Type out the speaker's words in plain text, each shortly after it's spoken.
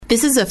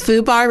This is a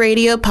FUBAR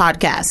Radio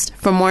podcast.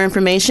 For more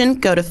information,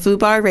 go to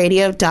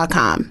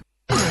FUBARradio.com.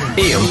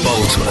 Ian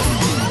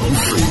Boldsworth on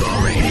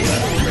FUBAR Radio.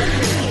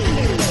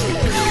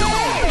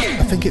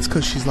 I think it's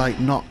because she's like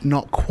not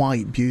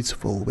quite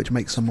beautiful, which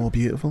makes her more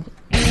beautiful.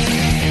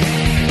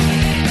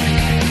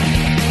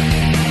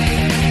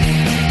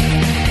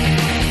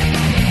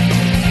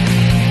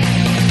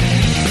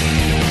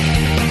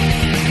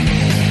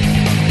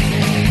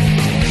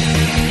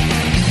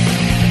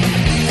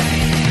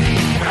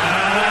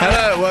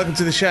 Welcome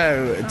to the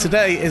show.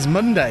 Today is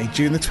Monday,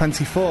 June the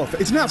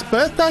 24th. It's Nat's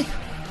birthday.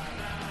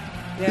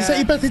 Yeah. Is that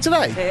your birthday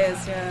today? It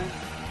is, yeah.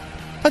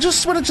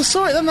 When I just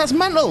saw it, then that's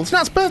mental. It's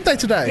Nat's birthday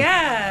today.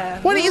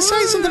 Yeah. Why didn't you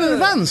say something in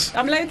advance?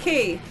 I'm low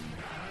key.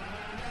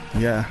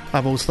 Yeah,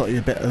 I've always thought you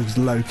a bit of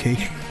low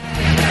key.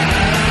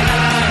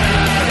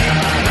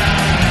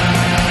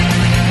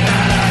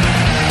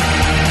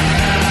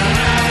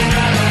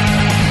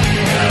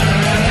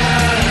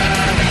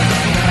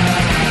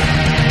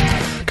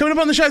 Coming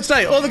up on the show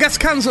today, all the guests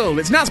cancelled.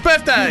 It's Nat's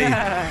birthday.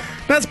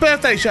 Nat's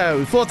birthday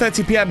show,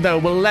 4:30pm though.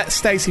 We'll let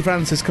Stacey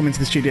Francis come into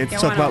the studio to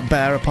talk about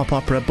Bear, a pop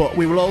opera, but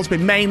we will also be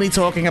mainly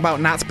talking about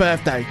Nat's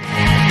birthday.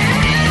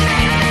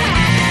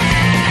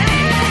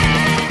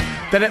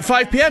 Then at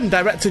 5pm,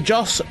 director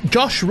Josh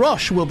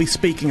Rush will be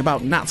speaking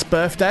about Nat's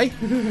birthday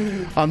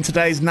on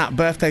today's Nat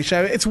birthday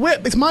show. It's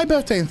my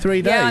birthday in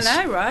 3 days. Yeah,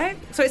 I know, right?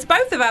 So it's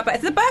both of our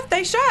birthdays. It's a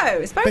birthday show.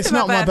 It's both of our birthdays. It's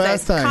not my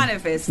birthday. It kind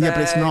of is. Yeah, but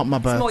it's not my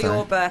birthday. It's more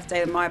your birthday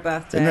than my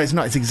birthday. No, it's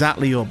not. It's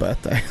exactly your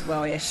birthday.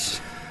 Well-ish.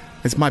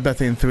 It's my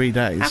birthday in 3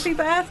 days. Happy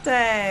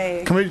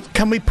birthday.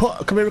 Can we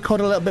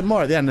record a little bit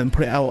more at the end and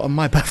put it out on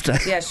my birthday?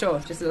 Yeah, sure.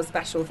 Just a little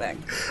special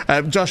thing.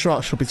 Josh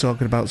Rush will be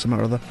talking about some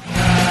or other.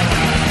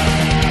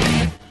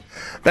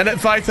 Then at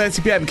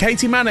 5:30pm,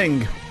 Katie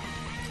Manning,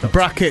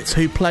 brackets,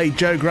 who played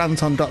Jo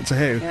Grant on Doctor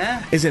Who,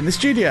 is in the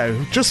studio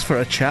just for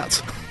a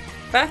chat.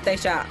 Birthday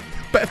chat.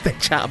 Birthday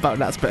chat about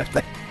Nat's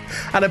birthday.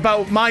 And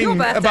about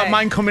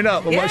mine coming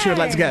up and what she would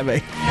like to get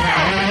me.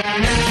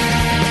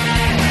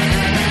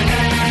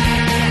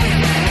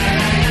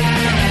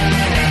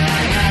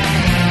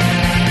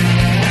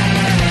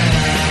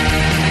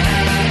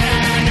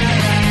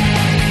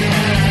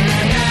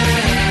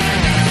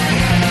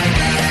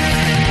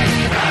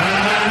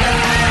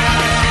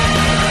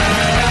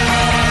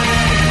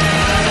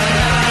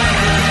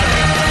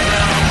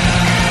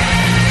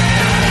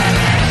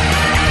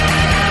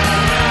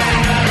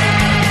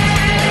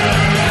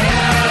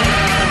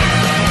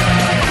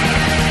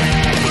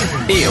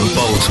 Ian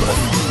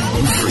Boldsworth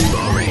on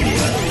FUBAR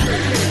Radio.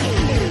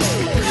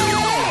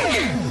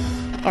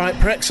 Alright,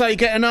 pricks, how are you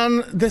getting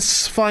on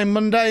this fine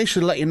Monday?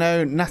 Should let you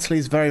know,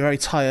 Natalie's very, very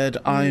tired.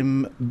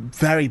 I'm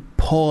very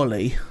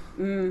poorly.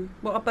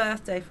 What a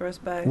birthday for us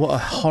both. What a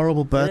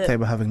horrible birthday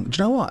we're having. Do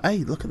you know what?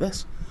 Hey, look at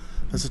this.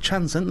 There's a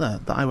chance, isn't there,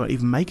 that I won't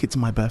even make it to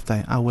my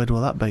birthday. How weird will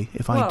that be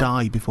if I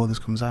die before this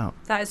comes out?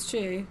 That is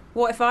true.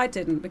 What if I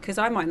didn't? Because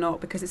I might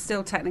not, because it's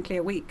still technically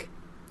a week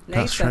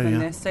later than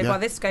this. So while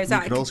this goes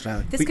out,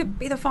 this could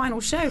be the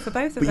final show for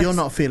both of us. But you're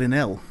not feeling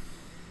ill.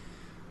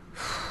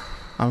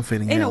 I'm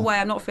feeling ill. In a way,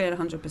 I'm not feeling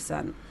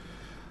 100%.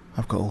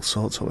 I've got all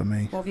sorts up with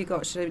me. What have you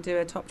got? Should I do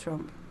a top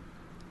trump?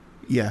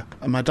 Yeah,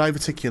 and my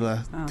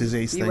diverticular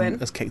disease thing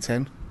has kicked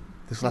in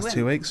this last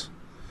 2 weeks.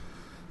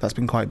 That's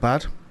been quite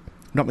bad.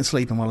 Not been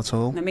sleeping well at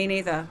all. No, me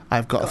neither.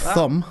 I've got a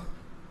thumb.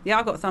 Yeah,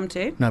 I've got a thumb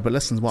too. No, but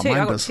listen to what mine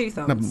does. I've got 2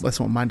 thumbs. No, but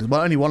listen what mine does.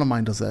 Well, only one of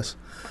mine does this.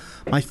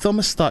 My thumb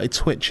has started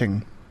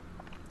twitching.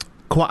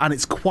 And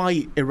it's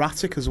quite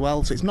erratic as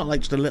well, so it's not like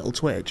just a little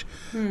twitch.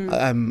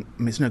 I mean,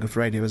 it's no good for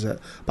radio, is it?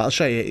 But I'll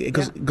show you. It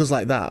goes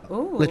like that.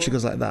 Ooh. Literally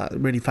goes like that.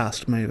 Really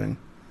fast moving.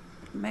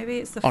 Maybe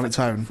it's the on its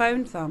own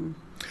phone thumb.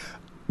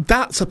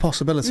 That's a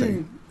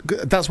possibility.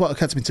 That's what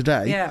occurred to me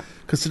today. Yeah.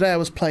 Because today I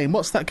was playing.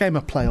 What's that game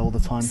I play all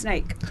the time?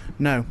 Snake.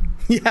 No.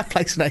 Yeah, I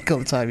play Snake all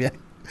the time. Yeah.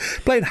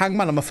 Playing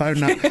Hangman on my phone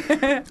now.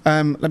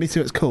 Let me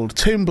see what it's called.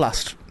 Toon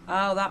Blast.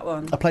 Oh, that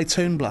one. I play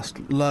Toon Blast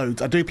loads.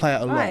 I do play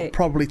it a lot.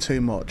 Probably too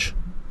much.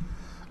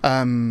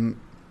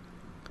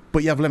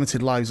 But you have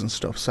limited lives and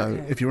stuff,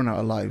 so if you run out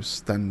of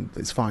lives, then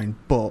it's fine.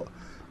 But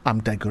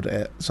I'm dead good at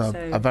it, so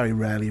I very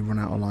rarely run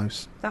out of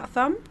lives. That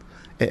thumb?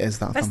 It is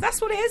that thumb.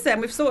 That's what it is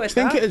then, we've sorted that.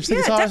 Think it is?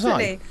 Think it's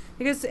definitely.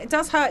 Because it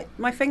does hurt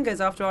my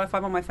fingers after if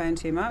I'm on my phone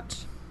too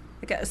much.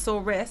 I get a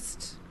sore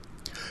wrist.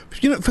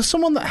 You know, for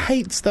someone that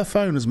hates their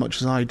phone as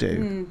much as I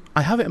do,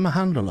 I have it in my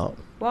hand a lot.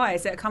 Why?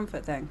 Is it a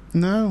comfort thing?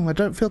 No, I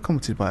don't feel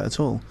comforted by it at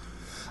all.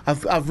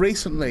 I've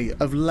recently,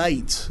 of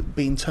late,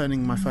 been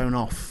turning my phone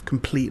off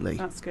completely.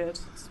 That's good.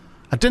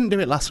 I didn't do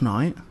it last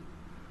night.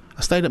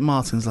 I stayed at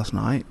Martin's last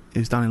night. It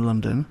was down in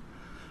London.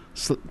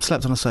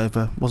 Slept on a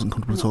sofa. Wasn't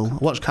comfortable at all. I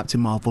watched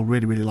Captain Marvel.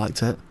 Really, really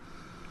liked it.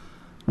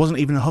 Wasn't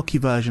even a hooky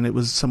version. It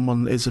was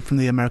it's from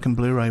the American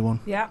Blu-ray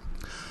one. Yeah.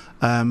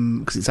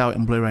 Because it's out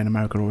on Blu-ray in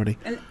America already.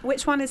 And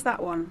which one is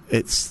that one?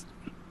 It's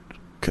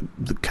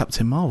the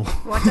Captain Marvel.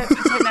 Well, I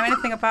don't know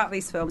anything about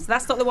these films.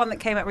 That's not the one that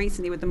came out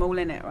recently with them all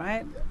in it,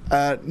 right?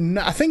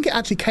 No, I think it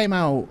actually came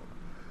out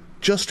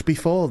just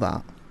before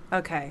that.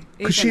 Okay.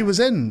 Because she was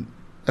in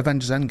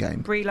Avengers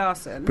Endgame. Brie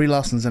Larson. Brie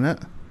Larson's in it.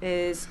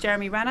 Is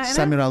Jeremy Renner in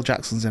Samuel L.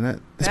 Jackson's in it.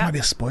 This might be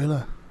a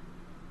spoiler.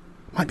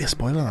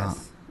 That.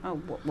 Oh,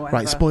 whatever.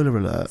 Right, spoiler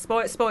alert.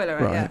 Spoiler,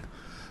 right?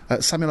 Yeah.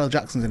 Samuel L.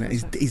 Jackson's in it.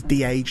 He's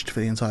de-aged for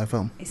the entire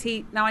film. Is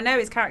he? Now I know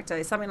his character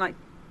is something like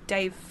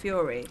Dave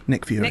Fury.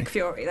 Nick Fury. Nick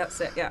Fury, that's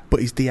it. Yeah.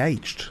 But he's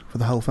de-aged for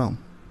the whole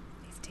film.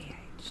 He's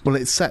de-aged. Well,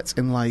 it's set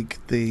in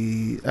like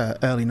the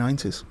early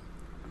 90s.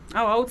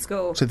 Oh, old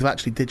school. So they've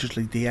actually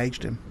digitally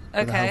de-aged him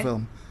for the whole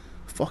film.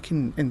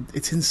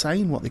 It's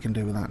insane what they can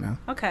do with that now.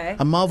 Okay.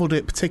 And Marvel do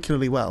it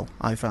particularly well,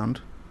 I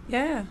found.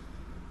 Yeah.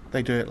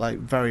 They do it like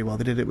very well.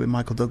 They did it with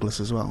Michael Douglas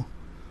as well.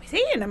 Is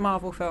he in a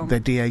Marvel film? They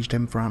de-aged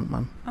him for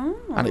Ant-Man. Oh.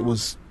 And it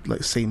was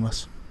like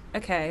seamless.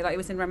 Okay, like it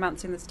was in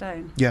Romancing the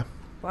Stone. Yeah.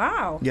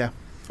 Wow. Yeah.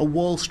 Or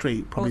Wall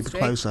Street, probably Wall Street.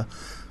 closer.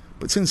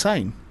 But it's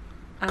insane.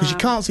 Because you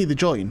can't see the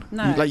join.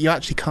 No. You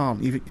actually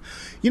can't.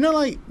 You know,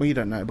 like, well, you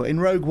don't know, but in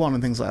Rogue One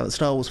and things like that, the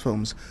Star Wars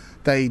films,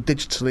 they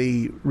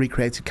digitally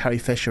recreated Carrie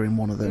Fisher in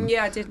one of them.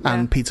 Yeah, I did.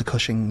 And Peter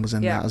Cushing was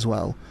in that as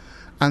well.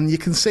 And you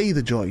can see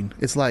the join.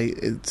 It's like,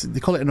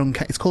 they call it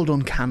it's called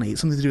uncanny.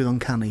 It's something to do with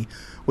uncanny,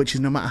 which is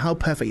no matter how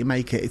perfect you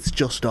make it, it's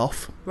just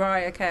off.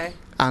 Right, okay.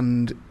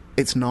 And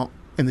it's not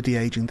in the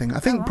de-aging thing. I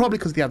think probably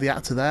because they have the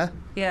actor there.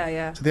 Yeah,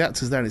 yeah. So the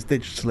actor's there and it's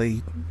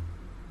digitally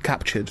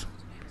captured.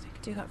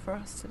 Do that for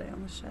us today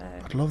on the show.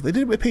 I'd love it. They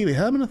did it with Pee Wee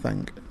Herman, I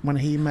think, when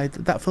he made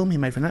that film he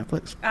made for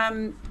Netflix.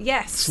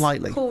 Yes.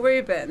 Slightly. Paul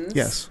Rubens.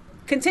 Yes.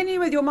 Continue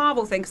with your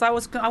Marvel thing, because I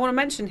want to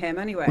mention him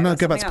anyway. Well, no,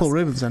 go back to Paul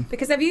Rubens then.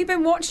 Because have you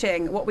been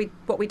watching What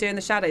We Do in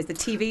the Shadows, the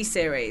TV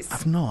series?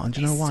 I've not, and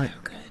do you know why? So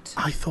good.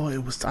 I thought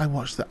it was. I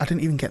watched it. I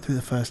didn't even get through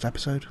the first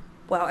episode.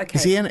 Well, okay.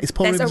 Is he in it? Is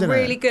Paul Rubens in it? There's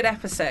a really good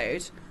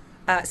episode.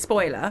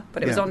 Spoiler,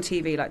 but it was on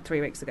TV like 3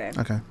 weeks ago.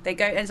 Okay.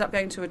 Ends up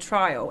going to a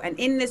trial, and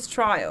in this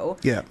trial,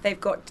 they've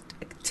got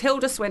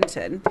Tilda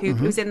Swinton,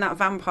 who's in that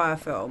vampire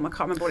film. I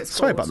can't remember what it's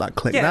Sorry called. about that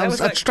clip. Yeah, I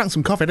just drank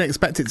some coffee. I didn't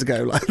expect it to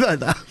go like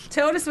that.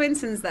 Tilda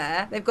Swinton's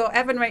there. They've got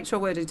Evan Rachel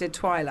Wood, who did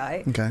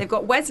Twilight. Okay. They've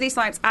got Wesley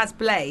Snipes as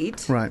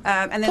Blade. Right.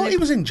 And then I thought he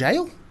was in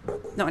jail.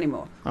 Not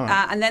anymore.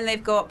 Right. And then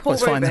they've got Paul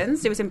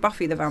Rubens, who was in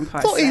Buffy the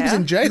Vampire Slayer. I thought he was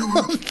in jail.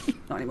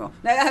 Not anymore.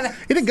 No,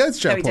 he didn't go to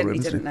jail. No, he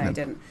didn't. He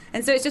didn't.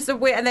 And so it's just a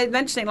weird. And they're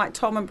mentioning like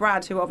Tom and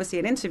Brad, who are obviously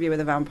an Interview with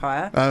a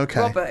Vampire. Okay.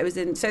 Robert, it was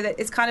in. So that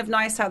it's kind of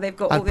nice how they've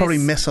got. I'd probably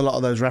miss a lot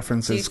of those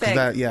references because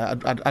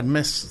I'd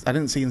miss. I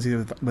didn't see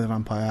Interview with a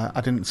Vampire.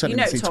 I didn't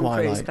certainly see Tom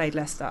Twilight. Cruise played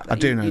Lestat. I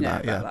do know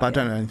that, yeah, but I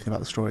don't know anything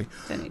about the story.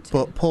 Don't need to.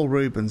 But Paul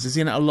Rubens, is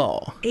he in it a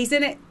lot? He's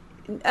in it.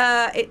 In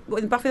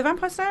Buffy the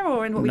Vampire Slayer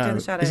or in What We Do in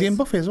the Shadows? Is he in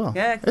Buffy as well?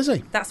 Yeah. Is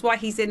he? That's why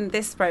he's in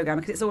this programme,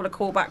 because it's all a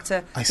callback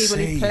to people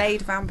who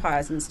played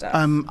vampires and stuff.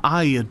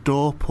 I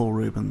adore Paul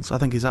Rubens. I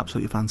think he's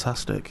absolutely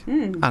fantastic.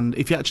 And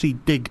if you actually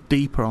dig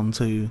deeper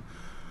onto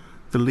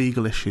the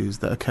legal issues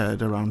that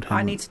occurred around him...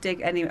 I need to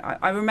dig anyway.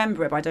 I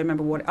remember it, but I don't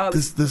remember what...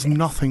 There's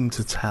nothing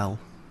to tell.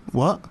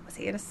 What? Was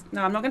he in a...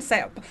 No, I'm not going to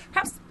say it.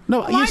 Perhaps...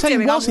 No, you're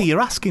saying was he?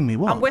 You're asking me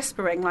what? I'm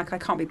whispering like I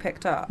can't be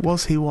picked up.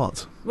 Was he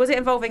what? Was it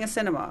involving a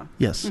cinema?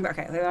 Yes.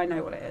 Okay, then I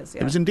know what it is.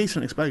 Yeah. It was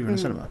Indecent Exposure in a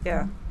cinema.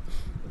 Yeah.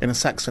 In a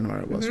sex cinema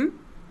it was.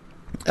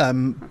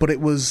 But it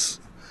was...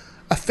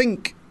 I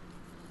think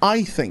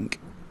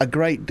a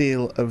great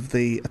deal of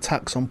the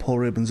attacks on Paul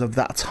Rubens of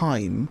that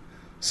time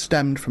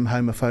stemmed from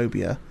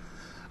homophobia.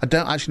 I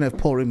don't actually know if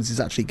Paul Rubens is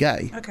actually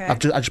gay. Okay. I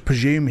just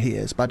presume he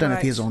is, but I don't know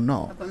if he is or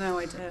not. I've got no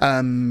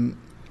idea.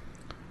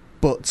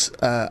 But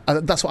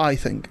that's what I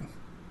think.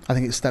 I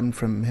think it stemmed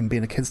from him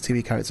being a kids'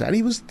 TV character, and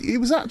he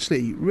was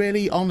actually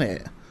really on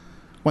it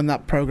when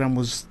that program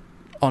was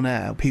on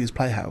air, Pee-wee's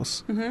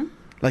Playhouse.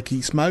 Like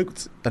he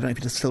smoked. I don't know if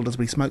he still does,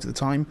 but he smoked at the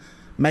time.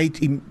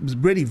 He was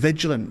really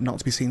vigilant not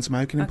to be seen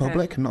smoking in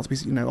public and not to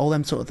be, all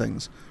them sort of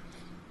things.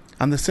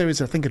 And the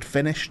series I think had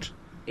finished.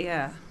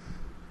 Yeah.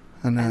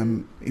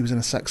 And he was in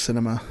a sex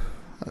cinema,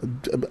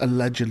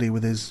 allegedly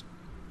with his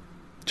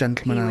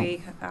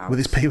gentleman out. With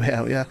his Pee-wee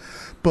out, yeah.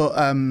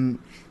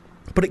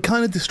 But it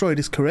kind of destroyed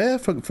his career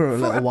for a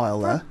little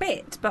while there. For a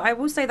bit, but I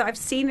will say that I've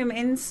seen him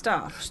in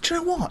stuff. Do you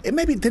know what?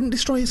 Maybe it didn't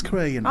destroy his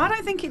career, you know? I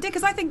don't think it did,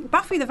 because I think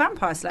Buffy the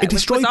Vampire Slayer it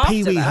destroyed was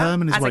Pee Wee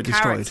Herman is as what a it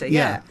destroyed. Character,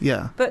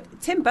 yeah. But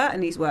Tim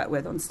Burton he's worked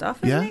with on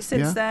stuff, hasn't he?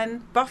 Since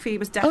then. Buffy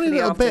was definitely only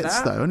little after bits,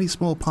 that. though. Only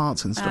small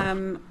parts and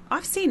stuff.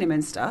 I've seen him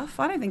in stuff.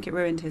 I don't think it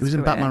ruined his career. He was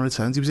in Batman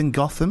Returns. He was in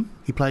Gotham.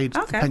 He played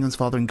Penguin's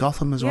father in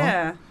Gotham as well.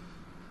 Yeah.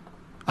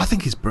 I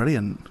think he's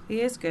brilliant. He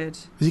is good.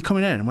 Is he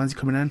coming in? When's he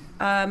coming in?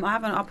 I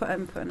haven't. I'll put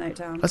a note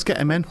down. Let's get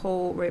him in.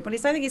 Paul Rubens. But I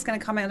don't think he's going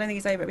to come in. I don't think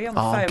he's over. He'll be on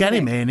the phone. Get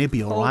him in. He'll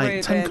be all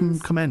right. Tell him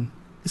Rubens. come in.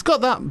 He's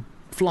got that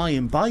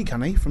flying bike,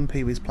 hasn't he, from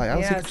Pee-wee's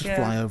Playhouse? He could just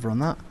fly over on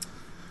that.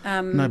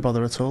 No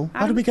bother at all.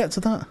 How did we get to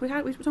that? We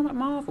were talking about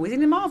Marvel. He's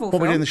in the Marvel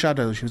film. What we do in the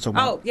shadows? She was talking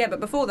about. Oh yeah,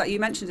 but before that, you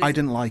mentioned. I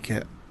didn't like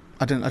it.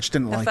 I just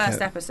didn't like it. The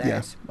first episode.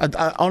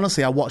 Yeah.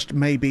 Honestly, I watched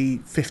maybe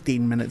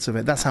 15 minutes of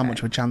it. That's how much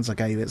of a chance I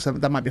gave it. So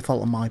that might be a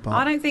fault on my part.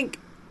 I don't think.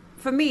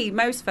 For me,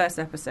 most first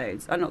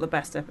episodes are not the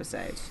best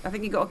episodes. I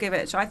think you've got to give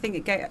it... I think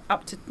it get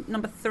up to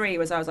number 3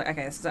 was I was like,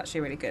 okay, this is actually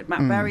really good.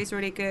 Matt Berry's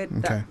really good.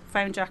 Okay. That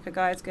Phone Jacker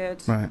guy is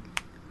good. Right.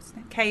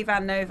 Kay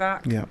Van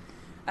Novak. Yeah.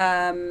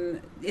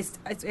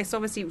 It's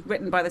obviously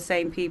written by the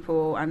same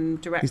people and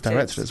directed. He's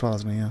directed it as well,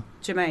 hasn't he? Yeah.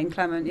 Jermaine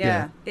Clement.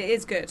 Yeah. It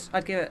is good.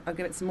 I'd give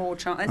it some more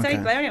chance.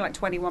 They're only like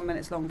 21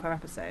 minutes long per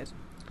episode.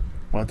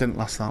 Well, it didn't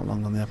last that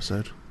long on the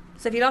episode.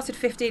 So if you lasted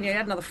 15, you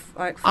had another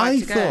 5 I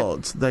to go.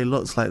 thought they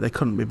looked like they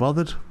couldn't be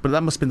bothered, but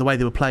that must have been the way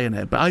they were playing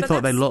it. But I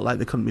thought they looked like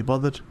they couldn't be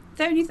bothered.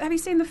 Have you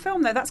seen the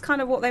film though? That's kind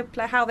of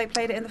how they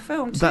played it in the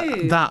film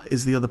too. That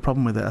is the other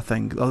problem with it, I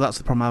think. Oh, that's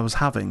the problem I was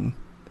having.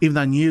 Even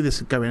though I knew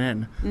this going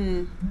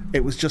in,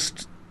 it was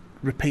just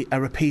a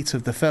repeat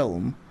of the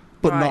film,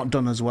 but not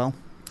done as well.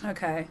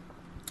 Okay.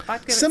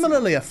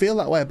 Similarly, I feel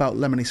that way about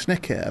Lemony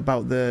Snicket,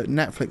 about the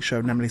Netflix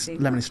show Lemony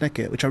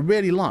Snicket, which I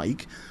really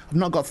like. I've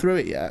not got through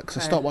it yet because I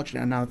stopped watching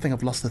it and now I think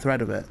I've lost the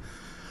thread of it.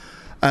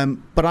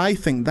 But I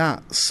think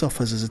that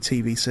suffers as a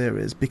TV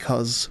series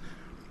because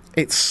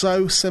it's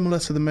so similar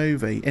to the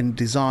movie in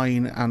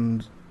design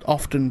and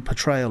often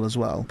portrayal as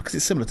well, because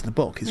it's similar to the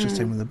book, it's just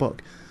similar to the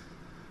book,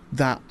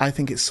 that I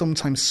think it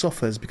sometimes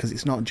suffers because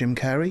it's not Jim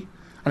Carrey.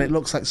 And it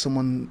looks like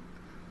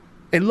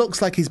it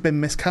looks like he's been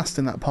miscast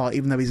in that part,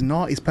 even though he's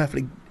not. He's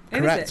perfectly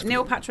correct. Is it?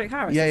 Neil Patrick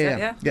Harris.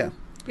 Yeah.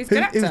 He's a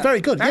good actor. He's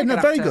very good. Very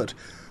actor. good.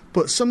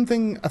 But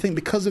something, I think,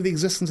 because of the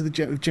existence of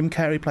Jim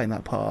Carrey playing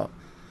that part,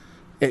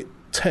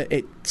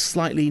 it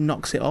slightly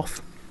knocks it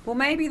off. Well,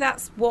 maybe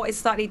that's what is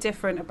slightly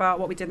different about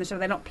what we did in the show.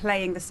 They're not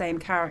playing the same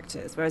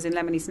characters, whereas in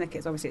Lemony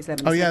Snicket, obviously it's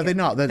Lemony Snicket. Oh yeah, they're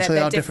not. They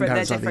are different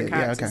characters. They're different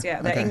characters.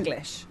 Yeah, they're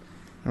English.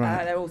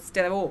 Right.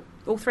 They're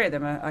all three of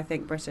them are, I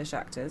think, British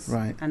actors.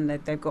 Right. And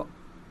they've got.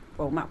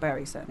 Well, Matt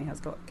Berry certainly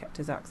has kept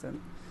his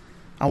accent.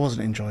 I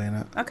wasn't enjoying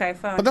it. Okay,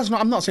 fine. But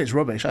I'm not saying it's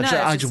rubbish.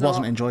 I just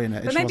wasn't enjoying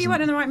it. But maybe you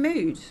weren't in the right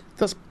mood.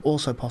 That's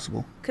also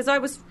possible. Because I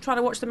was trying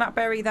to watch the Matt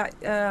Berry I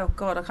can't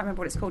remember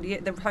what it's called.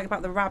 Talking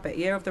about the rabbit,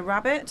 Year of the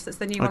Rabbit. That's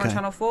the new one on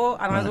Channel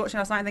 4. And I was watching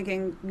last night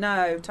thinking,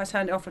 no, I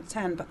turned it off at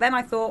 10. But then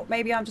I thought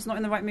maybe I'm just not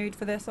in the right mood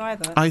for this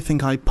either. I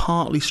think I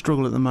partly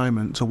struggle at the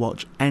moment to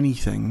watch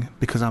anything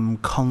because I'm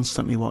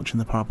constantly watching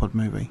the Parapod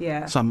movie.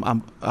 Yeah. So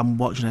I'm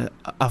watching it.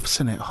 I've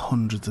seen it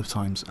hundreds of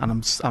times, and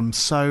I'm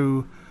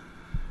so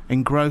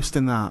engrossed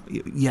in that,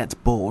 yet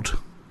bored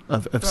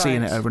of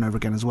seeing it over and over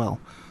again as well,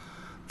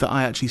 that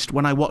I actually,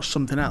 when I watch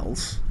something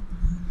else,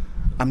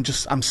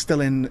 I'm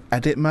still in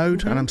edit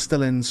mode, and I'm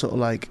still in sort of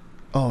like,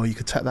 oh, you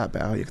could take that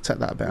bit out, you could take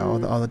that bit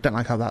out, or I don't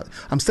like how that.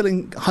 I'm still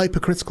in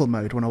hypercritical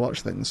mode when I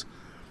watch things,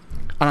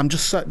 and I'm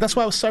just that's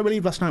why I was so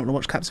relieved last night when I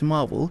watched Captain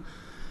Marvel,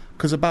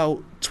 because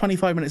about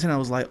 25 minutes in I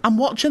was like, I'm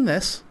watching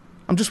this,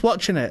 I'm just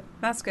watching it.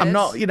 That's good.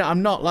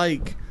 I'm not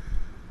like,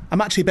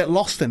 I'm actually a bit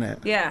lost in it.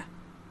 Yeah.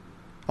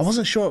 I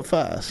wasn't sure at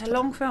first. They're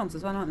long films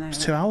as well, aren't they?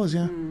 It's 2 hours,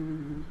 yeah.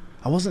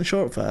 I wasn't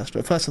sure at first.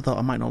 At first I thought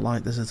I might not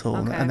like this at all.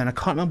 Okay. And then I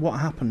can't remember what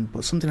happened,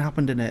 but something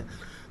happened in it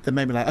that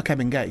made me like, okay, I'm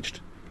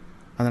engaged.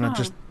 And then I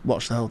just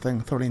watched the whole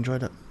thing. Thoroughly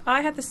enjoyed it.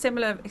 I had the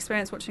similar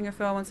experience watching a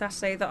film on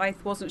Saturday that I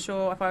wasn't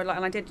sure if I would like.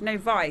 And I did,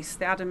 Vice,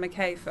 the Adam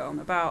McKay film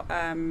about...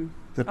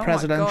 the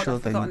presidential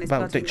thing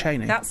about Dick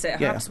Cheney. That's it.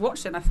 I just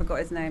watched it and I forgot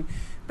his name.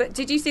 But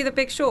did you see The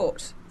Big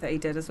Short that he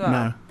did as well?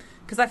 No.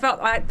 Because I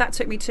felt that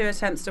took me 2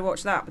 attempts to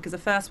watch that, because the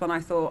first one I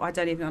thought, I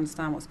don't even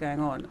understand what's going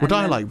on. Would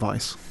I like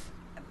Vice?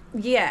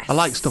 Yes. I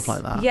like stuff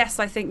like that. Yes,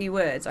 I think you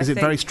would. Is it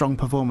very strong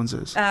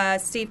performances?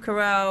 Steve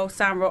Carell,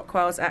 Sam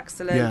Rockwell's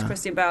excellent, Yeah.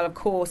 Christian Bale, of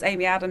course,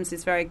 Amy Adams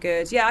is very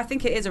good. Yeah, I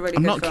think it is a really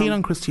good film. I'm not keen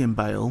on Christian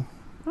Bale.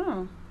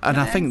 Oh. And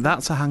I think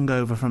that's a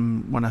hangover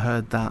from when I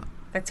heard that.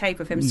 The tape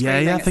of him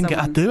screaming I at think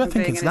someone I do. I think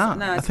being it's in his- that.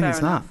 No, I think it's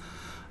fair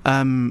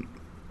that.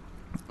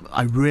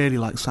 I really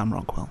like Sam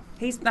Rockwell.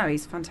 He's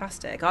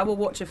fantastic. I will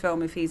watch a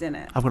film if he's in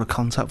it. I've got a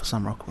contact for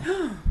Sam Rockwell.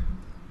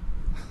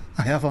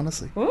 I have,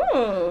 honestly.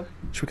 Ooh.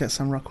 Should we get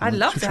Sam Rockwell? I'd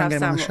love to have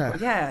Sam on the Rockwell.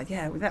 show?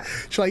 Yeah. With that.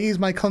 Shall I use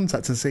my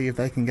contacts and see if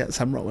they can get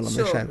Sam Rockwell on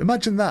the Sure. show?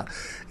 Imagine that.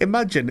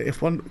 Imagine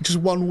if just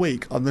one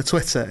week on the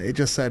Twitter it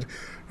just said,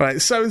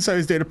 right, so-and-so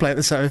is doing a play at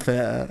the Soho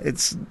Theatre.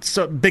 It's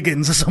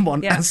Biggins or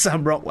someone and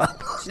Sam Rockwell.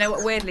 Do you know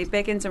what, weirdly,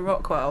 Biggins and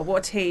Rockwell,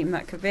 what a team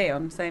that could be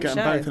on the same Get show.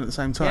 them both in at the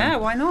same time. Yeah,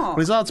 why not?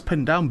 Well, it's hard to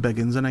pin down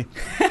Biggins, isn't he?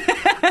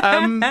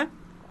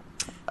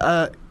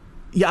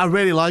 Yeah, I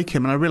really like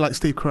him, and I really like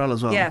Steve Carell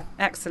as well. Yeah,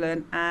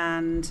 excellent.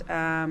 And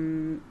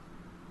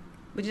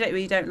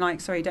you don't like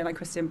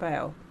Christian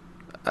Bale?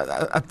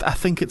 I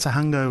think it's a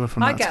hangover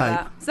from that tape. I get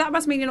that. So that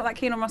must mean you're not that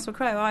keen on Russell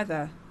Crowe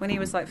either, when he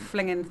was like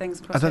flinging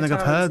things across I don't think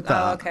I've heard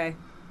that. Oh, okay.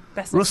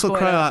 Russell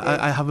Crowe,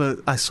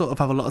 I sort of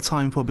have a lot of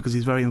time for because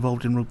he's very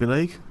involved in rugby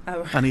league,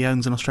 and he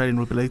owns an Australian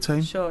rugby league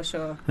team. Sure.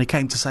 And he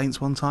came to Saints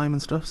one time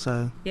and stuff.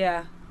 So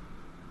yeah,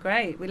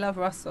 great. We love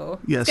Russell.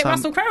 Yeah, Let's get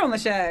Russell Crowe on the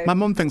show. My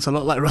mum thinks I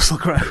look like Russell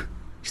Crowe.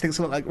 She thinks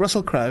I look like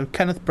Russell Crowe,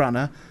 Kenneth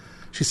Branagh.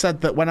 She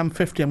said that when I'm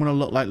 50, I'm going to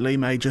look like Lee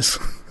Majors.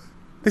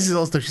 This is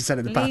all stuff she said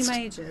in the past.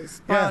 Lee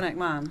Majors, Bionic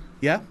Man.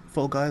 Yeah,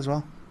 Fall Guy as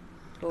well.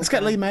 Let's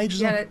get Lee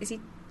Majors on. Is he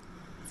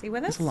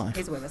with us? He's alive.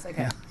 He's with us.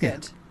 Okay, Yeah.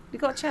 good.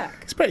 We've got to check.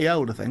 He's pretty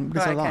old, I think,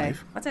 but he's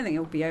alive. I don't think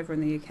he'll be over in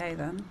the UK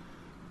then.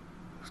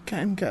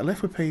 Get a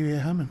lift with Pee Wee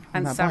Herman.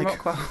 And that Sam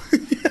bike. Rockwell.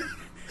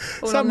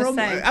 All Sam on the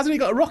Rockwell. same. Hasn't he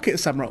got a rocket,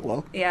 Sam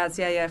Rockwell?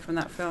 Yeah, from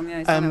that film. Yeah,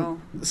 he's done it all.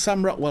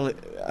 Sam Rockwell,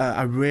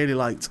 I really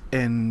liked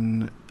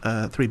in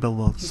Three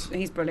Billboards.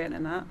 He's brilliant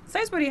in that. So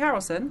is Woody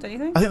Harrelson, don't you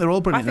think? I think they're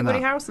all brilliant in Woody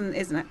that. Harrelson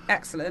is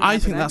excellent. I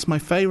think that's my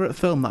favourite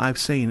film that I've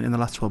seen in the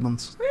last 12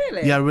 months.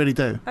 Really? Yeah, I really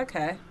do.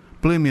 Okay.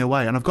 Blew me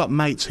away, and I've got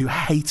mates who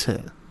hate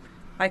it.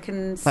 I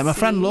can Like my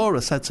friend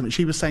Laura said to me,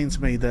 she was saying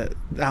to me that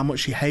how much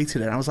she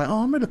hated it. And I was like,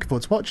 oh, I'm really looking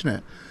forward to watching it.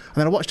 And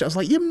then I watched it. I was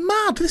like, you're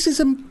mad. This is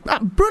a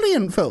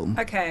brilliant film.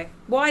 Okay.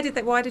 Why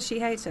did she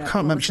hate it? I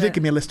can't remember. She did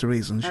give me a list of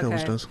reasons. She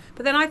always does.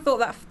 But then I thought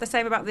that the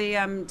same about the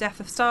Death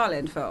of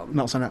Stalin film.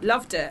 Not so much.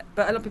 Loved it,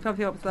 but a lot of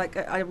people like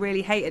I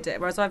really hated it.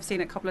 Whereas I've seen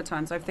it a couple of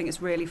times, I think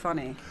it's really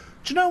funny.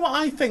 Do you know what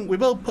I think? We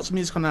will put some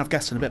music on and have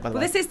guests in a bit. By the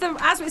way, This is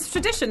as it's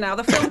tradition now.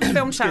 The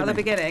film chat at the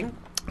beginning.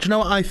 Do you know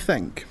what I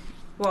think?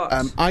 What?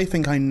 I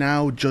think I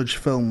now judge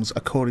films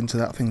according to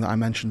that thing that I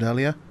mentioned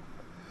earlier.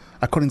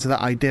 According to that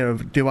idea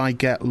of, do I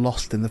get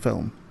lost in the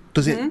film?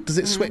 Does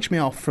it switch me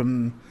off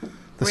from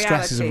the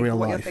stresses of real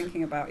what life? You're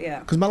thinking about,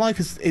 yeah. Because my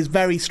life is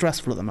very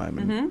stressful at the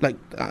moment.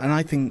 And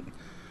I think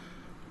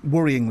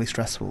worryingly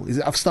stressful.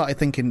 I've started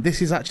thinking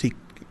this is actually,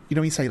 you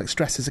know, you say like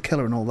stress is a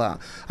killer and all that.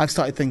 I've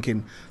started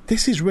thinking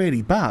this is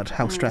really bad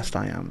how stressed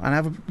I am, and I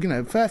have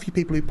a fair few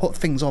people who put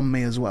things on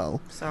me as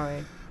well.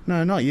 Sorry.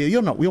 No, not you.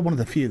 You're not. You're one of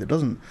the few that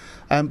doesn't.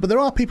 But there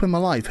are people in my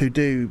life who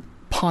do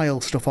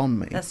pile stuff on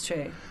me. That's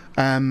true.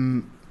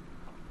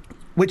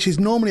 Which is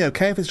normally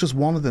okay if it's just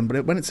one of them,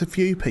 but when it's a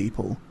few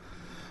people...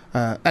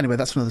 anyway,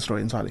 that's another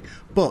story entirely.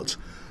 But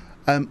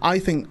I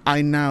think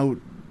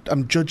I'm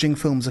judging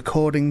films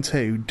according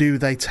to, do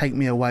they take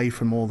me away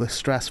from all this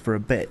stress for a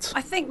bit?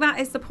 I think that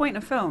is the point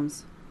of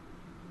films.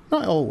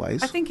 Not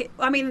always. I think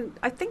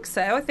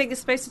so. I think it's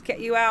supposed to get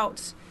you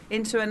out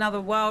into another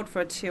world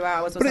for 2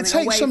 hours or but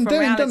something. But it takes some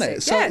doing, doesn't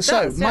it? So, it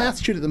does, my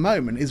attitude at the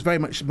moment is very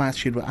much my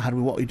attitude I had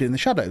with What We Do in the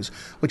Shadows,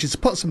 which is to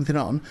put something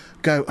on,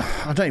 go,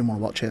 I don't even want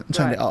to watch it, and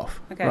turn it off.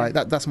 Okay. Right?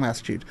 That's my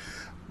attitude.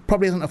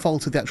 Probably isn't a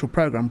fault of the actual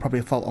programme, probably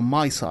a fault on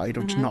my side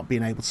of just not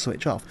being able to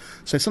switch off.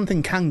 So if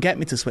something can get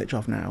me to switch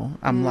off now,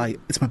 I'm like,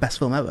 it's my best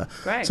film ever.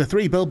 Great. So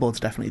Three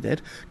Billboards definitely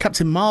did.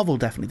 Captain Marvel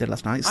definitely did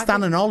last night.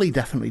 Stan and Ollie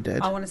definitely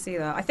did. I want to see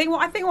that. I think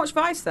watch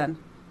Vice then.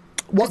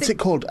 What's it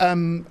called?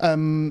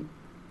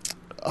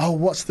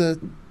 What's the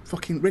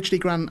fucking Richard E.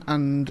 Grant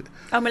and...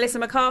 Oh, Melissa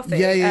McCarthy.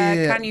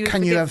 Yeah.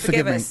 Can you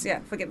forgive me? us?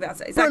 Yeah, forgive me. Is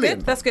that Brilliant.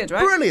 good? That's good,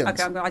 right? Brilliant.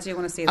 Okay, I do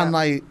want to see that. And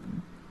like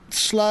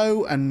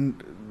slow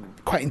and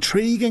quite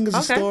intriguing as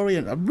a story,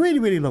 and I really,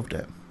 really loved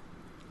it.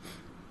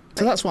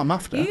 So that's what I'm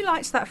after. You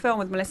liked that film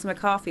with Melissa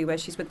McCarthy where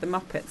she's with the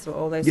Muppets or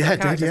all those I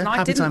characters. did, yeah.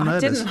 I didn't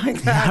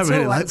like that I at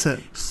really all. liked it.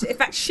 In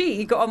fact,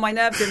 she got on my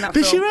nerves in that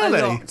Did film she really?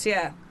 a lot.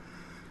 Yeah.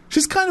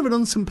 She's kind of an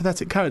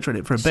unsympathetic character in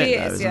it for a bit,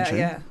 though, isn't she?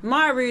 Yeah.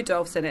 Maya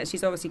Rudolph's in it.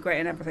 She's obviously great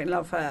in everything.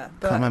 Love her.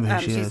 But, Can't remember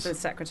who she she's is. the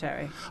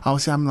secretary. Oh,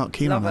 see, I'm not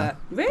keen Love on her.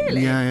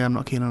 Really? Yeah, I'm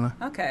not keen on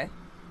her. Okay.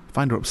 I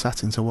find her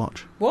upsetting to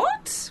watch.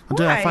 What? I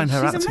do. I find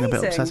her She's acting amazing.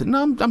 a bit upsetting.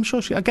 No, I'm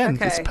sure she... Again,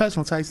 Okay. it's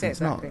personal taste.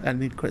 Exactly. It's not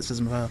any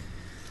criticism of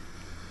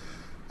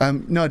her.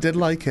 No, I did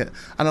like it.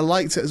 And I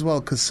liked it as well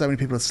because so many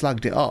people had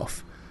slagged it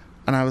off.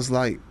 And I was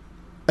like...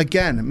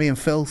 Again, me and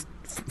Phil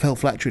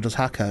Fletcher, who does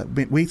Hacker,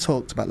 we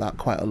talked about that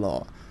quite a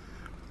lot,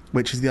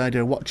 which is the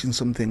idea of watching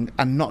something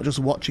and not just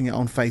watching it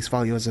on face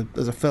value as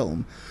a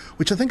film,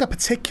 which I think I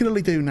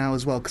particularly do now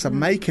as well because I'm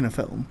making a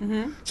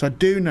film, so I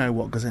do know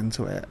what goes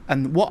into it.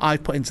 And what I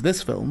put into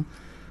this film,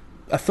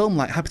 a film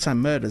like Happy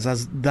Time Murders,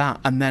 has that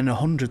and then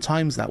 100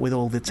 times that with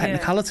all the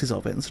technicalities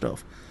of it and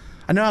stuff.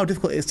 I know how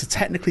difficult it is to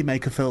technically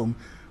make a film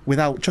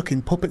without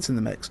chucking puppets in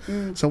the mix.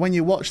 So when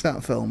you watch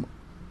that film,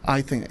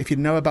 I think if you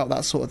know about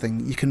that sort of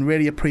thing, you can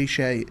really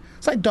appreciate...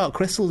 It's like Dark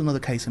Crystal is another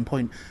case in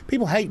point.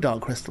 People hate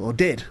Dark Crystal, or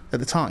did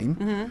at the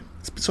time.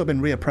 It's sort of been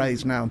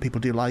reappraised now and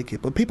people do like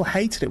it, but people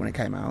hated it when it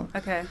came out.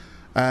 Okay.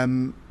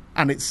 And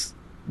it's...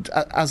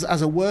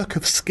 As a work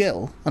of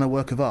skill and a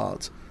work of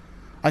art,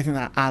 I think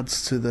that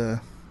adds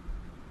to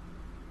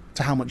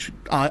how much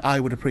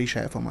I would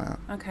appreciate a film like that.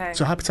 Okay.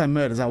 So Happy Time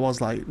Murders, I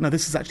was like, no,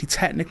 this is actually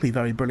technically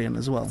very brilliant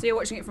as well. So you're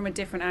watching it from a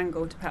different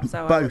angle to perhaps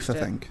how Both, I watched I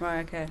think. it.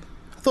 Right, okay.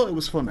 I thought it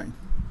was funny.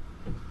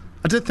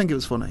 I did think it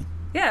was funny.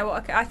 Yeah, well,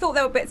 okay. I thought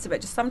there were bits of it.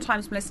 Just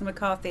sometimes Melissa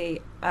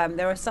McCarthy,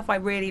 there are stuff I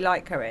really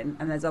like her in,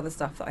 and there's other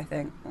stuff that I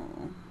think...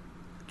 Oh.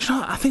 Do you know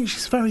what? I think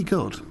she's very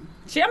good.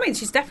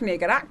 She's definitely a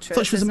good actress. I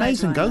thought she was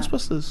amazing in There's no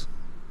denying Ghostbusters.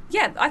 that.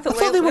 Yeah, I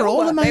thought they were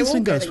all amazing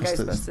in They were all good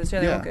Ghostbusters. Yeah,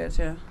 they were good,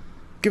 yeah.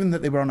 Given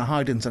that they were on a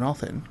hiding to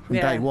nothing from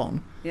day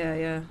one.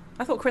 Yeah.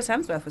 I thought Chris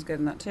Hemsworth was good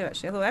in that too,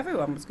 actually. I thought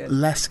everyone was good.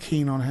 Less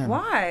keen on him.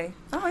 Why?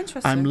 Oh,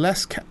 interesting. I'm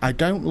less... I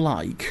don't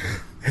like...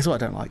 Here's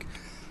what I don't like.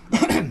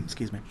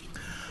 Excuse me.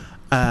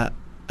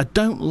 I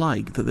don't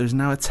like that there's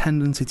now a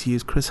tendency to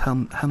use Chris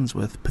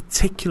Hemsworth,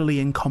 particularly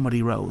in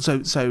comedy roles.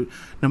 So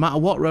no matter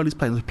what role he's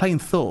playing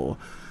Thor,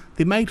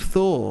 they made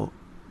Thor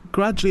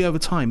gradually over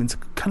time into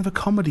kind of a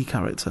comedy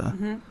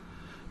character.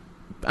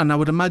 And I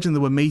would imagine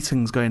there were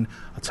meetings going,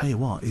 I'll tell you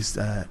what, he's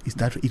dead.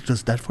 He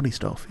does dead funny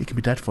stuff. He can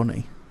be dead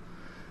funny.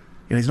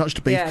 You know, he's not just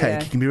a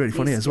beefcake. He can be really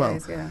funny as well.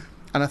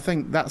 And I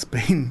think that's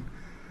been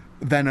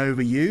then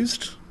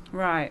overused.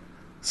 Right.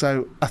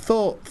 So I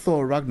thought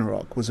Thor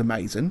Ragnarok was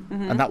amazing,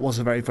 and that was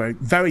a very, very,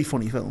 very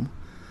funny film.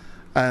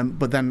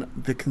 But then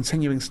the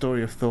continuing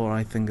story of Thor,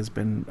 I think, has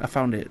been... I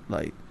found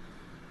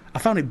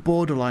it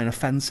borderline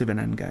offensive in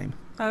Endgame.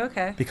 Oh,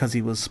 okay. Because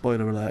he was,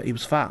 spoiler alert, he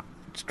was fat.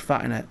 Just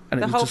fat in it. And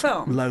The it was whole just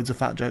film? loads of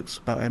fat jokes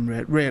about him.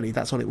 Really,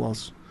 that's all it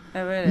was.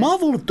 Oh, really?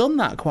 Marvel have done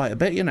that quite a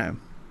bit, you know.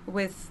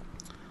 With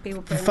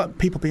people putting...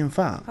 People being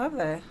fat. Have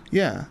they?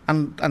 Yeah,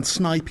 and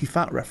snipey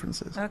fat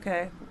references.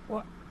 Okay.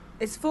 What?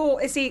 Is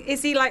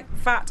he like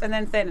fat and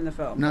then thin in the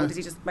film? No. Or does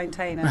he just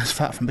maintain it? He's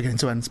fat from beginning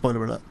to end,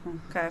 spoiler alert.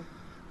 Okay.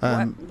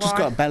 Just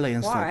got a belly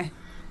and Why? stuff.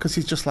 Because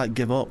he's just like,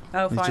 give up.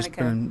 Oh, He's fine, just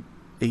okay. been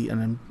eaten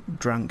and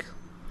drank.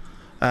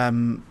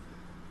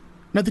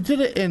 No, they did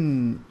it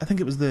in, I think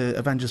it was the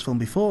Avengers film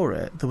before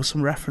it. There was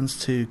some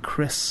reference to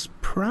Chris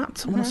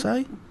Pratt, I want to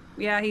say.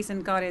 Yeah, he's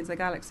in Guardians of the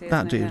Galaxy.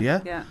 That isn't he? dude,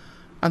 yeah? Yeah.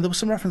 And there was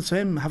some reference to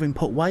him having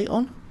put weight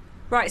on.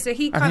 Right, so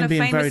he And kind him of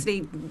being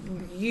famously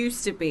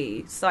used to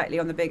be slightly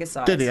on the bigger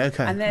side. Did he?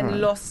 Okay, And then right.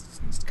 lost,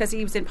 because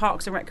he was in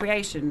Parks and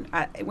Recreation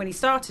when he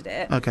started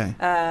it. Okay.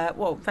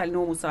 Fairly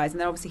normal size.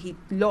 And then obviously he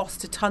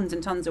lost to tons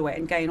and tons of weight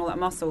and gained all that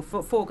muscle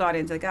for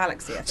Guardians of the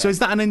Galaxy, I think. So is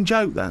that an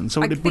in-joke then?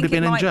 So would it have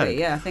been an in-joke?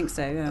 Yeah, I think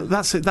so, yeah.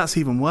 That's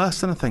even worse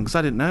than I think, because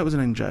I didn't know it was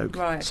an in-joke.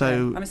 Right, So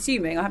okay. I'm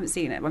assuming, I haven't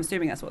seen it, but I'm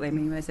assuming that's what they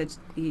mean when they said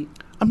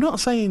I'm not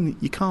saying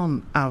you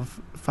can't have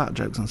fat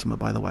jokes on something,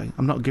 by the way.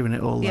 I'm not giving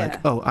it all like, Yeah.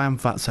 oh, I am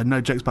fat, so no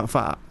jokes about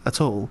fat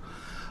at all.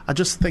 I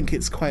just think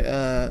it's quite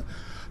I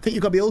think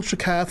you've got to be ultra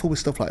careful with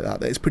stuff like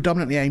that. It's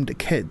predominantly aimed at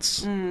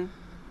kids.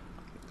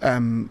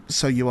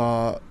 So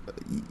you're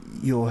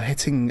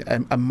hitting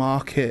a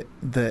market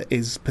that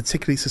is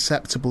particularly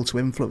susceptible to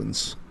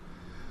influence.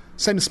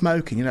 Same as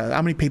smoking, you know.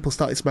 How many people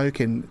started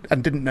smoking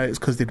and didn't know it's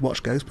because they'd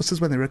watched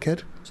Ghostbusters when they were a kid?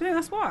 Do you think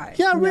that's why?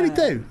 Yeah, I really No.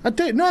 do. I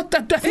do. No, I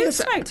definitely. Who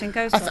smoked in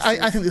Ghostbusters?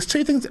 I think there's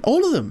two things.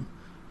 All of them.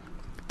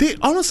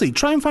 Honestly,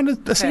 try and find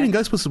a scene in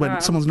Ghostbusters when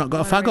Alright, someone's not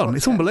got a I'm fag gonna on.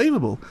 It's rewatch it.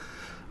 unbelievable.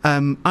 I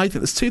think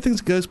there's two things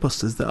in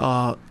Ghostbusters that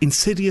are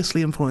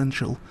insidiously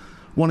influential.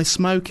 One is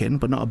smoking,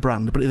 but not a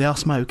brand, but they are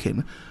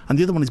smoking. And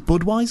the other one is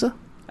Budweiser.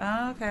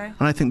 Oh, okay.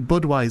 And I think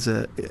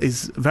Budweiser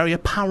is very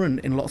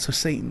apparent in lots of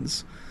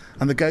scenes.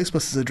 And the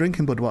Ghostbusters are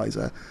drinking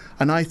Budweiser.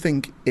 And I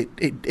think it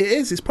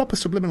is. It's proper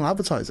subliminal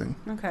advertising.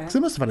 Okay. Because they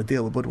must have had a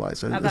deal with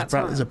Budweiser At that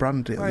time. as a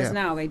brand deal. Whereas yeah.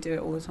 now they do it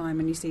all the time,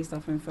 and you see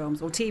stuff in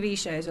films or TV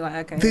shows. You're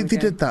like, okay, They here we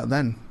go. did that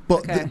then.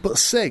 But Okay. but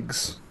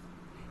cigs,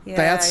 Yeah,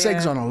 they had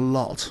cigs yeah. on a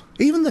lot.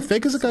 Even the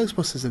figures of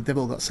Ghostbusters, they've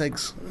all got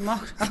cigs. I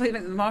thought you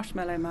meant the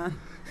Marshmallow Man.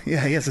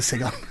 Yeah, he has a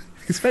cig on.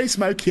 It's very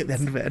smoky at the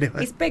end of it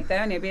anyway. He's big though,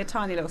 only it'd be a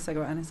tiny little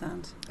cigarette in his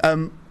hand.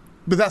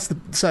 But that's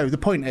the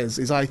point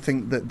is I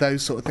think that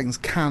those sort of things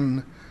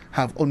can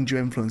have undue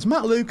influence.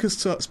 Matt Lucas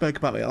spoke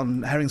about it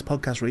on Herring's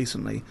podcast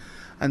recently,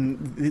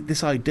 and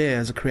this idea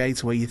as a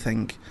creator where you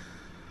think,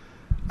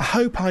 I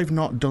hope I've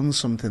not done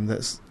something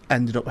that's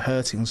ended up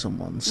hurting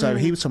someone. So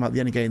he was talking about the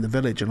only gay in the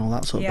village and all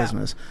that sort of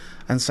business,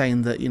 and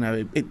saying that, you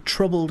know, it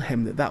troubled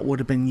him that would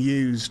have been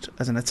used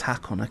as an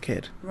attack on a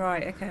kid,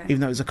 Right. Okay. even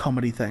though it was a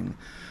comedy thing.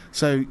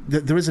 So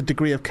there is a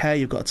degree of care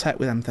you've got to take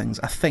with them things,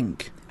 I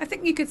think. I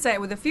think you could say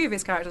it with a few of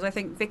his characters. I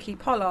think Vicky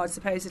Pollard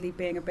supposedly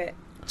being a bit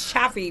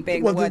chavvy,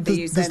 being the word they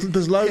use.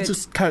 There's loads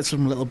of characters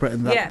from Little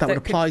Britain that would that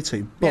apply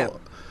to, but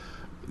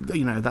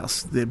you know,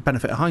 that's the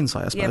benefit of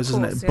hindsight, I suppose,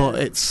 of isn't course, it? But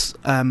it's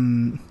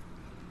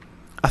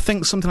I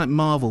think something like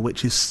Marvel,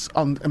 which is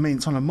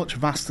it's on a much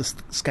vaster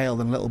scale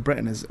than Little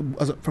Britain is,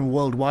 from a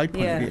worldwide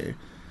point of view.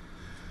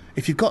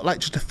 If you've got like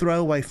just a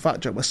throwaway fat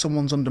joke where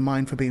someone's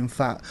undermined for being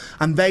fat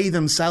and they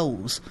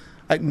themselves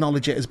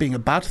acknowledge it as being a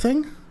bad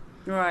thing,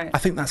 Right. I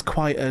think that's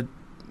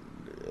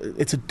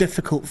it's a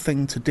difficult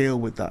thing to deal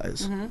with, that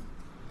is.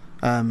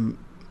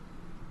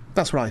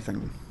 That's what I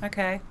think.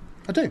 Okay.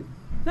 I do.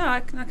 No,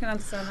 I can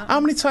understand that. How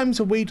many times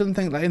have we done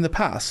things like in the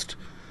past?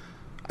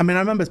 I mean,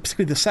 I remember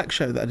particularly the sex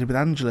show that I did with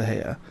Angela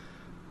here,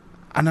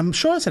 and I'm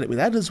sure I said it with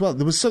Ed as well.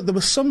 There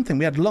was something,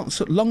 we had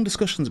long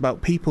discussions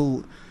about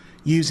people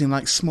using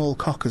like small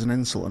cock as an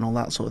insult and all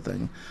that sort of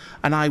thing,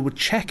 and I would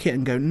check it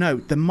and go, no,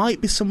 there might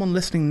be someone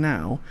listening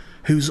now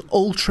who's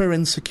ultra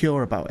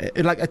insecure about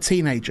it, like a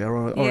teenager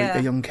or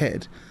a young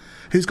kid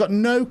who's got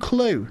no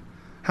clue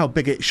how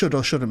big it should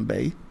or shouldn't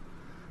be.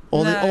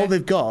 All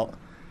they've got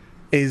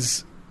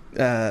is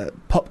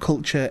pop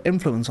culture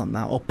influence on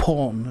that, or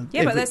porn.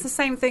 Yeah, but there's the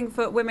same thing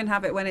for women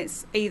have it when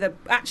it's either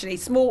actually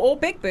small or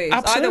big boobs.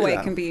 Absolutely. Either way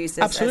it can be used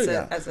as Absolutely.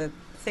 a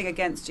thing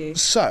against you.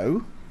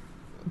 So,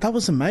 that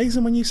was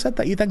amazing when you said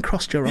that. You then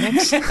crossed your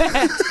arms.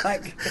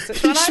 Like,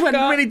 You just went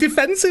really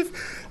defensive.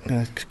 I'm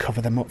going to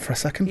cover them up for a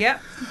second. Yeah.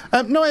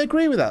 No, I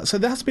agree with that. So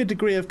there has to be a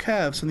degree of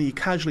care of something you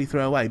casually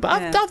throw away. But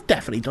I've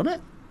definitely done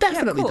it.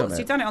 Definitely of done course. it.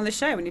 You've done it on the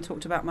show when you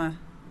talked about my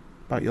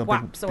About your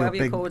waps or whatever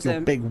you called your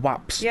them. big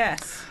waps.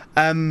 Yes.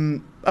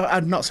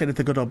 I'd not saying if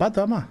they're good or bad,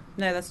 though, am I?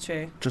 No, that's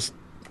true. Just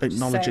Just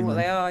acknowledging saying what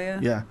them. they are,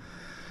 yeah.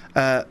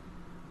 Yeah.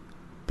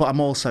 But I'm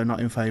also not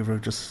in favour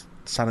of just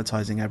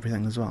sanitising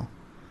everything as well.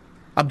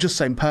 I'm just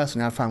saying,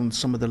 personally, I found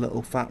some of the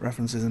little fat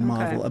references in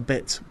Marvel a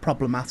bit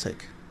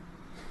problematic.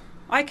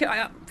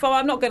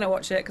 I'm not going to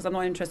watch it because I'm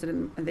not interested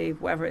in the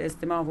whatever it is,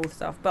 the Marvel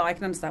stuff. But I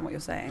can understand what you're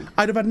saying.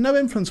 I'd have had no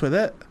influence with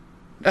it.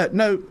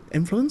 No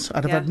influence.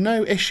 I'd have had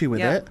no issue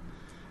with it.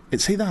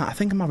 See that? I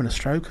think I'm having a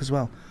stroke as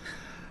well.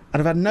 I'd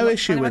have had no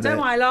issue with it. I don't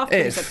know why I laughed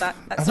when you said that.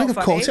 That's I think not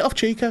I've funny. caught it off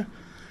Chico.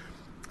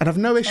 I'd have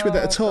no issue with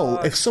it at all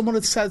God. if someone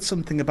had said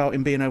something about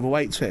him being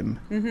overweight to him,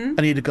 and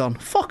he'd have gone,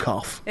 "Fuck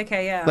off."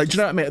 Okay, yeah. Like, do you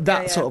know what I mean?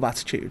 That sort of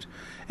attitude.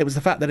 It was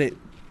the fact that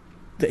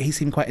he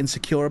seemed quite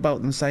insecure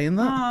about them saying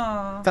that.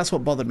 Oh. That's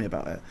what bothered me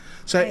about it.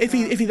 So if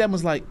he then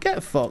was like,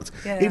 "Get fucked,"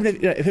 even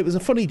if it was a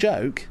funny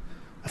joke,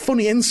 a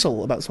funny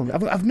insult about something,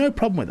 I've no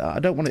problem with that. I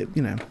don't want it,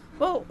 you know.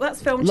 Well,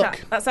 that's film chat.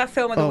 That's our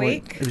film of the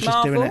week. It was just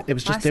Marvel, doing it. It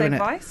was just doing it.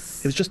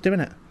 Vice. It was just doing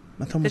it.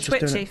 My thumb The was just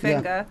doing twitchy it.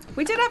 finger. Yeah.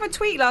 We did have a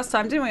tweet last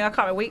time, didn't we? I can't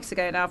remember, weeks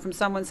ago now, from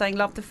someone saying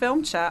love the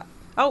film chat.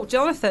 Oh,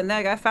 Jonathan, there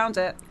you go, found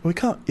it. We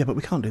can't. Yeah, but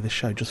we can't do this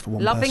show just for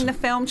one Loving person. the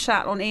film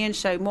chat on Ian's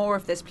show. More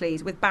of this,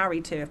 please, with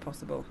Barry too, if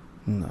possible.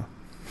 No,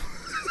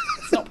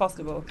 It's not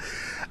possible.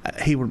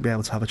 he wouldn't be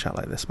able to have a chat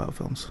like this about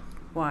films.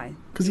 Why?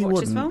 Because he he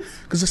watches wouldn't. films.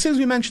 Because as soon as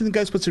we mentioned the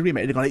Ghostbusters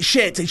remake, he'd gone, "It's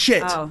shit, it's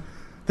shit." Oh,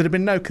 There'd have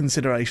been no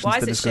consideration why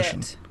to the is it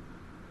discussion. shit?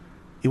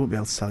 He wouldn't be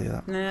able to tell you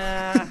that.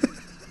 Nah.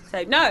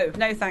 So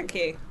no, thank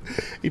you.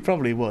 He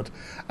probably would.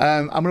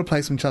 I'm going to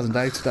play some Chaz and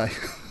Dave today.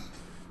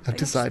 I've I just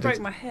decided. broke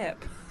my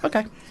hip.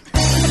 Okay.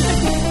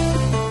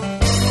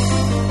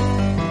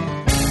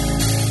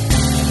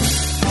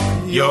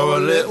 You're a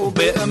little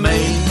bit of me,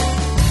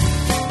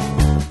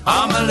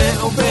 I'm a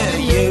little bit of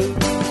you.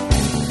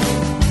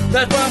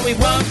 That's what we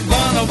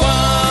wanna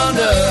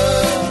wonder,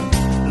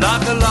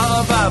 like a lot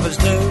of others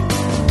do.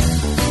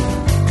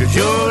 'Cause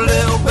you're a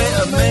little bit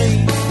of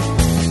me,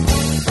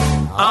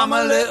 I'm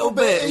a little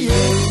bit of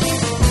you.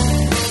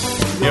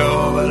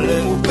 You're a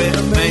little bit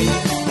of me,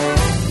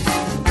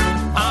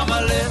 I'm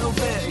a little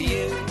bit of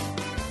you.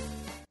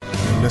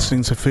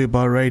 Listening to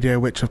Fubar Radio,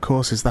 which of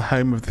course is the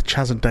home of the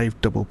Chaz and Dave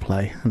double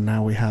play. And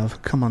now we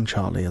have Come On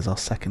Charlie as our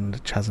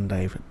second Chaz and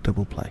Dave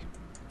double play.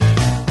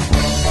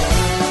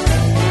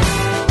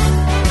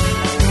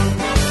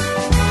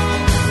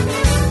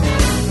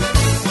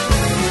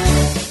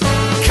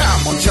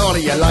 Come on,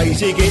 Charlie, you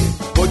lazy git.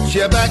 Put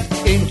your back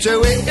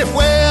into it. If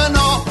we're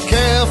not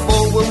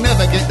careful, we'll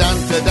never get done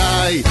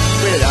today.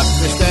 We'll have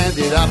to stand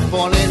it up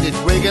on end if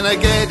we're gonna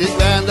get it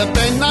round the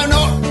bend. No,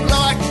 not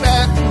like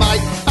that,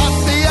 mate. Up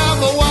the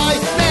other way.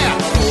 Now,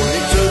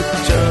 42,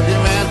 turn it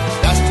round.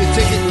 That's the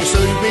ticket. We'll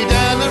soon be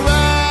down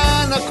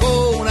around the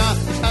corner,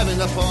 having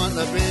a pint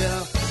of beer.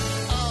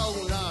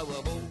 Oh no,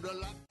 we've all the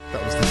luck.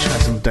 That was the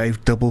Chaz and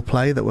Dave double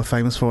play that we're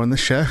famous for on this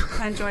show.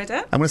 I enjoyed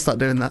it. I'm going to start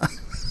doing that.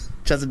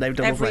 Chaz and Dave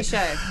double play. Every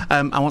show.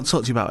 I want to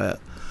talk to you about it.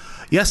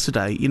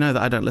 Yesterday, you know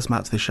that I don't listen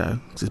back to this show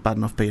because it's bad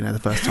enough being there the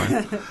first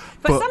time.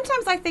 But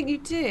sometimes I think you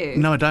do.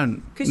 No, I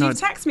don't. Because No, you've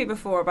texted me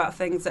before about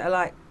things that are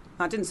like,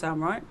 that didn't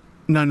sound right.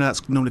 No,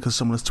 that's normally because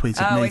someone has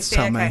tweeted Oh, me I to see,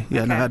 tell okay, me.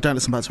 Yeah, no, okay. I don't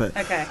listen back to it.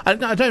 Okay. I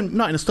don't,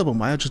 not in a stubborn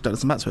way, I just don't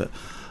listen back to it.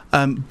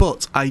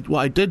 But what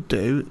I did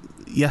do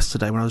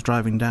yesterday when I was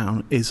driving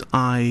down is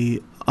on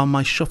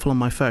my shuffle on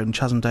my phone,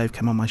 Chaz and Dave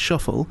came on my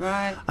shuffle.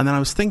 Right. And then I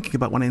was thinking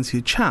about when I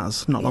interviewed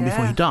Chaz, not long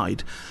before he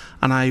died.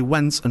 And I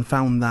went and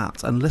found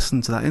that and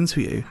listened to that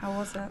interview. How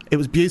was it? It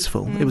was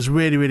beautiful. It was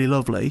really, really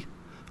lovely.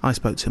 I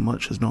spoke too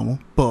much as normal,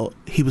 but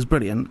he was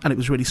brilliant and it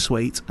was really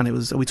sweet. And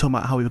we talked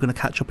about how we were going to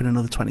catch up in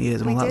another 20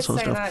 years and all that sort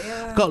of stuff.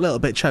 Yeah. Got a little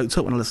bit choked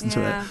up when I listened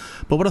to it.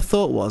 But what I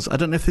thought was, I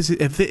don't know if this is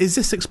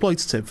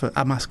exploitative.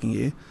 I'm asking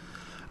you.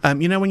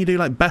 You know when you do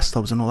like best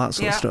ofs and all that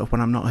sort of stuff when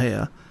I'm not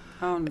here.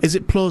 Oh, no. Is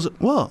it plausible?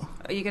 What?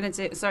 Are you going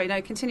to do? Sorry,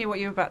 no. Continue what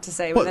you were about to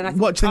say. What, Then I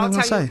what do you think I'm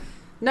going to say?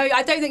 No,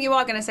 I don't think you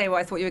are going to say what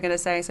I thought you were going to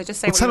say. So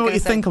just say Well, what tell you me were what you going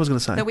to say. think I was going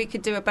to say. That we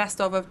could do a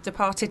best of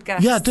departed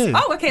guests. Yeah, I do.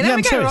 Oh, okay. There Yeah, we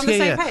I'm go. serious. We're on the Yeah,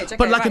 same yeah. page. Okay,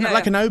 But like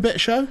right, an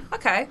obit show.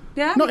 Okay.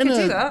 Yeah, Not we in could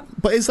a. do that.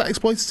 But is that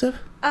exploitative?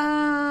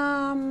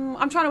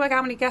 I'm trying to work out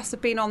how many guests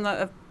have been on that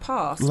have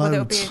passed. Whether it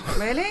would be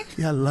really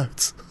Yeah,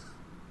 loads.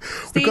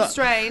 Steve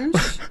Strange.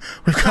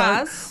 We've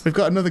Kaz.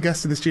 got another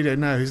guest in the studio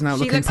now who's now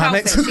She looking looks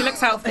panicked. healthy. She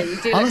looks healthy.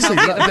 You do Honestly,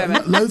 look healthy at the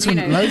moment. loads of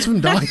You know. them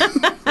died.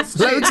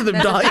 Loads of them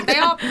died. They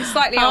are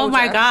slightly older. Oh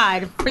my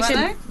God! Weren't they?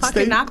 Freaking fucking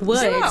Steve- knock wood.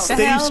 Steve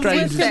The hell?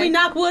 Strange. Should we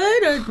knock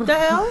wood or the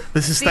hell?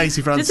 This is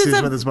Stacey Francis This is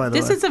who's with us, by the way.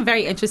 This is a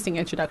very interesting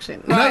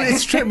introduction. No,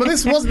 it's true. But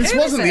this wasn't Who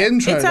the is it?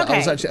 intro It's that I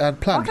was okay. actually had I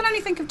planned. can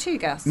only think of 2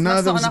 guests. No,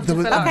 That's there not was- enough there to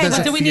was- fill out. Okay, There's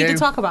but a do we need few. to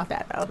talk about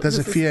that though? There's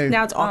a few.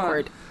 Now it's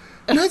awkward.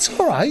 No, it's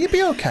all right. You'd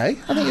be okay.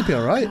 I think you'd be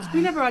all right. We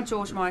never had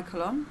George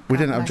Michael on. We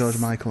didn't have Bless. George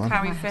Michael on.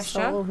 Carrie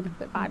Fisher. Soul,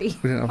 the body.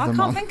 We didn't have I them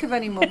can't on. think of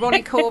any more.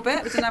 Ronnie Corbett.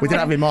 We didn't have We didn't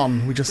have Ronnie. him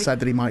on. We just said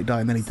that he might die,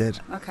 and then he did.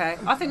 Okay.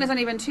 I think there's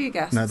only been 2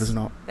 guests. No, there's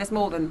not. There's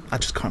more than. I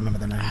just can't remember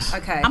the names.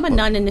 Okay. I'm a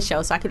nun in the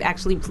show, so I could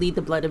actually plead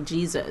the blood of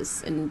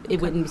Jesus, and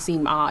it wouldn't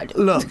seem odd.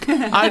 Look,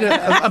 I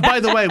don't, by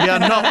the way, we are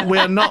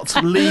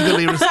not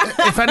legally.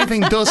 If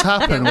anything does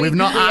happen, Yeah, we've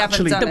not we haven't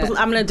actually. done it.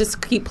 I'm gonna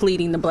just keep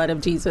pleading the blood of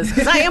Jesus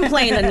because I am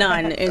playing a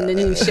nun in the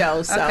new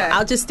show, so Okay.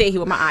 I'll just stay here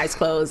with my eyes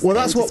closed Well,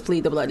 that's and what- just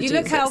plead the blood of You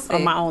Jesus look healthy.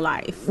 on my own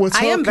life. We're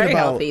I am talking very about-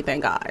 healthy,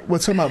 thank God. We're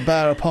talking about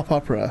Bear, a pop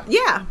opera,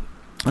 Yeah.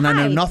 and I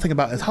know Hi. nothing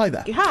about it. Hi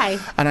there. Hi.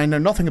 And I know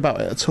nothing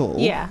about it at all.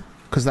 Yeah.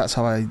 because that's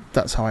how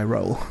I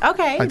roll.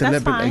 Okay, I that's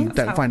deliberately fine.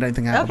 don't find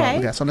anything out about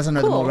the guests unless I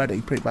know them Cool.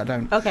 already. But I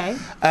don't. Okay.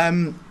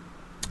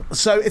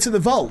 So it's at the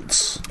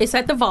Vaults. It's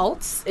at the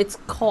Vaults. It's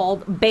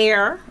called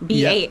Bare,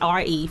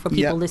 B-A-R-E, for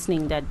people Yep.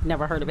 listening that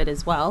never heard of it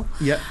as well.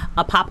 Yep.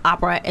 A pop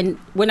opera, and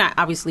we're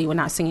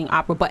not singing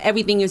opera, but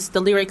everything is, the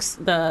lyrics,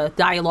 the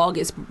dialogue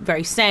is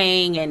very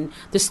saying, and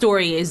the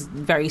story is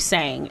very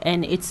saying.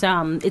 And it's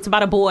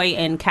about a boy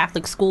in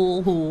Catholic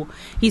school who,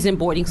 he's in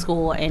boarding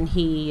school, and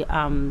he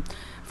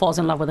falls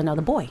in love with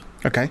another boy.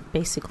 Okay.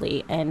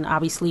 Basically, and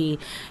obviously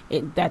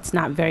that's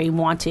not very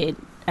wanted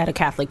at a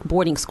Catholic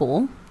boarding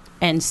school.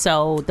 And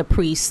so the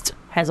priest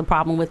has a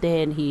problem with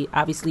it, and he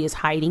obviously is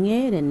hiding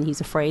it, and he's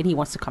afraid. He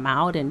wants to come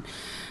out, and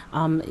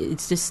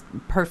it's just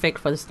perfect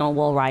for the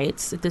Stonewall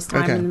riots at this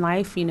time in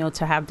life,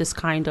 to have this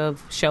kind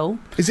of show.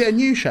 Is it a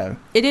new show?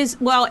 It is.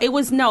 Well, it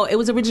was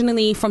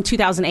originally from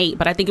 2008,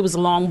 but I think it was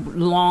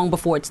long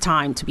before its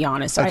time, to be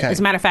honest. Okay. As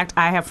a matter of fact,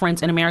 I have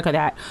friends in America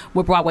that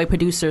were Broadway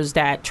producers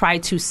that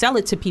tried to sell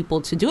it to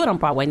people to do it on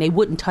Broadway, and they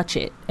wouldn't touch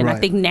it. And I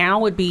think now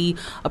would be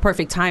a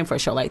perfect time for a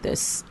show like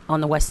this on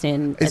the West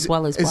End as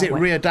well as Broadway. Is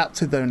it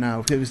readapted though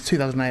now? It was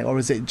 2008, or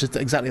is it just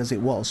exactly as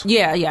it was?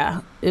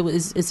 Yeah.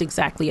 It's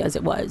exactly as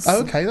it was.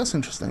 Oh, okay, that's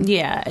interesting.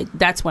 Yeah,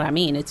 that's what I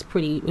mean. It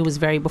was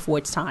very before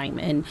its time,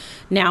 and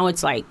now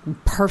it's like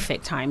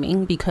perfect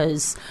timing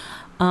because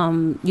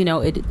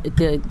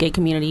the gay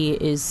community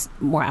is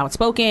more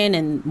outspoken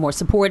and more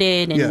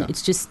supported, and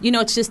it's just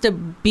a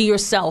be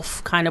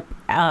yourself kind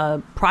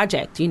of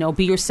project.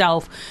 Be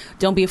yourself.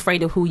 Don't be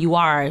afraid of who you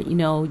are.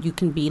 You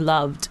can be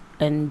loved,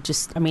 and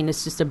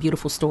it's just a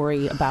beautiful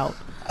story about.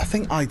 I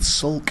think I'd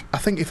sulk. I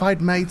think if I'd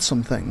made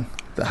something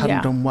that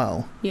hadn't done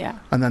well,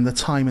 and then the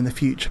time in the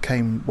future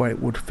came where it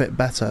would fit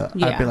better,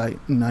 I'd be like,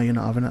 no, you're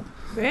not having it.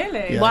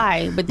 Really? Yeah.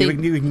 Why? But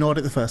you ignored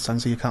it the first time,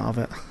 so you can't have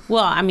it.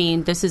 Well,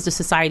 this is the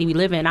society we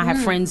live in. I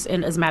have friends,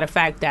 and as a matter of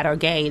fact, that are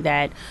gay.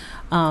 That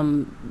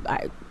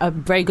a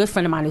very good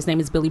friend of mine, his name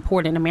is Billy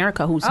Port in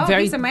America, who's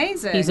he's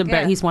amazing.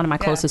 He's one of my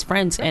closest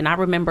friends, and I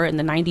remember in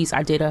the 90s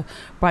I did a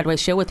Broadway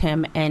show with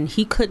him, and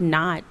he could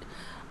not.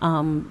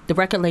 The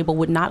record label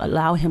would not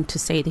allow him to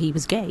say that he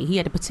was gay. He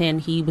had to pretend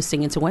he was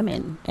singing to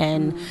women,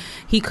 and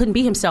he couldn't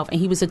be himself,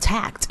 and he was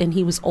attacked, and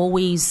he was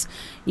always,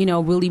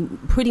 really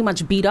pretty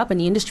much beat up in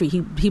the industry.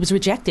 He was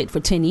rejected for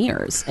 10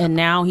 years, and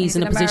now he's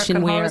in a position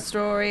American where Horror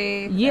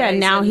Story.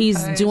 Now he's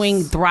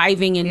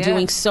thriving and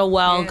doing so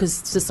well because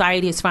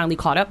society has finally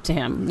caught up to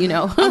him.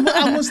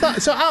 And was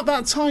that so? At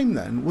that time,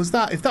 then, was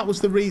that if that was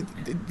the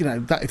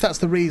if that's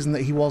the reason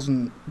that he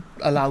wasn't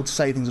allowed to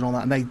say things and all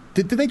that, and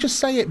did they just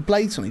say it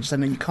blatantly, just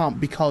saying no, you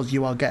can't because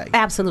you are gay?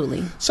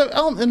 Absolutely. So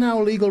aren't there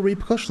now legal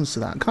repercussions to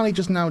that? Can't he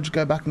just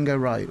go back and go,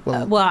 right,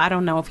 well I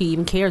don't know if he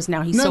even cares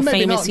now. He's so Not.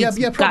 famous. He's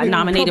got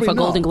nominated for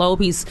Golden Globe.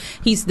 He's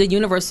the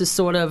universe is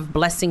sort of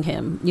blessing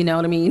him. You know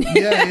what I mean?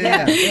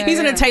 Yeah. He's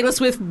in a Taylor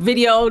Swift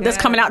video that's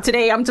coming out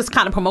today. I'm just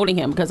kind of promoting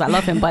him because I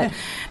love him, but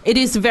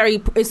it's a very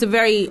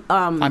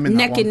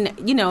neck and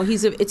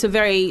it's a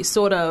very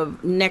sort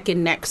of neck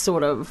and neck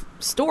sort of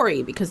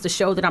story because the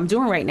show that I'm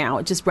doing right now,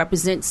 it just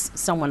represents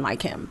someone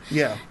like him.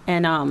 Yeah.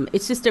 And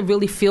it's just a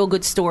really feel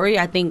good story.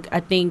 I think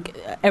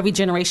every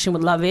generation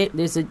would love it.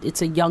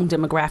 It's a young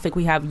demographic.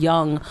 We have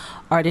young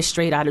artists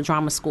straight out of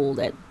drama school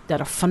that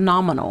are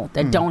phenomenal,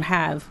 that don't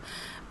have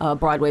a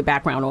Broadway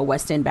background or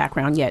West End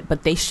background yet,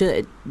 but they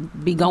should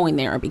be going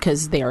there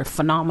because they're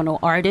phenomenal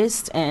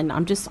artists, and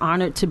I'm just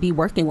honored to be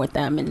working with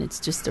them, and it's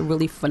just a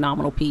really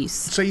phenomenal piece.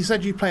 So you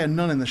said you play a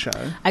nun in the show.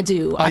 I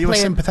do. Are you a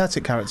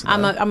sympathetic character, though?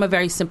 I'm a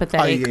very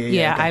sympathetic.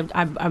 Okay.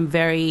 I'm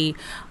very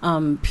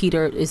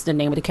Peter is the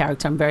name of the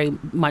character. I'm very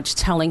much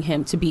telling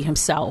him to be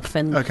himself,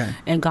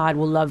 and God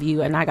will love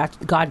you, and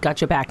God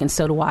got your back, and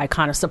so do I.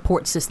 Kind of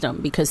support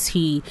system because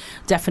he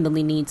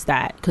definitely needs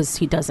that because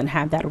he doesn't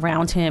have that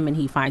around him, and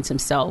he finds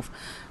himself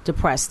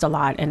depressed a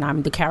lot, and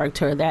I'm the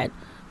character that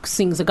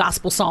sings a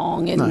gospel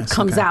song and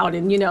comes out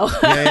and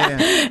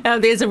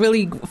there's a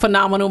really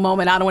phenomenal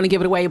moment. I don't want to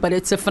give it away, but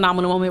it's a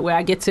phenomenal moment where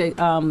I get to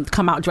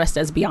come out dressed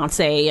as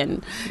Beyonce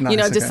and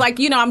I'm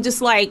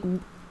just like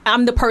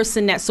I'm the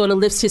person that sort of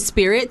lifts his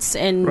spirits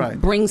and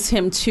brings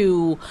him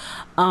to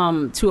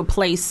a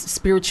place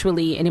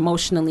spiritually and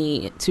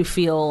emotionally to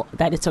feel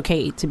that it's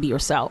okay to be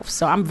yourself.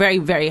 So I'm very,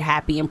 very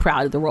happy and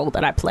proud of the role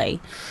that I play.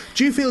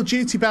 Do you feel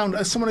duty bound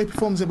as someone who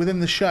performs it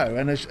within the show?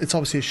 And it's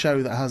obviously a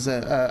show that has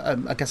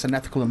I guess an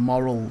ethical and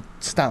moral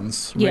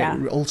stance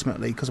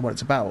ultimately because of what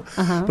it's about.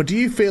 But do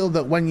you feel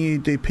that when you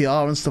do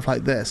PR and stuff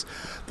like this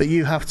that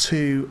you have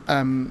to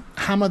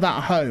hammer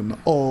that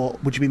home, or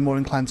would you be more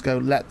inclined to go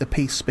let the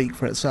piece speak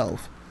for itself?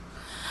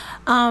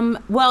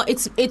 Well,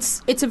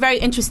 it's a very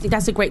interesting.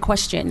 That's a great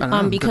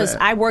question because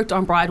I worked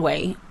on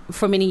Broadway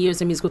for many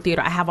years in musical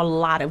theater. I have a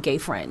lot of gay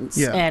friends,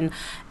 and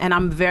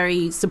I'm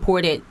very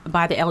supported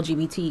by the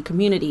LGBT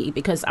community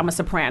because I'm a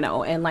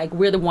soprano, and like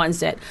we're the ones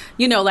that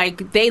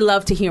like they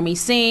love to hear me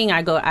sing.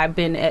 I've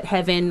been at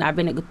Heaven. I've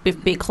been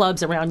at big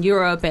clubs around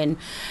Europe, and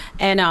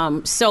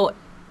so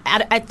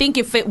I think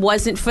if it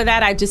wasn't for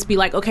that, I'd just be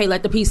like, okay,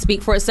 let the piece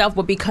speak for itself.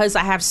 But because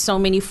I have so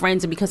many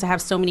friends and because I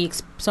have so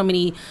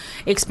many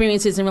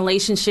experiences and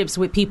relationships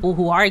with people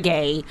who are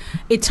gay,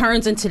 it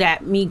turns into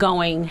that me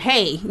going,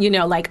 hey,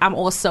 like I'm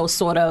also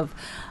sort of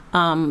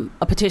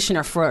a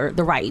petitioner for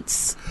the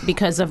rights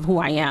because of who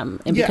I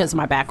am and because of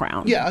my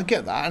background. Yeah, I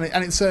get that,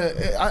 and it's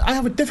I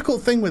have a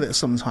difficult thing with it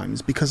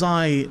sometimes because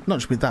not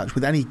just with that,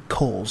 with any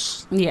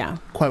cause,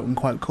 quote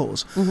unquote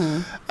cause,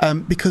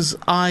 because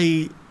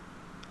I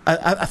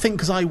think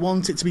because I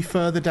want it to be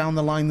further down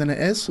the line than it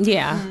is.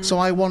 Yeah. So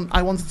I want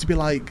it to be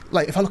like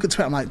if I look at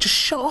Twitter, I'm like, just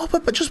shut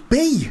up, but just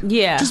be.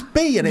 Yeah. Just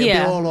be, and it'll be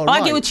all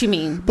right. I get what you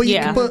mean. But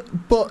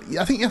but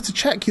I think you have to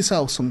check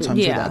yourself sometimes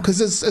with that,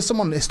 because as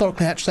someone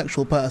historically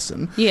heterosexual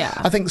person,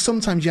 I think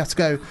sometimes you have to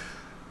go,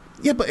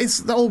 yeah, but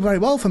it's all very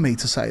well for me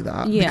to say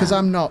that because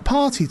I'm not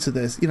party to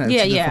this,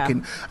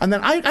 fucking. And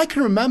then I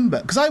can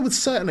remember, because I would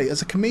certainly,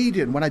 as a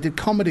comedian, when I did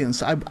comedy and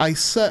stuff, I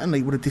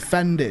certainly would have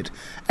defended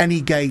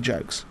any gay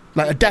jokes.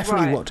 Like, I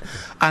definitely would.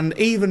 And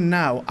even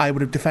now, I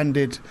would have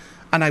defended,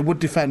 and I would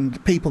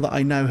defend people that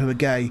I know who are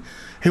gay,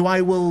 who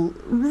I will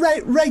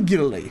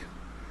regularly,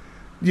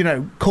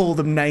 call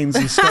them names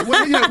and stuff,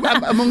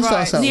 amongst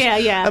ourselves. Yeah,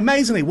 yeah.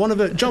 Amazingly, one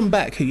of John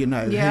Beck, who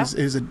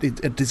who's a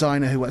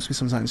designer who works with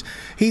me sometimes,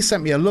 he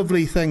sent me a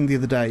lovely thing the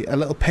other day, a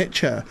little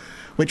picture,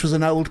 which was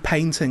an old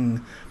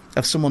painting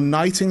of someone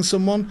knighting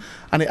someone,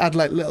 and it had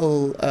like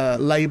little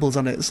labels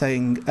on it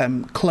saying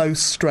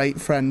close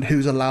straight friend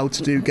who's allowed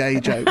to do gay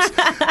jokes,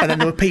 and then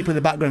there were people in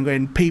the background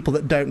going, people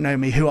that don't know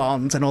me who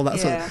aren't, and all that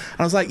sort of. And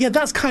I was like,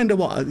 that's kind of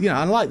what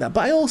I like that,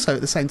 but I also at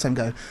the same time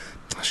go,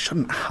 I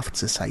shouldn't have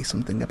to say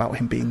something about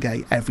him being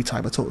gay every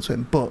time I talk to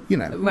him, but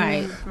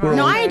right.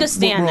 No, I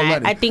understand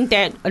that. I think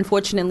that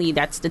unfortunately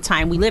that's the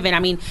time we live in. I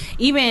mean,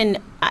 even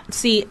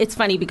see, it's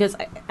funny because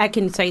I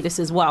can say this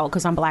as well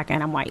because I'm black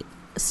and I'm white.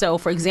 So,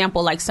 for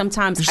example, like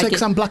sometimes did you say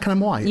because I'm black and I'm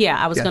white?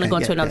 Yeah, I was going to go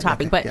into another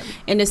topic, but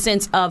in the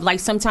sense of like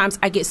sometimes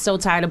I get so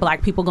tired of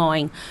black people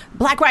going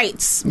black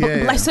rights,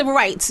 black civil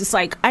rights. It's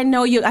like, I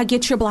know you, I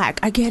get you're black,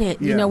 I get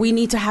it. We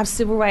need to have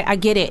civil rights, I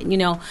get it.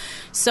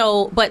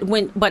 So, but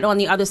on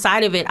the other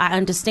side of it, I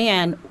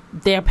understand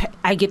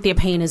I get their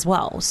pain as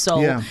well.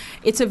 So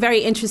it's a very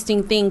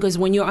interesting thing because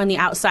when you're on the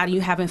outside and you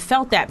haven't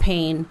felt that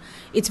pain,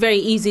 it's very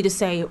easy to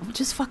say,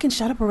 just fucking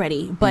shut up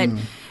already. But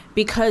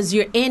because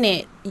you're in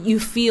it, you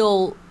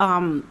feel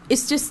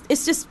it's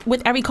just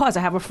with every cause.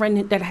 I have a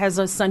friend that has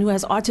a son who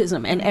has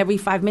autism, and every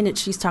 5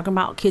 minutes she's talking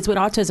about kids with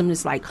autism.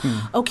 It's like,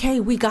 okay,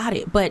 we got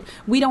it, but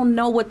we don't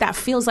know what that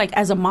feels like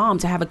as a mom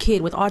to have a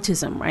kid with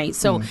autism, right?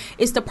 So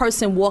it's the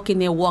person walking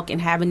their walk and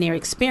having their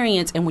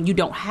experience, and when you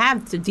don't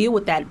have to deal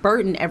with that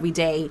burden every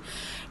day,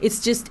 it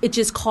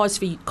just calls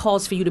for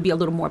you to be a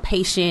little more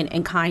patient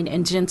and kind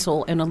and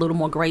gentle and a little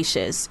more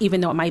gracious,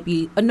 even though it might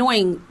be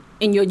annoying.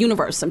 In your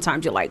universe,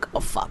 sometimes you're like,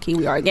 oh fuck, here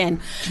we are again.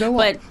 Do you know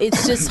what? But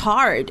it's just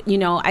hard,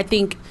 I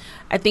think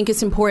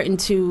it's important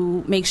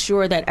to make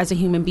sure that as a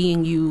human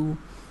being, you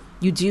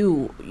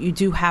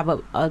do have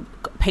a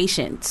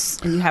patience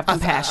and you have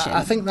compassion.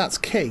 I think that's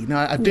key. No,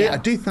 I do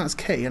think that's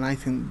key, and I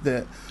think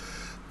that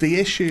the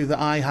issue that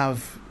I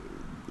have,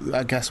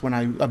 I guess, when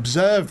I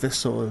observe this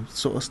sort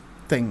of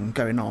thing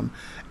going on,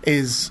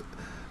 is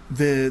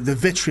the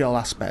vitriol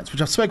aspect,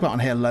 which I've spoken about on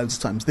here loads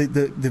of times.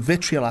 The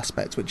vitriol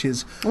aspect, which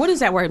is, what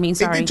does that word mean?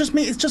 Sorry, it just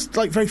means it's just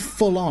like very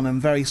full on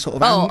and very sort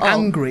of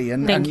angry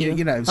and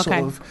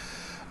sort of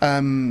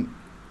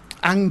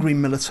angry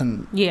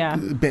militant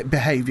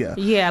behaviour.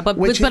 Yeah, but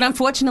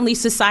unfortunately,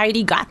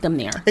 society got them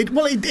there. Do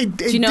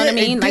you know what I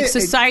mean? Like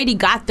society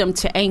got them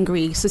to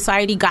angry.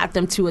 Society got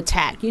them to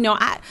attack.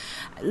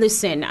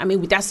 Listen. I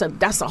mean, that's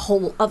a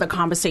whole other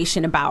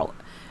conversation about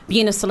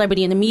being a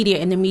celebrity in the media,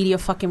 and the media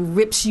fucking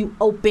rips you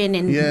open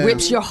and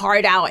rips your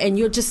heart out, and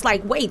you're just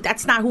like, wait,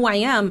 that's not who I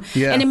am.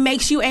 And it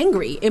makes you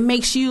angry. It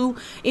makes you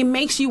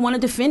want to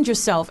defend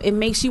yourself. It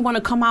makes you want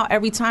to come out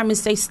every time and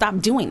say, stop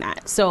doing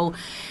that. So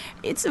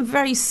it's a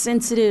very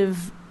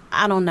sensitive,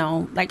 I don't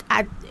know,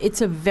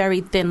 it's a very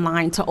thin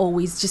line to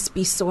always just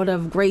be sort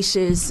of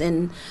gracious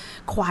and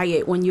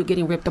quiet when you're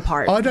getting ripped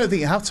apart. I don't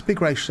think you have to be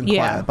gracious and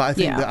quiet, but I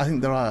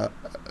think there are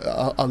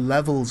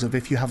levels of,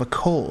 if you have a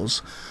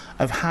cause,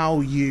 of how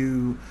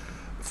you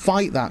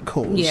fight that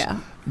cause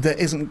that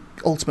isn't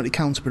ultimately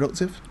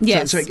counterproductive.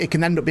 Yes. So it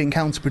can end up being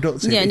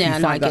counterproductive if you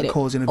fight that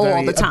cause in a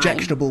very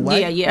objectionable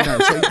way. So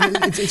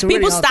it's a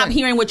people really stop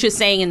hearing what you're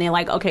saying and they're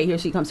like, okay, here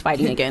she comes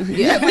fighting again. Kind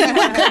of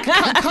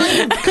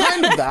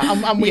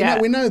that. And we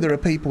know there are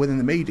people within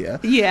the media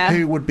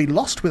who would be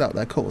lost without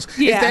their cause.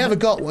 If they ever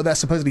got what they're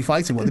supposedly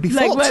fighting for, they'd be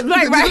fucked. Right.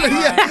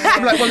 I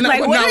have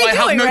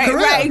no career.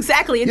 Right,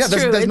 exactly. It's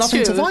true. There's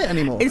nothing to fight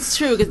anymore. It's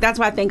true, because that's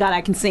why I thank God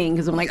I can sing,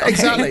 because I'm like, okay.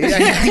 Exactly.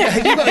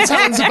 You've got the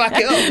talent to back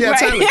it up.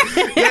 Totally.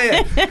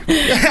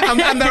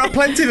 And there are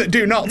plenty that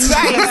do not.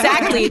 Right,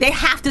 exactly. They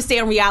have to stay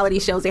on reality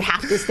shows. They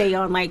have to stay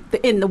on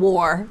in the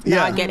war. No,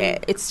 I get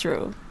it. It's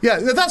true. Yeah,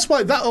 that's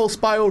why that all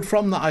spiraled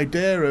from that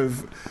idea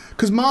of,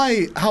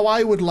 Because how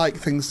I would like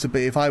things to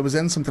be if I was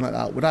in something like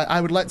that,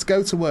 I would like to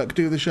go to work,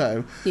 do the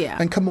show,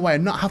 and come away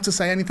and not have to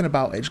say anything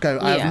about it. Just go,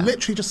 I've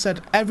literally just said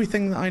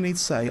everything that I need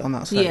to say on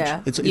that stage.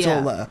 Yeah. It's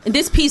all there. And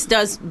this piece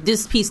does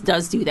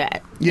do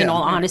that. In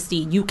all honesty,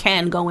 you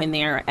can go in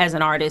there as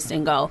an artist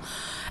and go,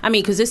 I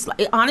mean, because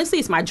honestly,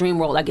 it's my dream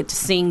role. I get to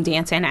sing,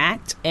 dance, and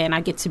act, and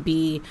I get to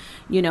be,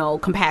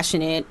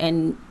 compassionate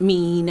and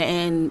mean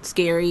and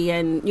scary,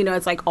 and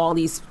it's like all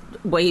these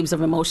waves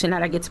of emotion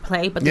that I get to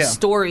play. But the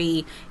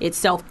story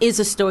itself is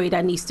a story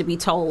that needs to be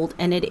told,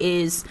 and it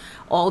is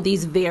all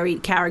these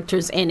varied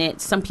characters in it.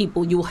 Some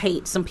people you'll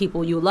hate, some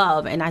people you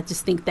love, and I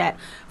just think that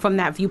from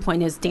that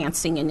viewpoint is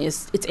dancing, and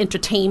it's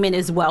entertainment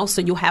as well. So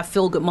you'll have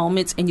feel-good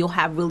moments, and you'll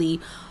have really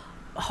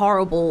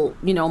horrible,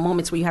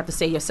 moments where you have to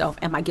say to yourself,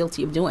 am I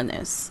guilty of doing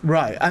this?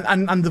 Right.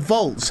 And the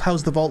Vaults,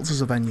 how's the Vaults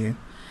as a venue?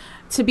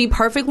 To be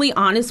perfectly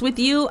honest with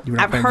you,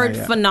 I've heard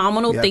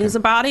phenomenal things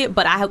about it,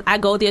 but I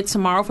go there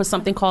tomorrow for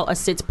something called a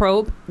SITS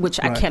probe, which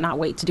I cannot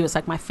wait to do. It's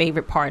like my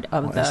favorite part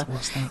of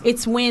what's that?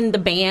 It's when the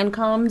band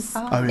comes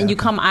and you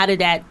come out of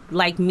that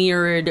like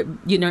mirrored,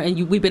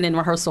 and we've been in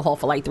rehearsal hall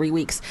for like 3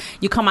 weeks.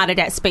 You come out of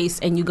that space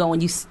and you go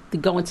into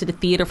the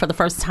theater for the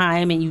first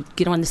time, and you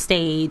get on the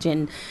stage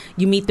and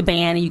you meet the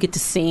band and you get to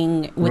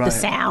sing with the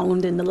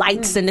sound and the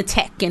lights and the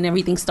tech, and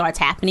everything starts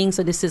happening.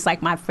 So this is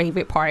like my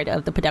favorite part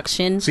of the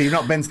production. So you've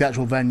not been to the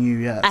actual venue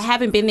yet? I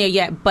haven't been there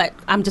yet, but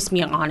I'm just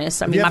being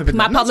honest. I mean,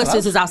 my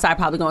publicist is outside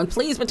probably going,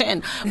 please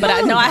pretend. But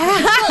I know I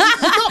haven't.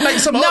 I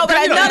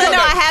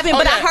haven't.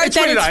 But I heard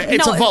that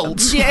it's a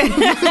vault. Yeah. You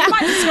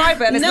might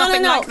describe it, and it's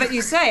nothing like that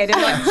you said. It's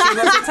like, she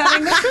wasn't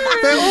telling the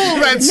truth. They're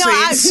all red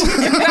seats.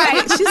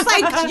 Right. She's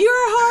like, you're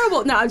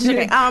horrible. No, I'm just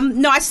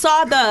kidding. No, I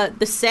saw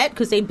the set,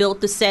 because they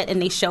built the set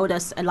and they showed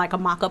us like a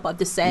mock-up of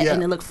the set,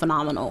 and it looked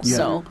phenomenal. Yeah.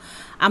 So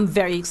I'm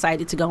very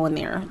excited to go in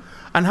there.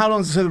 And how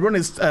long? So the run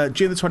is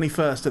June the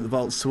 21st at the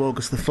Vaults to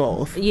August the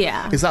 4th.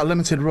 Yeah. Is that a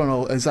limited run,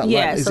 or is that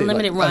it's a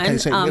limited run. Okay,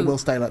 so it will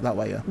stay like that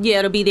way, yeah. Yeah,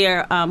 it'll be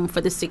there for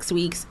the 6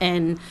 weeks,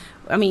 and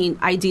I mean,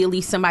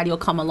 ideally somebody will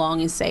come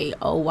along and say,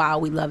 "Oh wow,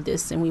 we love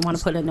this, and we want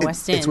to put it in the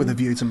West End." It's with a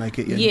view to make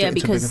it,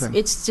 because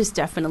it's just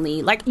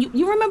definitely like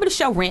you remember the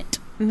show Rent?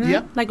 Mm-hmm.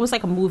 Yeah, like it was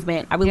like a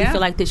movement. I really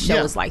feel like this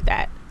show is like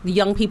that. The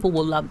young people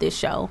will love this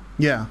show.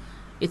 Yeah,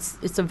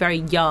 it's a very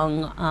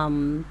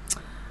young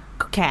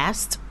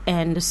cast,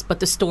 but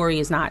the story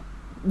is not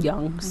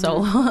young,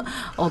 so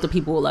older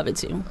people will love it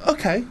too.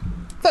 Okay,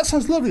 that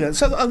sounds lovely then.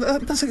 So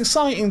that's an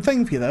exciting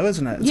thing for you though,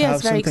 isn't it? Yeah, to have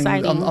it's very something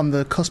exciting. On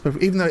the cusp of,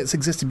 even though it's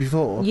existed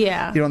before,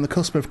 you're on the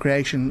cusp of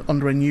creation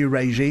under a new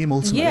regime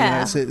ultimately.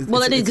 Yeah,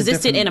 it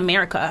existed in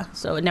America,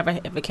 so it never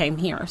ever came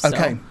here. So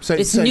okay, so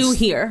it's new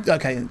here.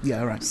 Okay,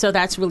 yeah, right. So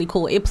that's really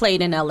cool. It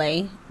played in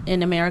LA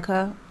in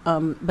America,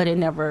 but it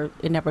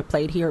never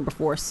played here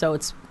before, so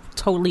it's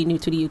totally new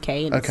to the UK,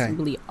 and it's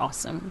really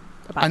awesome.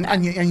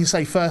 And you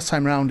say first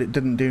time round it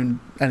didn't do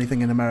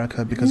anything in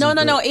America because no,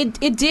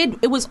 it did.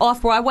 It was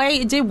off Broadway.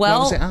 It did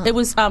well. It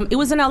was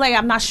in LA.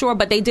 I'm not sure,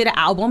 but they did an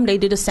album. They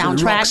did a soundtrack.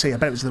 The Roxy. I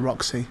bet it was the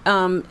Roxy.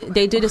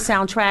 They did a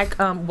soundtrack.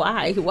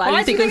 Why do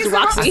you think it was the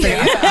Roxy?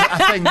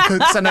 I think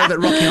because I know that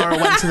Rocky Horror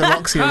went to the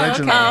Roxy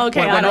originally. Oh, okay.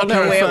 When I don't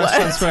know where it was.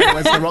 Transferred, it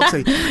went to the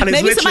Roxy. And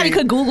maybe somebody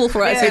could Google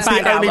for us. It's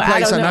the only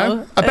place I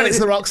know. I bet it's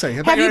the Roxy.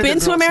 Have you been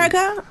to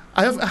America?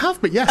 I have,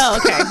 but yes. Oh,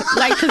 okay.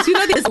 Because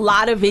there's a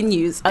lot of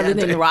venues other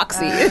than the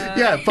Roxy.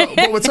 Yeah, but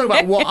we're talking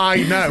about what I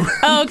know.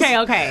 Oh,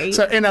 okay.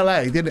 So in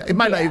LA, it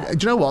might not even,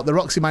 do you know what? The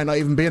Roxy might not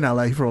even be in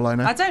LA for all I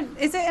know.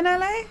 Is it in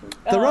LA?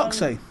 The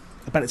Roxy.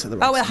 I bet it's at the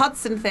Roxy. Oh, at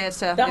Hudson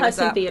Theatre. The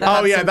Hudson Theatre.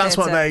 Oh, yeah, that's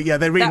what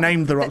they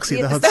renamed the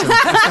Roxy the Hudson.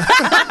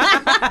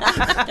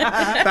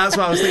 That's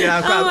what I was thinking.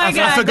 I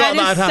forgot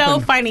that had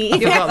happened. So funny.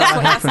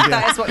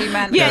 That is what you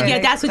meant. Yeah,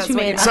 that's what you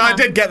meant. So I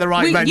did get the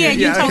right venue. Yeah,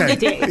 you totally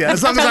did. Yeah,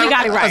 as long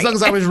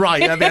as I was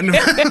right at the end of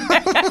it.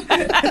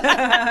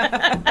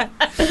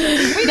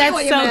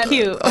 That's so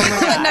cute.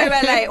 No,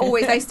 LA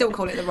always they still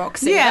call it the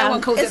Roxy. Yeah, no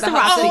one calls it the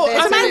Hudson.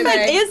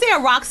 Is there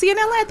a Roxy in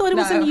LA? I thought it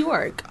was in New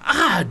York.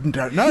 I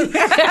don't know.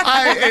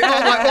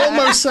 It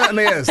almost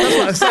certainly is. That's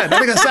what I said. I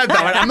think I said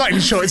that. I'm not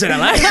even sure it's in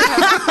LA.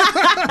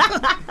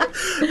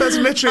 That's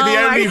literally the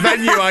only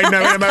venue I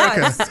know in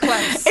America.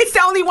 It's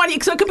the only one.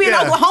 So it could be in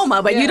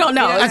Oklahoma, but you don't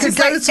know. I could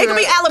go to it could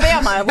be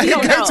Alabama. We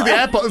don't know. Go to the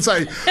airport and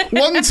say,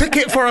 1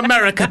 ticket for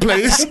America,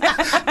 please.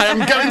 I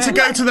am going to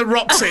go to the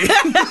Roxy.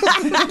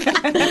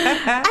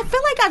 I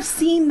feel like I've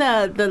seen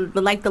the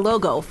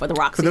logo for the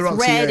Roxy. For the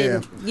Roxy,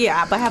 red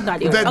but I have no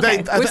idea.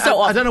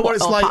 I don't know what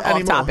it's like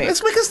anymore. Topic.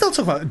 We can still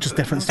talk about just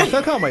different stuff,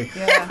 though, can't we?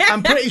 Yeah.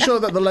 I'm pretty sure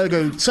that the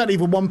logo, certainly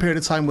for one period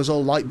of time, was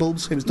all light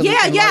bulbs. It was done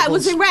it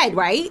was in red,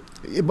 right?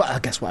 But I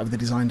guess whatever they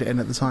designed it in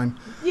at the time.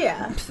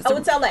 Yeah. Oh,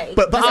 it's LA.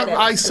 But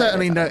I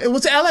certainly know. It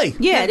was LA.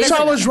 Yeah. So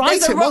I was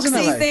right. It wasn't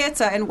LA. There's a Roxy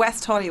Theatre in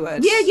West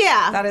Hollywood.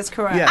 Yeah. That is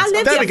correct. Yeah. I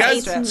lived there we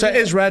there go. So it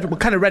is red. We're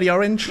kind of reddy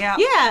orange.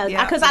 Yeah,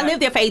 because I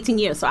lived there for 18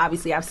 years, so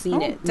obviously I've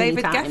seen it many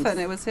David times. Geffen,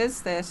 it was his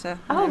theatre.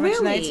 Oh,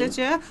 really?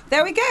 Yeah.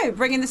 There we go,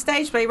 bringing the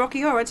stage play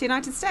Rocky Horror to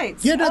United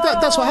States. Yeah, no,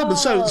 that's what happened.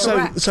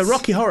 Correct. So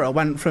Rocky Horror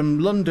went from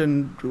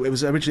London. It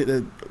was originally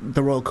at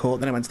the Royal Court,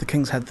 then it went to the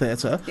King's Head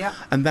Theatre,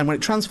 and then when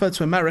it transferred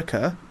to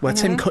America, where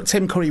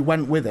Tim Curry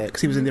went with it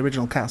because he was in the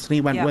original cast, and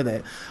he went with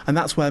it, and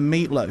that's where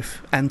Meatloaf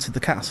entered the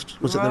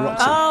cast. Was at the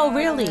Roxy. Oh,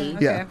 really?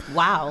 Yeah.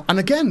 Wow. And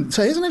again,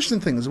 so here's an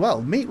interesting thing as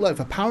well. Meatloaf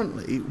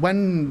apparently,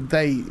 when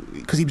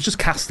because he was just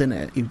cast in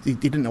it, he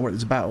didn't know what it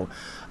was about.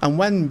 And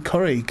when Tim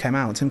Curry came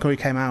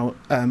out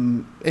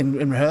in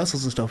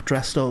rehearsals and stuff,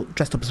 dressed up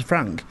as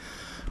Frank.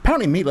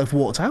 Apparently, Meatloaf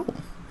walked out.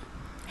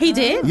 He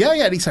did? Yeah,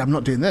 and he said, "I'm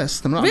not doing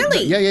this." I'm not,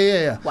 really?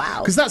 Yeah. Wow.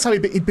 Because that's how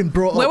he'd been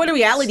brought up. Where were the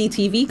reality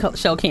TV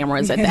show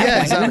cameras at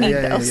that point?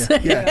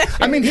 Exactly. Yeah.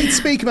 I mean, he'd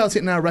speak about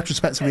it now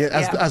retrospectively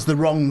as the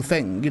wrong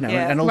thing, you know,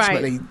 and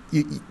ultimately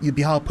you'd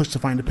be hard pushed to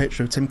find a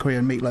picture of Tim Curry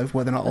and Meatloaf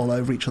where they're not all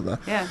over each other.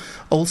 Yeah.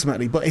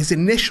 Ultimately, but his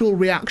initial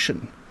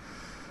reaction,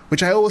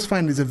 which I always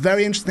find is a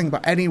very interesting thing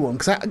about anyone,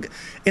 because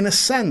in a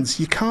sense,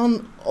 you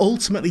can't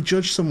ultimately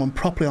judge someone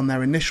properly on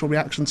their initial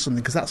reaction to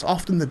something, because that's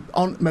often the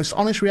most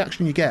honest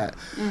reaction you get.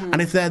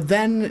 And if they're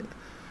then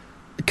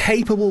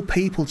capable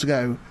people to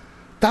go,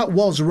 that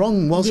was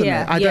wrong, wasn't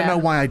it? I don't know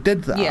why I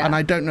did that, and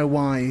I don't know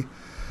why...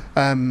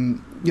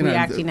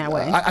 reacting that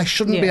way. I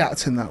shouldn't be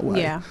acting that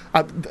way. Yeah.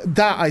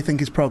 That, I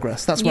think, is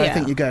progress. That's where I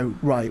think you go,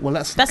 right, well,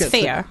 let's... That's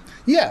fair.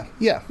 Yeah.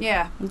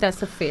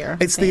 That's a fair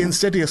It's thing. the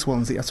insidious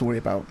ones that you have to worry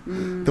about.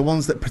 The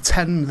ones that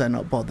pretend they're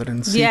not bothered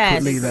and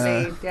secretly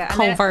they're...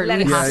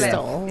 covertly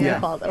hostile. Yeah.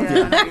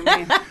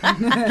 Yeah.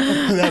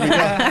 There we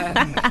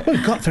go.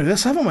 We've got through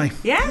this, haven't we?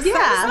 Yes.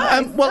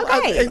 Yeah.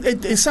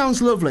 It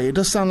sounds lovely. It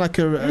does sound like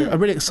a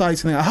really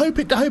exciting thing. I hope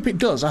it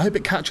does. I hope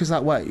it catches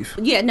that wave.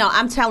 Yeah, no,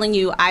 I'm telling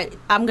you,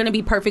 I'm going to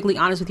be perfectly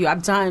honest with you.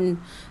 I've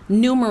done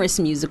numerous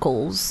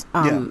musicals,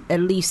 at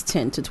least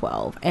 10 to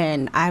 12,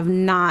 and I've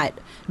not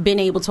been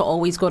able to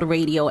always go to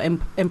radio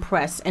and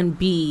impress and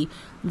be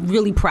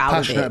really proud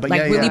passionate, of it,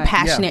 like really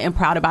passionate and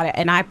proud about it.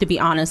 And I have to be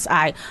honest,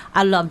 I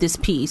love this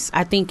piece.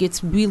 I think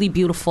it's really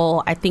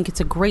beautiful. I think it's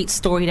a great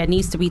story that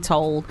needs to be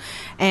told,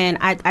 and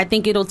I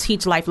think it'll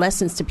teach life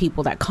lessons to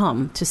people that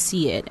come to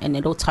see it, and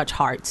it'll touch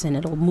hearts and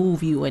it'll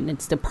move you, and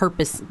it's the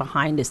purpose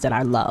behind this that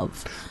I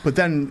love. But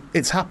then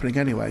it's happening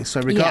anyway, so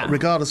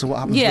regardless of what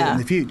happens with it in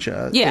the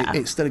future,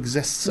 it still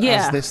exists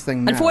as this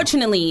thing now.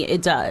 Unfortunately,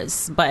 it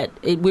does, but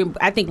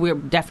I think we're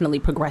definitely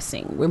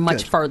progressing. We're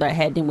much further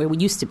ahead than where we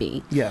used to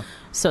be. Yeah.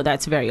 So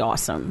that's very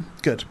awesome.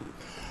 Good.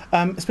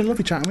 It's been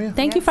lovely chatting with you.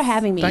 Thank you for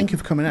having me. Thank you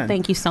for coming in.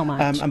 Thank you so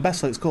much. And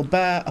Bessel, it's called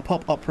Bear, a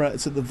pop opera.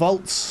 It's at the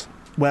Vaults,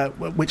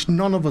 which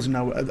none of us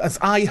know. As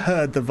I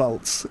heard, the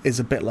Vaults is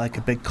a bit like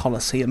a big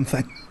Coliseum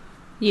thing.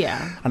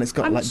 Yeah. And it's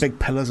got big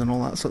pillars and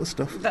all that sort of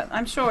stuff.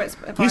 I'm sure it's...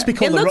 It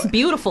looks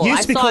beautiful.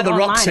 Used to be called the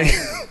Roxy.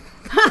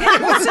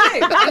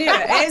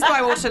 It is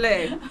by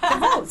Waterloo. The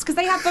Vaults, because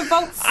they have the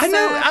Vaults. I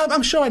know.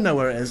 I'm sure I know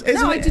where it is.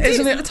 It's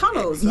in the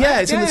tunnels. Right?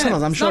 Yeah, it's in the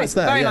tunnels. I'm sure it's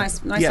there. Very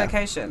nice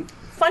location.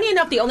 Funny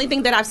enough, the only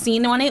thing that I've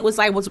seen on it was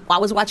I was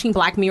watching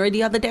Black Mirror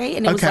the other day,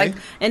 and it was like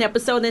an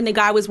episode, and the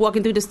guy was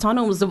walking through this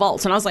tunnel, and it was the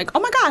Vaults, and I was like, oh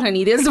my God,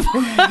 honey, there's the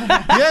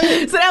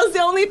Vaults. So that was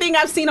the only thing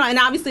I've seen on, and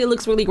obviously it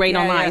looks really great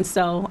online,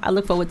 so I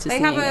look forward to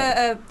seeing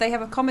it. They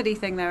have a comedy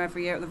thing there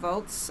every year at the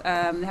Vaults. They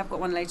have got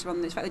one later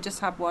on. In fact, they just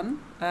had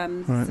one.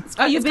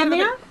 You've been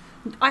there?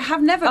 I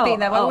have never been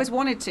there. I always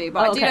wanted to,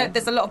 but I do know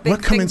there's a lot of big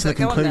things. We're coming to the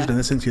conclusion in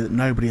this interview that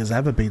nobody has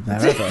ever been there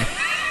ever.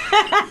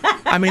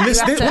 I mean,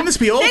 wouldn't this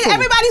be awful? Then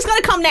everybody's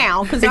going to come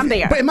now because I'm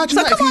there. But imagine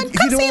that if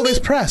you do all this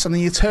press and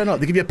then you turn up,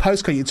 they give you a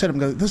postcard, you turn up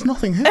and go, there's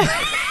nothing here.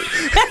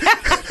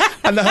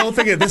 And the whole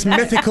thing of this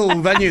mythical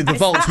venue, the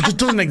Vaults, which just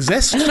doesn't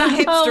exist. It's that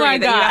hipstery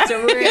that you have to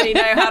really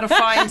know how to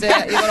find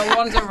it. You've got to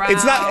wander around.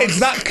 It's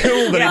that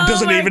cool that it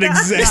doesn't even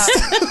exist.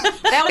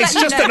 It's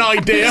just an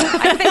idea.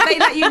 I think they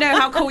let you know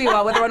how cool you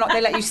are, whether or not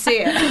they let you see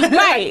it.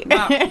 Right.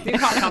 Well, you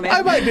can't come in.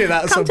 I might do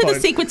that at some point. Come to the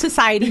Secret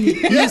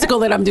Society musical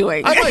that I'm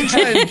doing.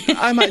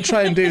 I might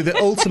try and do the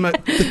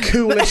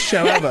coolest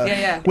show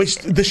ever, which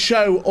the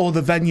show or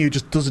the venue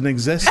just doesn't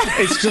exist.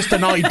 It's just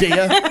an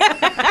idea.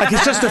 Like,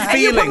 it's just a feeling.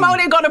 And you promote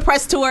it, go to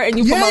press tour, and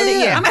you promote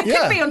it. I mean, it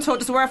could be on tour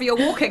just wherever you're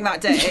walking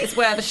that day. It's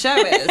where the show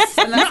is,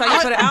 and that's how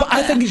you put it out. But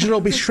I think it should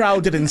all be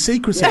shrouded in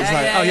secrecy. It's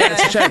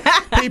it's a show.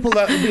 People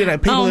that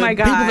people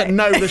that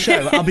know the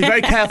show. I'll be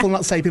very careful not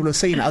to say people have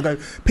seen it. I'll go,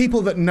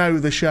 people that know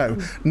the show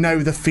know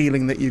the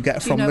feeling that you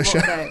get from the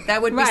show.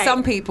 There would be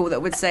some people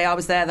that would say, I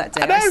was there that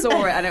day. I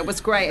saw it and it was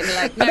great. And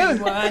they're like, no,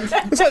 you weren't.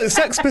 It's like the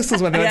Sex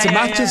Pistols when they went to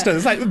Manchester.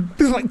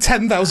 There's like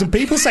 10,000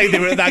 people say they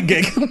were at that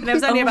gig. There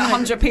was only about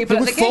 100 people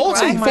at the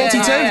gig.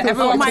 42.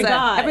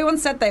 Everyone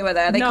said they were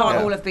there. They can't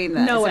all have been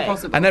there. No it's way.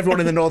 impossible. And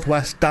everyone in the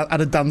Northwest had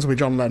a dance with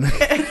John Lennon.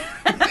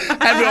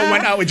 Everyone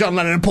went out with John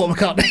Lennon and Paul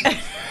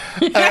McCartney.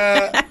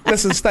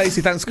 Listen,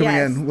 Stacey, thanks for coming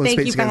in. We'll speak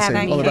to you again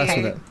soon. All the best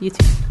with it. You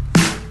too.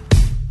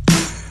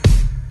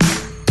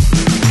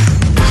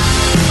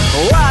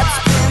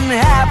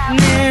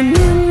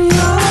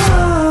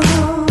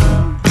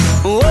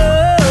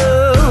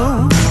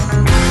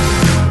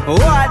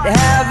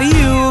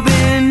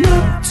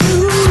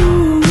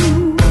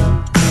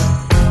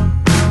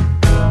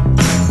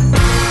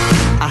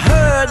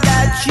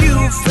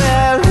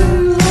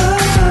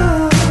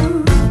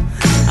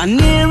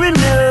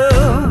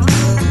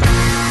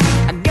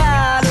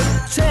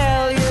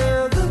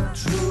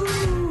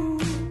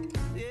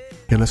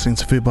 listening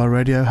to Fubar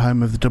Radio,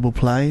 home of the double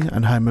play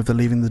and home of the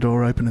leaving the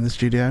door open in the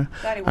studio,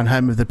 and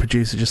home of the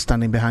producer just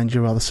standing behind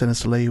you rather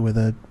sinisterly with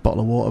a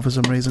bottle of water for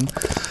some reason.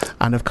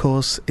 And of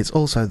course, it's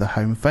also the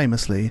home,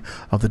 famously,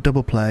 of the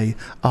double play,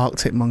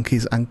 Arctic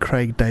Monkeys and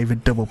Craig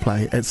David double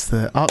play. It's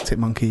the Arctic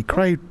Monkey,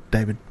 Craig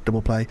David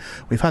double play.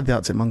 We've had the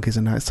Arctic Monkeys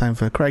and now it's time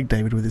for Craig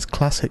David with his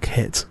classic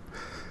hit,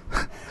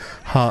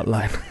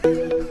 Heartline.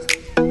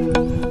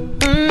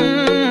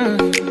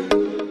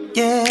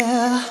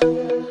 Yeah.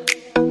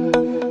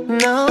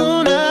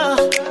 No, yeah.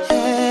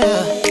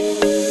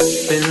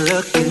 Been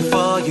looking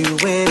for you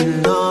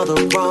in all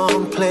the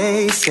wrong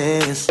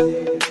places,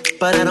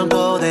 but I don't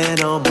go there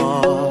no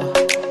more.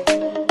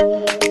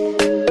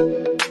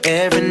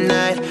 Every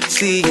night,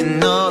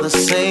 seeing all the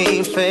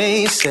same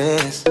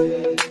faces,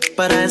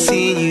 but I ain't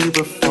seen you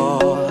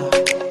before.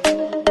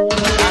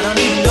 I don't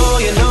even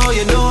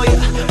know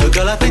you, but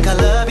girl, I think I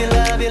love you.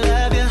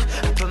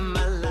 I put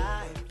my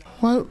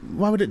life.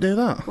 Why would it do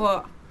that?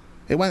 What?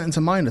 It went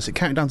into minus. It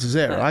counted down to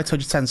 0. Oh. I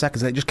told you 10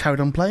 seconds and it just carried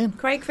on playing.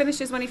 Craig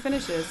finishes when he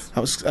finishes. That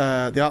was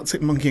the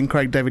Arctic Monkey and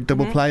Craig David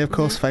double play, of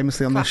course,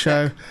 famously on the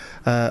show.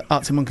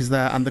 Arctic Monkey's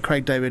there and the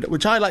Craig David,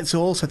 which I like to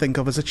also think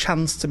of as a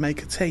chance to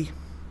make a tea.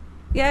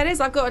 Yeah, it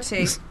is. I've got a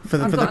tea.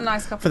 I've got a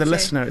nice cup of tea. For the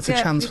listener, it's a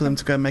chance for them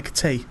to go and make a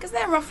tea. Because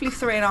they're roughly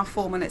 3.5,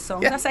 4 minute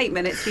songs. Yeah. That's 8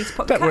 minutes for you to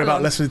put the Don't worry kettle about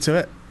on. listening to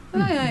it.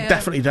 Yeah.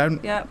 Definitely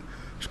don't. Yeah.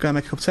 Just go and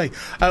make a cup of tea.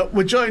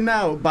 We're joined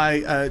now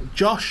by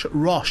Josh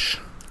Roche.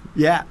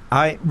 Yeah,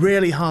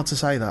 Really hard to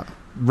say that.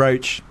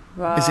 Roach.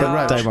 Is it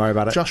Roche? Don't worry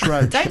about it. Josh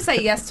Roche. Don't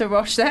say yes to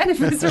Roche then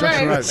if it's a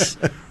Josh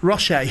Roche.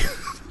 Roche.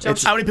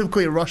 Josh. How many people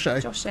call you Roche?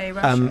 Josh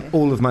A.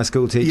 All of my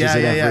school teachers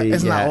in every...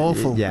 Isn't that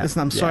awful? Yeah,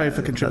 I'm sorry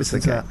for contributing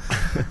to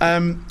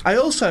that. I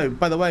also,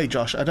 by the way,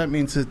 Josh, I don't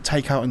mean to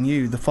take out on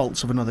you the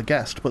faults of another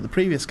guest, but the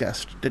previous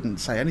guest didn't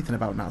say anything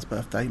about Nat's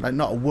birthday, like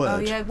not a word. Oh,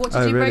 yeah. What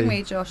did you bring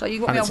me, Josh? Oh, you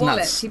brought me a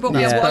wallet. You brought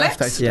me a Nat's wallet?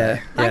 birthday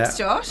today. Thanks,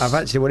 Josh. I've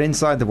actually... Well,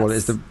 inside the wallet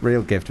is the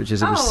real gift, which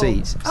is a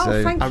receipt.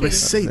 Oh, thank you. A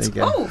receipt. There you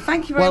go. Oh,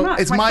 thank you very much. Well,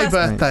 it's my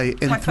birthday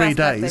in 3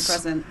 days,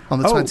 present.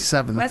 on the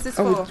 27th. Where's this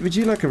for? Oh, would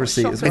you like a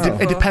receipt as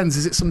well? It depends.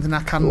 Is it something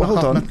I can hold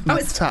on.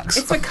 tax?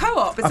 It's a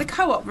co-op. It's a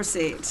co-op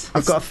receipt.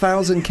 I've got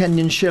 1,000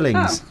 Kenyan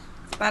shillings.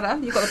 It's better.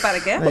 You've got the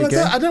better gift.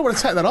 Well, I don't want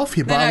to take that off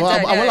you, but I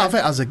will have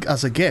it as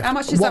a gift. How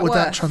much is that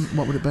worth?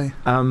 What would it be?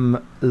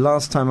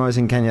 Last time I was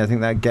in Kenya, I think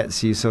that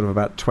gets you sort of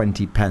about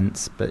 20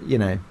 pence, but you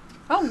know.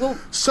 Oh, well.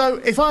 So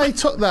if I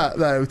took that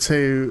though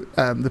to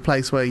the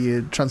place where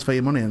you transfer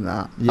your money in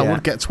that, I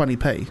would get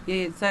 20p.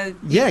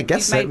 Yeah, I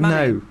guess so.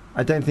 No,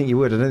 I don't think you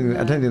would. I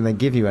don't think they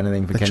give you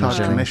anything for They Kenyan charge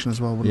shilling. commission as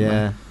well, wouldn't they?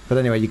 Yeah, but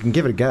anyway, you can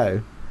give it a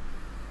go.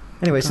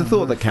 Anyway, it's the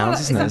thought that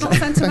counts, isn't it? Is that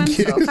not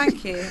sentimental?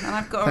 Thank you. And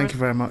I've got Thank you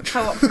very much.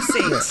 Co-op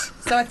receipt.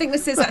 So I think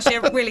this is actually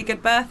a really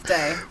good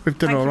birthday. We've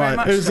done all right.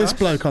 Who's this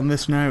bloke on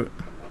this note?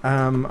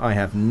 I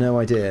have no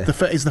idea.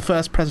 He's the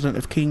first president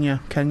of Kenya.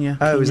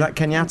 Oh, is that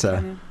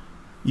Kenyatta?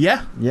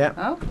 Yeah. Yeah.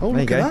 Oh,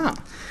 look at that.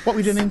 What are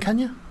we doing in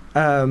Kenya?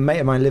 A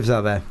mate of mine lives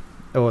out there.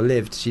 Or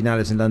lived. She now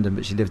lives in London,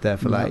 but she lived there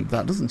for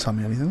That doesn't tell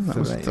me anything. That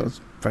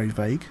was very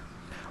vague.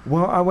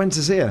 Well, I went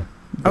to see her.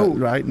 But,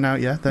 right, now,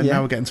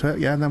 now we're getting to it.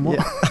 Yeah, and then what?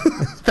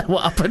 Then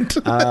what happened?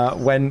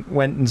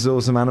 Went and saw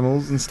some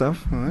animals and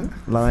stuff. Right.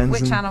 Lions.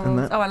 Which and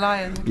animals? that. Oh, a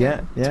lion.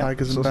 Okay. Yeah.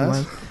 Tigers and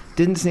bears.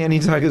 Didn't see any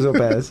tigers or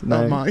bears.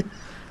 No. Not mine.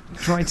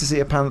 Tried to see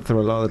a panther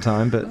a lot of the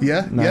time, but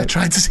no.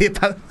 Tried to see a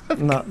panther.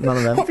 None of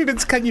them. What have you been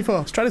to Kenya for?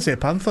 I was trying to see a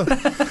panther.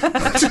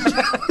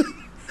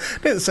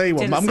 Didn't see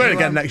one, but I'm going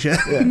again next year.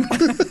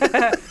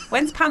 Yeah.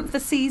 When's panther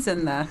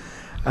season there?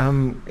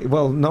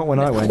 Well, not when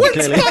I went. When's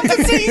clearly.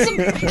 panther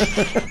season?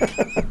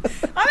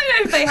 I don't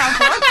know if they have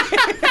one.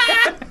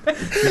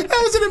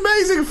 That was an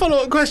amazing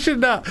follow-up question.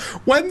 Now,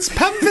 when's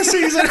panther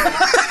season?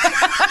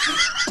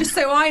 Just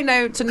so I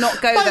know to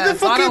not go like there. the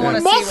fucking I don't want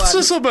to moths see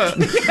or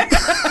something.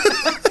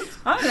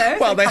 I don't know.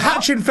 Well, they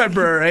hatch in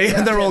February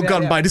and they're all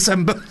gone by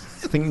December.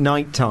 I think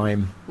night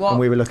time. What? And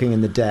we were looking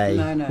in the day.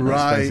 No.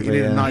 Right, you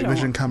need a night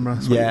vision camera.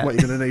 That's what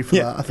you're going to need for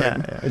that, I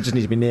think. Yeah. It just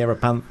needs to be near a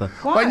panther.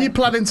 Why? When you're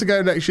planning to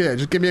go next year,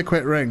 just give me a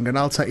quick ring and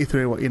I'll take you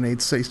through what you need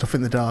to see stuff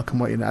in the dark and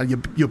what you know.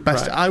 Your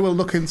best. Right. I will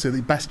look into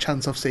the best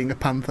chance of seeing a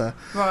panther.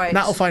 Right.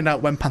 That'll find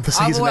out when panther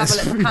I season will is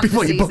have a look at before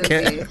panther you book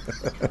season it.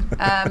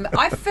 for you.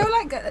 I feel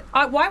like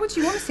why would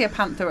you want to see a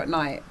panther at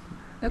night?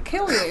 They'll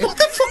kill you. What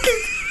the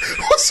fucking?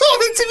 What sort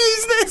of interview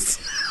is this?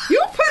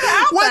 You're putting it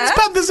out When's there.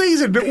 panther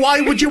season? But why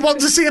would you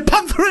want to see a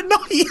panther at night?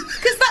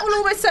 Because that will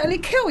almost certainly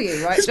kill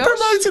you, right, He's Josh?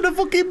 promoting a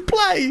fucking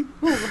play.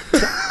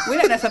 We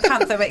don't know if a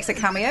panther makes a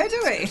cameo, do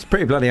we? It's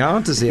pretty bloody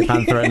hard to see a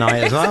panther at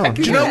night as well.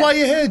 Do you know why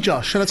you're here,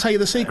 Josh? Shall I tell you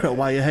the secret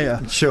why you're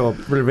here? Sure,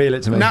 reveal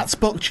it to me. Nat's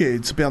booked you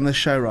to be on this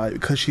show, right?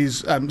 Because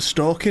she's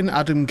stalking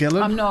Adam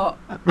Gillan. I'm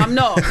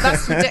not.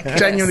 That's ridiculous.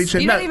 Genuinely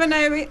true. You No. don't even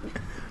know it.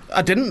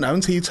 I didn't know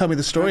until you told me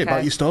the story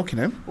about you stalking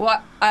him.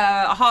 Well,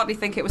 I hardly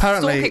think it was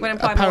stalking when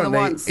implied more than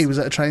once. He was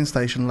at a train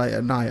station late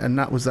at night, and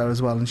Nat was there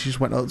as well, and she just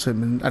went up to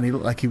him, and he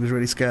looked like he was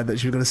really scared that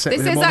she was going to sit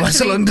with him all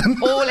West London.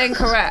 All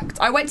incorrect.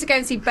 I went to go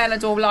and see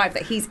Benidorm live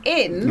that he's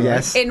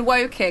in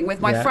Woking with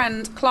my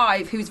friend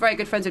Clive, who's very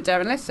good friends with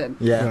Darren Lisson.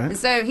 Yeah. Right. And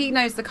so he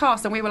knows the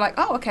cast, and we were like,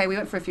 oh, okay. We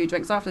went for a few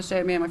drinks after the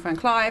show, me and my friend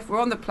Clive.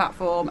 We're on the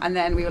platform, and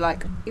then we were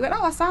like, he went,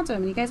 oh, that's Adam,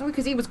 and he goes, oh,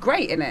 because he was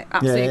great in it,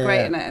 absolutely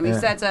great in it. And he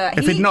said,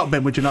 if he'd not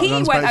been, would you not have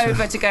gone? He went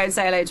over to go and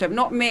say hello to him,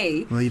 not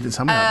me. Well, you didn't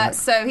tell me that.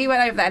 So he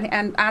went over there,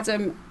 and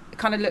Adam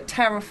kind of looked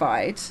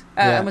terrified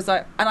and was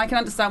like, and I can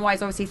understand why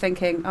he's obviously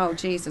thinking, oh,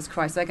 Jesus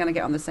Christ, they're going to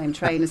get on the same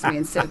train as me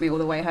and sit with me all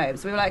the way home.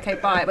 So we were like, okay,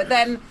 bye. But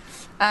then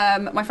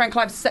my friend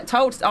Clive asked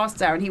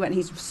Darren, he went,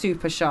 he's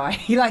super shy.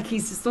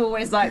 He's just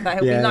always like that.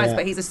 He'll be nice,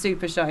 but he's a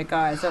super shy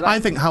guy. So I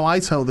think how I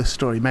told this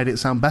story made it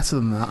sound better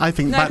than that. I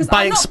think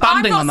by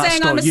expanding on that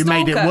story, you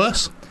made it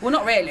worse. Well,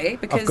 not really,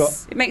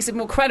 because it makes it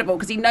more credible,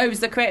 because he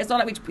knows the creator. It's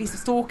not like he's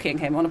stalking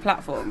him on a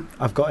platform.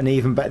 I've got an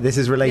even better... This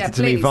is related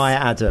to me via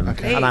Adam,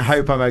 and I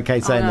hope I'm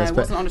okay saying this.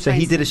 But so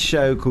he did a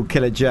show called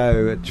Killer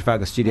Joe at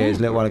Trafalgar Studios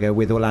a little while ago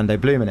with Orlando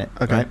Bloom in it.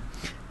 Okay. Right?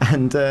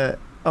 And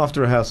after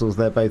rehearsals,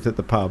 they're both at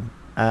the pub,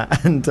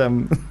 and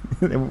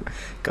the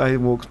guy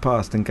walks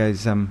past and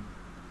goes,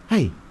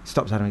 hey,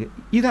 stops Adam and goes,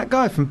 you that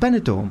guy from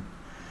Benidorm?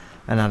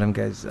 And Adam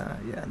goes,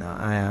 yeah, no,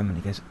 I am. And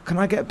he goes, can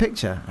I get a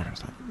picture? And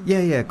Adam's like, yeah,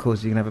 of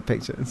course, you can have a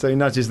picture. And so he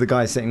nudges the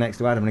guy sitting next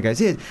to Adam and he goes,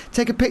 here,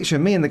 take a picture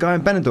of me and the guy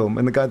in Benidorm.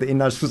 And the guy that he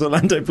nudged was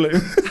Orlando Bloom.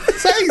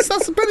 Thanks,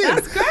 that's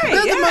brilliant. That's great.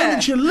 They're the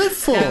moments you live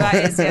for.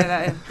 Yeah,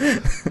 that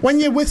is. When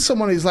you're with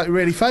someone who's like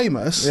really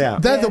famous,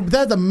 they're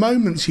the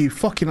moments you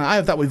fucking... I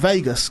have that with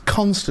Vegas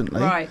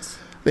constantly. Right.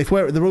 If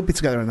we're at the rugby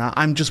together and that,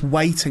 I'm just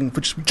waiting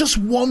for just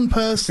one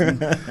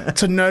person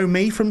to know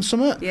me from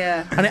something.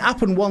 Yeah. And it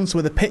happened once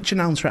where the pitch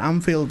announcer at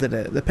Anfield did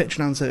it. The pitch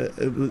announcer,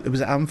 it was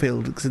at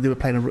Anfield because they were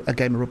playing a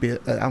game of rugby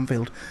at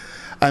Anfield,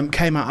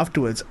 came out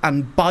afterwards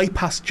and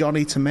bypassed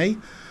Johnny to me.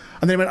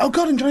 And then he went, oh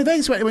God, and Johnny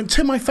Vegas went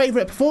to my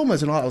favourite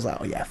performers. And I was like,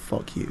 oh yeah,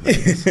 fuck you.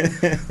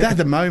 They're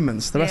the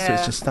moments. The rest of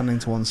it's just standing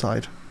to one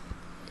side.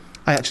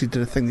 I actually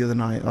did a thing the other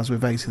night. I was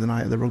with Vegas the other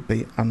night at the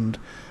rugby, and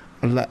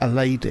a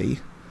lady...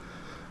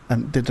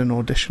 did an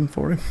audition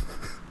for him.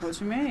 What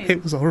do you mean?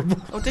 It was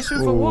horrible. Audition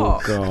for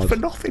what? God. For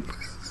nothing.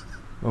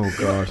 Oh,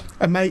 God.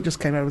 A mate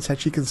just came over and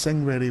said she can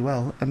sing really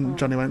well. And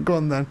Johnny went, go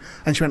on then.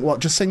 And she went, what,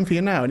 just sing for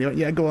you now? And he went,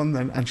 yeah, go on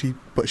then. And she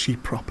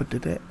proper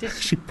did it.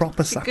 She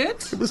proper sang.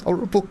 Good? It was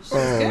horrible.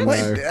 Good? No.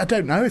 I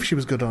don't know if she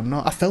was good or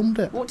not. I filmed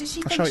it. What did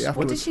she think?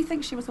 What did she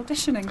think she was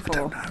auditioning for? I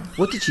don't know.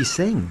 What did she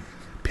sing?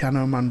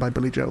 Piano Man by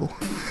Billy Joel.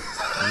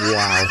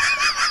 Wow.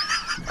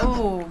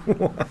 Oh.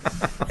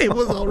 It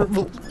was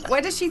horrible.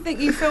 Where does she think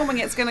you filming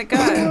it's going to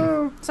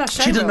go?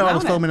 She didn't know I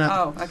was filming it.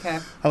 Oh, okay.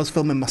 I was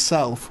filming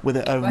myself with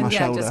it over my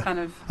shoulder. Just kind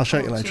of, I'll show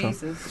you later.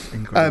 Jesus.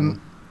 Incredible.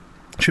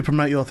 Should we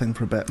promote your thing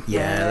for a bit?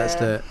 Yeah, let's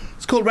do it.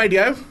 It's called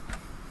Radio.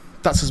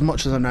 That's as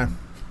much as I know.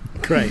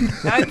 Great.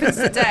 It opens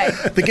today.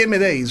 They give me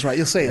these, right?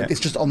 You'll see it.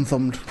 It's just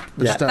unthumbed.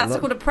 That's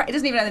called it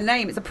doesn't even know the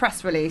name. It's a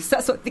press release.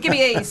 That's what they give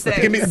me these things.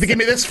 They give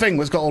me this thing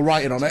that's got all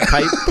writing on it.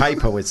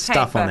 Paper with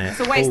stuff on it.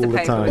 It's a waste of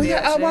paper.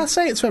 Well, I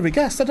say it to every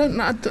guest.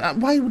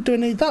 Why do I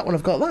need that when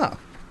I've got that?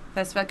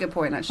 That's a good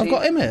point, actually. I've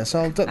got him here,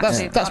 so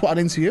that's what an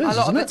interview is. A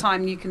lot of the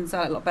time, you can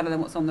sell it a lot better than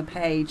what's on the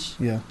page.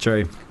 Yeah,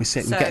 true. We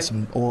get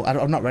some.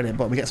 I've not read it,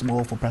 but we get some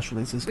awful press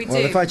releases. We do.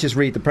 If I just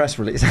read the press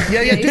release,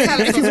 yeah, you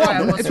tell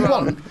us what's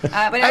wrong.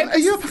 Are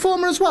you a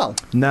performer as well?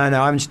 No,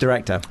 I'm just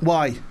director.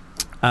 Why?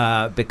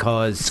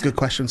 Because it's a good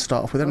question to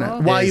start off with, isn't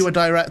it? Why are you a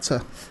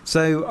director?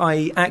 So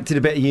I acted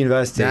a bit at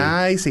university.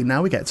 I see.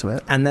 Now we get to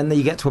it. And then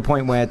you get to a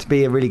point where to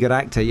be a really good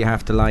actor, you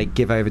have to like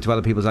give over to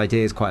other people's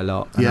ideas quite a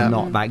lot. And I'm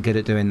not that good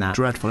at doing that.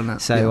 Dreadful, isn't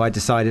it? So I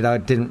decided I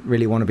didn't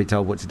really want to be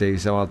told what to do,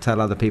 so I'll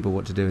tell other people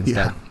what to do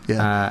instead.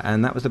 Yeah.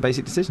 And that was the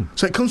basic decision.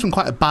 So it comes from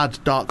quite a bad,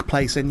 dark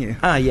place in you.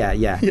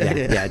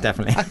 Yeah,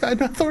 definitely. I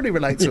thoroughly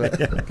relate to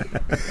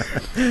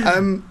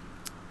it.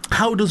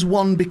 How does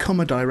one become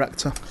a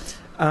director?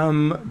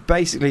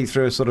 Basically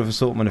through a sort of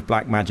assortment of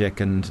black magic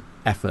and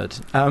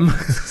effort.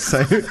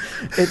 So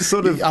it's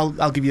sort of...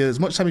 I'll give you as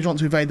much time as you want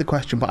to evade the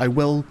question, but I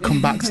will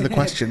come back to the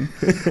question.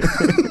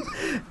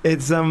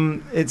 It's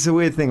a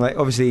weird thing. Like,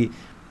 obviously,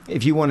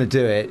 if you want to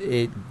do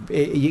it,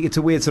 it's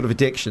a weird sort of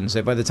addiction.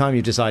 So by the time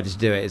you've decided to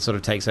do it, it sort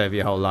of takes over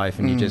your whole life,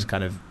 and you just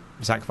kind of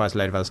sacrifice a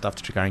load of other stuff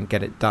to try and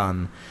get it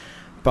done.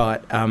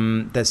 But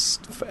there's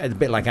a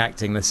bit like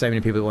acting. There's so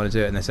many people who want to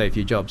do it, and there's so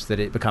few jobs that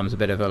it becomes a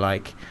bit of a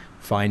like...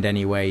 find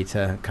any way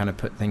to kind of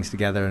put things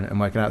together and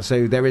work it out.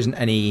 So there isn't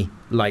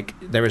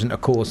a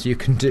course you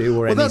can do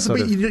or any sort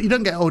of... You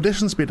don't get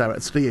auditions to be a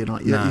director, do you?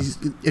 Like, no.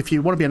 If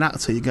you want to be an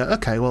actor, you go,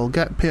 okay, well,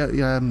 get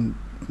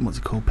what's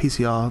it called,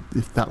 PCR,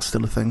 if that's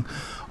still a thing,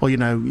 or you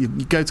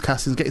go to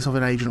castings, get yourself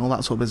an agent, all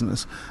that sort of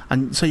business,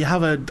 and so you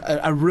have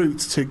a route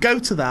to go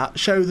to that,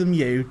 show them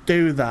you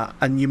do that,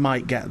 and you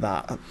might get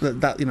that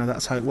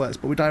that's how it works.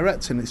 But with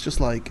directing, it's just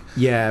like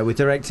with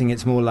directing,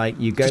 it's more like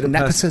you go just to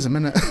nepotism,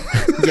 isn't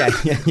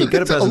it? you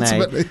go to person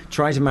A,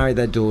 try to marry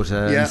their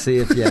daughter, and see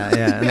if and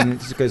then it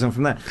just goes on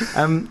from there.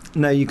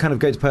 No, you kind of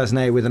go to person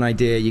A with an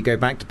idea, you go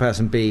back to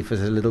person B for a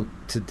little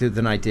with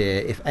an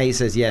idea. If A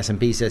says yes and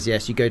B says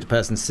yes, you go to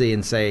person C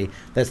and say,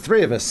 "There's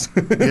 3 of us,"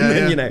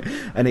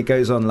 and it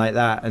goes on like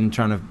that, and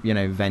trying to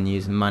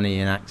venues and money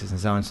and actors and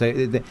so on. So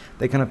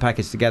they kind of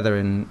package together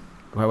in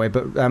quite a way.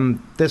 But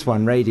this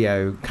one,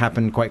 radio,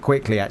 happened quite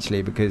quickly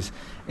actually, because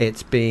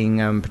it's being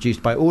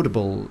produced by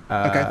Audible,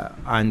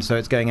 and so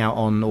it's going out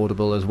on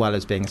Audible as well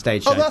as being a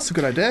stage show. Oh, that's a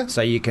good idea.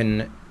 So you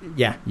can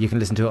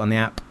listen to it on the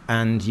app,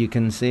 and you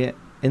can see it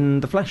in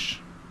the flesh,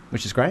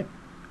 which is great.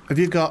 Have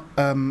you got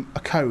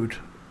a code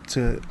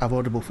to have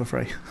Audible for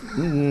free?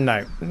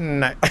 No.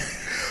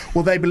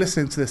 Will they be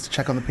listening to this to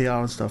check on the PR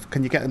and stuff?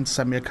 Can you get them to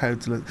send me a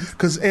code to?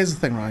 Because here's the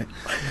thing, right?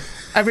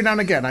 Every now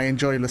and again, I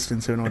enjoy listening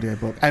to an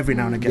audiobook. Every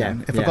now and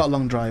again, if I've got a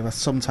long drive, I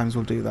sometimes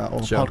will do that, or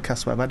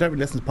podcasts, whatever. I don't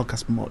really listen to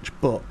podcasts much,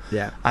 but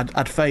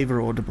I'd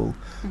favour Audible.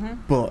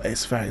 But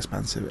it's very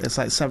expensive. It's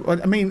like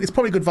it's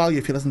probably good value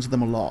if you listen to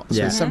them a lot.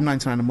 So it's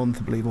 $7.99 a month,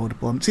 I believe.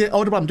 Audible. See,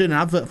 Audible, I'm doing an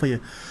advert for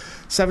you.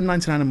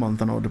 $7.99 a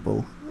month on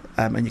Audible.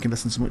 And you can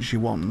listen as much as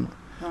you want.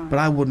 Right. But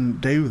I wouldn't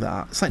do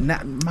that. It's like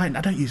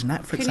I don't use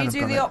Netflix. Can you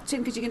do the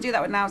opt-in? Because you can do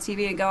that with Now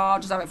TV and go, I'll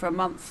just have it for a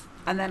month,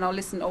 and then I'll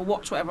listen or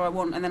watch whatever I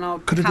want, and then I'll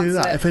Could I do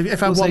that?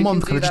 If I have 1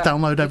 month, could I just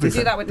download everything?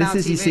 You can do that with Now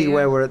TV. You see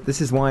where we're at.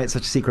 This is why it's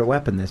such a secret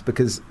weapon, this,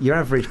 because your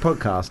average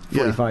podcast,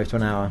 45 to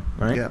an hour,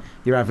 right? Yeah.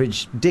 Your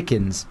average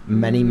Dickens,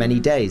 many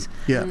days.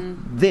 Yeah.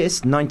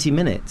 This, 90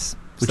 minutes.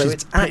 So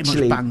it's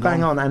actually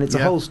bang on, and it's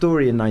a whole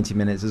story in 90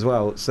 minutes as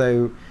well.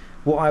 So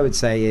what I would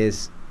say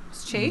is,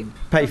 it's cheap.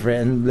 Pay for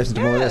it and listen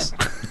to more of this.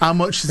 How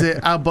much is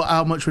it?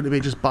 How much would it be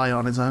just buy it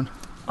on its own?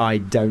 I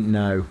don't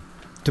know.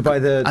 To buy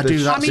the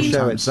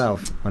show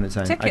itself on its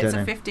own. Tickets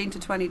are 15 to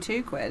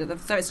 22 quid,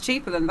 so it's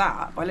cheaper than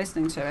that by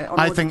listening to it on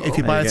I think if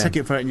you buy a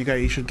ticket for it and you go,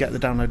 you should get the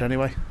download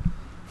anyway.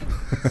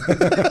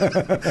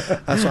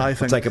 That's what I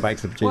think. I'll take it back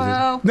to the producers.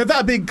 Well, no,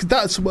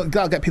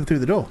 that'll get people through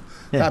the door.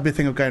 That'd be a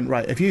thing of going,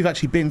 right, if you've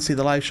actually been to see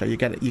the live show, you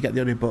get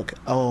the audiobook,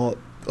 or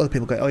other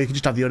people go, you can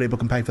just have the audiobook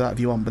and pay for that if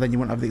you want, but then you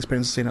won't have the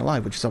experience of seeing it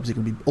live, which is obviously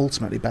going to be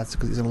ultimately better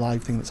because it's a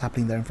live thing that's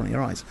happening there in front of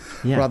your eyes,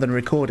 rather than a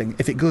recording.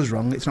 If it goes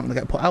wrong, it's not going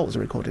to get put out as a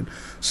recording.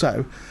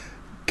 So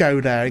go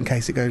there in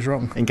case it goes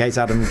wrong. In case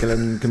Adam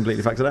Gillen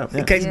completely fucks it up.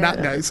 In case Nat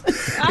goes.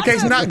 In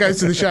case Nat goes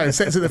to the show and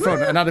sits at the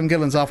front, and Adam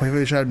Gillen's halfway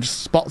through the show and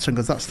just spots her and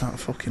goes, "That's that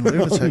fucking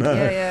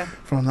lunatic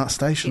from that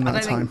station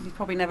that time." You've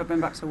probably never been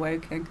back to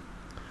Woking.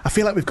 I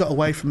feel like we've got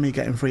away from me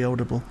getting free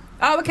Audible.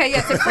 Oh, okay,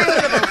 so free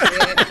Audible for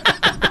you.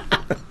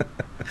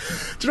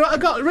 Do you know what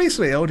I got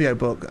recently?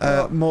 Audiobook,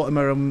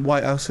 Mortimer and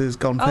Whitehouse's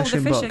Gone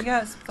Fishing book. Oh, the fishing,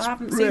 yes. I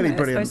haven't seen really it.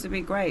 Brilliant. It's supposed to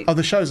be great. Oh,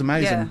 the show's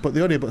amazing, but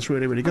the audiobook's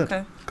really, really good.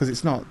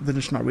 Because they're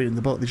just not reading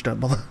the book, they just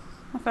don't bother.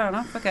 Oh, fair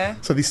enough, okay.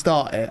 So they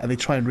start it and they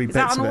try and read bits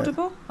of it. Is that on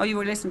Audible? Oh, you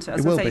will listen to it.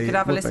 It will be. You could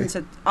have a listen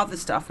to other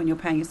stuff when you're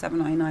paying your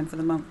 $7.99 for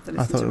the month to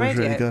listen to radio. I thought it was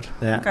really good.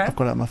 Yeah. Okay. I've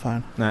got it on my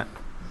phone. Nah.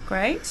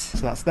 Great. So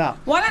that's that.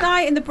 Why don't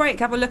I, in the break,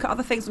 have a look at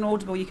other things on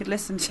Audible you could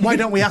listen to? Why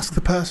don't we ask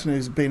the person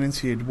who's been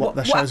interviewed what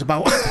their show's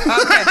about?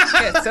 Okay,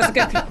 good. So that's a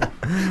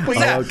good.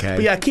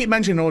 But yeah, keep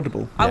mentioning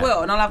Audible. I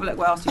will, and I'll have a look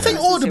what else. I think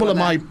Audible are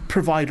my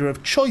provider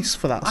of choice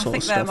for that sort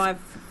of stuff. I think they're my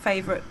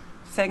favourite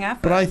thing ever.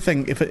 But I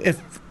think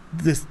if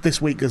this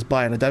week goes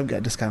by and I don't get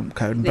a discount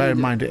code, and bear in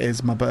mind it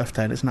is my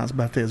birthday and it's Nat's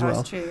birthday as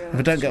well. True, if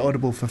I don't get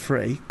Audible for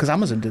free, because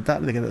Amazon did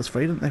that, they gave it us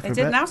free, didn't they? They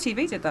did. Now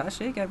TV did that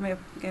actually. Gave me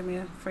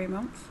a free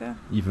month. Yeah.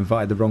 You've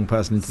invited the wrong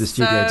person into the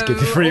studio to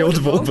give you free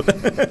Audible.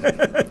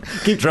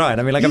 Keep trying.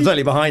 I mean, I'm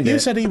totally behind it. You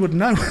said he would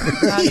know.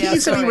 You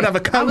said he would have a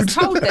code. I was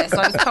told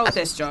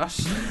this,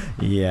 Josh.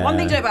 Yeah. One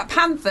thing to know about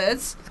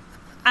Panthers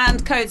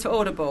and codes for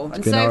Audible,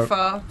 and so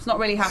far it's not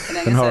really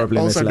happening. Is horribly it?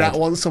 Also, Nat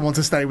wants someone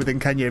to stay within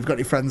Kenya. You've got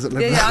any friends that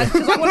live there? Yeah,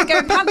 because I want to go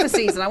in Panther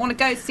season. I want to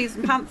go to see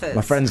some Panthers.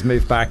 My friends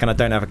moved back, and I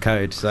don't have a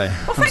code. So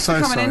well, thanks for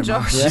coming in,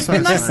 Josh. It's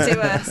been nice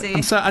to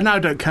see. I now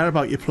don't care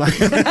about your play.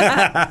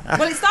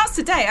 Well, it starts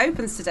today.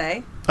 Opens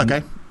today.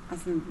 Okay.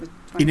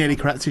 He nearly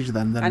corrected you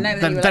then.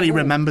 Then he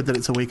remembered that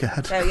it's a week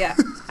ahead. Oh yeah,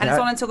 and it's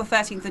on until the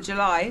 13th of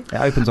July.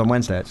 It opens on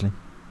Wednesday actually.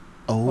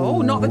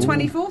 Oh, not the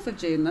 24th of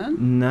June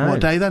then? No. What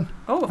day then?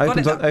 Oh,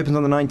 opens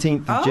on the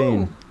 19th of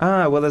June.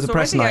 Ah, well, there's a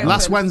press night.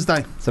 Last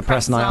Wednesday. It's a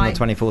press night on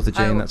the 24th of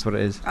June. That's what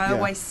it is.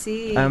 Oh, I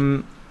see.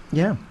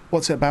 Yeah.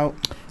 What's it about?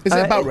 Is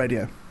it about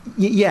radio?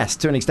 Yes,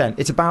 to an extent.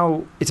 It's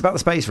about the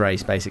space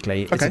race,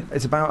 basically. Okay.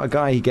 It's about a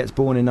guy who gets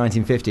born in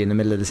 1950 in the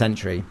middle of the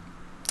century,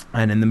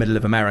 and in the middle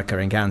of America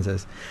in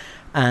Kansas.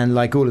 And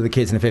like all of the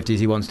kids in the 50s,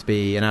 he wants to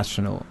be an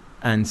astronaut.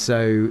 And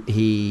so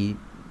he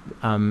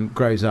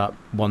grows up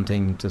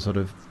wanting to sort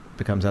of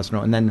becomes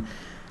astronaut, and then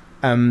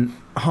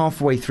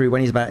halfway through,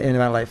 when he's about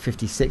like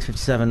 56,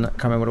 57, I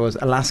can't remember what it was,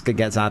 Alaska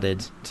gets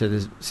added to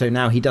this. So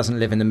now he doesn't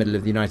live in the middle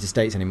of the United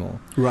States anymore.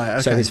 Right.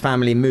 Okay. So his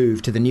family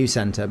moved to the new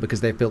center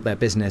because they've built their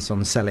business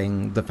on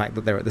selling the fact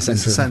that they're at the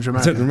center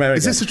of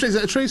America. Is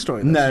it a true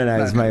story? No,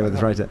 it's Mayweather,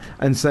 the writer.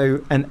 And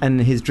so,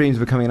 and his dreams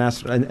of becoming an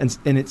astronaut,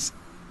 and it's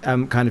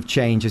kind of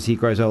change as he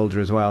grows older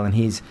as well. And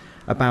he's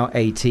about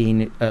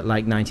 18 at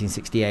like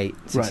 1968,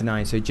 69.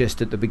 Right. So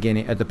just at the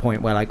beginning, at the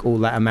point where like all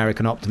that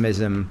American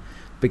optimism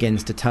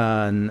begins to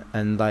turn,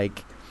 and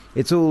like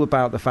it's all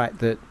about the fact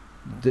that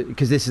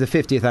because this is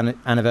the 50th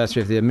anniversary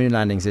of the moon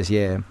landings this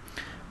year,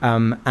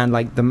 and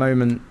like the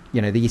moment,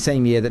 the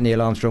same year that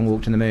Neil Armstrong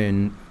walked on the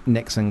moon,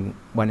 Nixon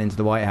went into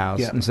the White House.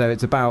 Yeah. And so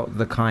it's about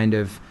the kind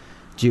of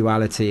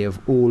duality of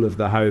all of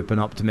the hope and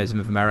optimism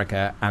of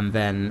America, and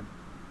then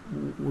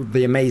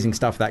the amazing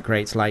stuff that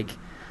creates. Like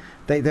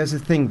there's a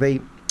thing,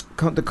 the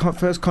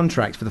first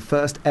contract for the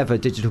first ever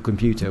digital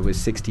computer was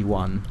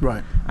 61,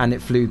 right, and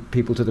it flew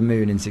people to the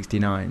moon in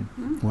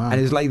 69. Wow.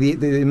 And it's like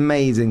the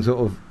amazing sort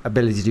of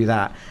ability to do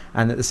that,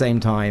 and at the same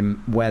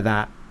time where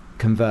that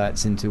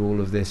converts into all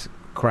of this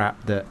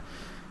crap that,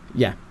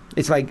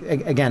 it's like,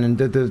 again, and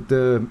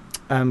the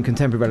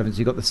contemporary relevance,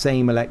 you've got the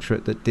same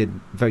electorate that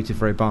voted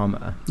for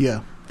Obama.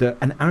 Yeah.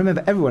 And I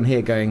remember everyone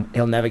here going,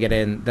 he'll never get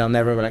in, they'll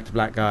never elect a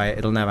black guy,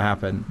 it'll never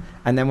happen.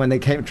 And then when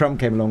Trump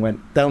came along,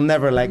 went, they'll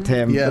never elect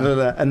him,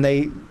 and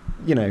they,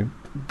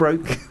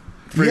 broke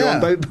through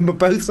on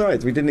both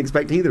sides. We didn't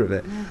expect either of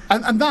it.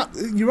 And that,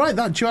 you're right,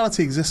 that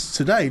duality exists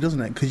today, doesn't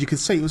it? Because you could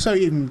see, so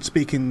even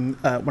speaking,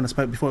 when I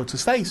spoke before to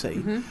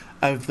Stacey,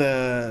 of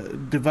the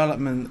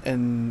development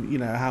in,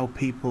 how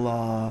people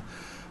are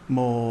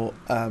more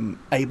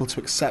able to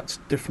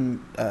accept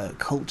different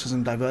cultures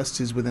and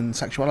diversities within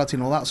sexuality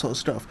and all that sort of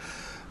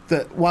stuff,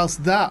 that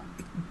whilst that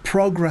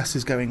progress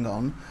is going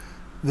on,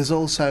 there's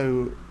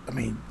also,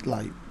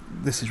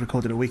 this is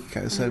recorded a week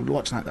ago, so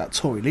watching that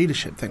Tory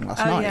leadership thing last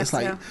night, yes,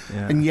 it's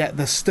and yet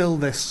there's still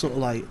this sort of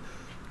like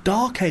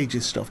Dark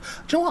Ages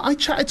stuff. Do you know what? I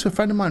chatted to a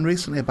friend of mine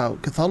recently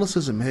about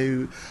Catholicism,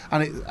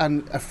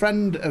 and a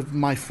friend of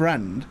my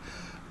friend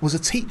was a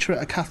teacher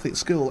at a Catholic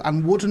school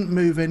and wouldn't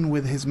move in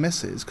with his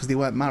missus because they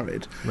weren't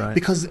married,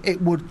 because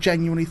it would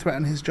genuinely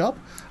threaten his job.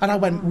 And I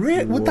went,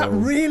 would that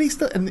really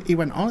still? And he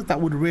went, that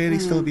would really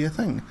still be a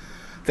thing.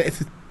 That if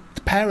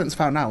the parents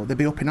found out, they'd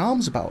be up in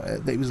arms about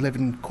it, that he was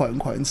living quote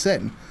unquote in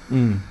sin.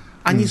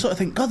 And you sort of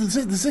think, God,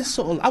 there's this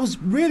sort of. I was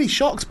really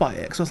shocked by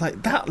it because I was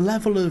like, that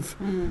level of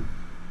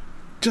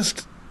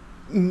just.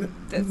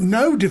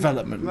 No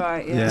development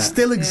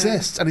still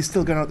exists, and is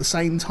still going on at the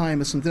same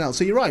time as something else.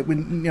 So you're right.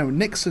 When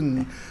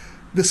Nixon,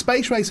 the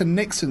space race and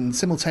Nixon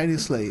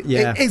simultaneously,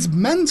 it is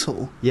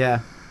mental.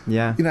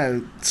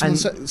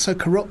 Someone so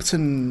corrupt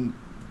and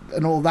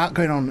all that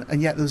going on, and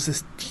yet there's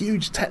this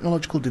huge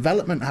technological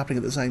development happening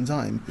at the same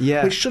time,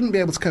 which shouldn't be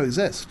able to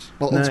coexist.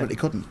 Well, ultimately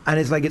couldn't. And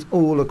it's like it's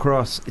all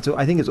across.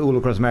 I think it's all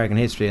across American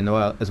history in the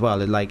world as well.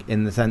 Like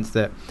in the sense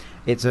that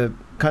it's a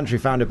country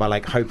founded by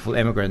like hopeful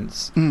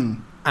immigrants.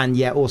 And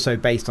yet also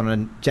based on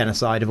a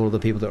genocide of all the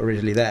people that were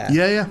originally there.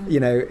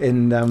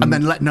 And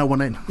then let no one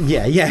in.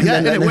 We're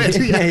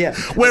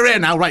here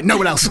now, right? No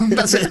one else.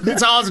 That's it.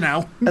 It's ours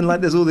now. And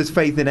like, there's all this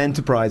faith in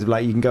enterprise of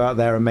like, you can go out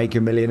there and make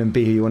your million and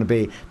be who you want to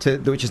be,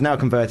 which is now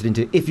converted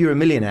into, if you're a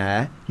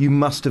millionaire, you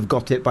must have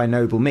got it by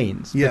noble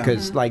means,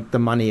 because like the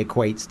money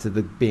equates to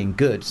the being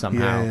good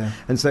somehow.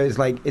 And so it's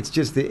like, it's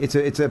just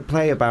it's a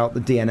play about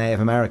the DNA of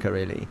America,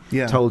 really,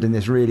 told in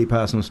this really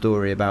personal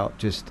story about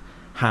just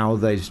how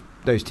those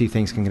two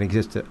things can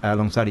exist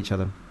alongside each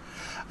other.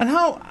 And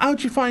how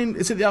do you find?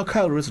 Is it the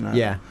Alcoa, isn't it?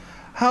 Yeah.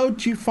 How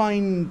do you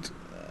find?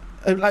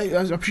 Like,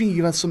 I'm presuming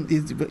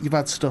you've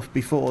had stuff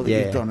before that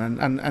you've done,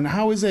 and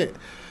how is it?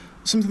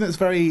 Something that's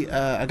very,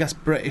 I guess,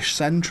 British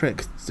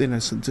centric,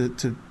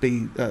 to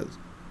be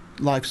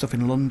live stuff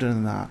in London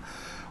and that,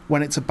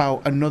 when it's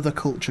about another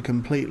culture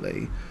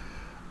completely.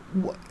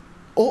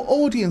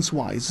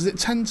 Audience-wise, does it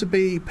tend to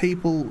be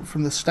people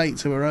from the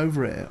States who are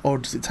over it, or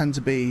does it tend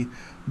to be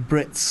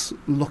Brits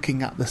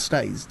looking at the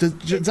States? Does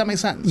that make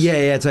sense?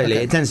 Yeah, totally.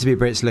 Okay. It tends to be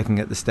Brits looking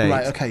at the States.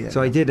 Right, okay,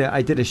 So I did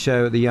a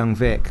show at the Young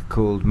Vic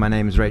called My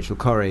Name is Rachel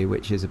Corrie,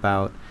 which is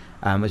about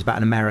an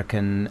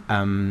American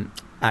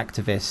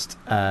activist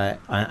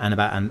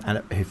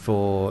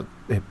for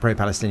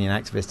pro-Palestinian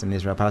activist in the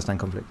Israel-Palestine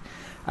conflict,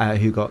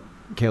 who got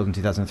killed in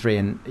 2003.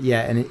 And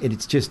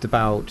it's just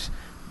about.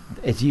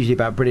 It's usually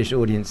about British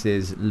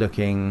audiences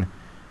looking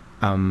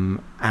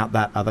at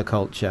that other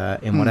culture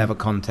in whatever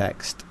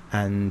context,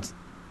 and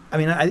I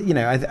mean,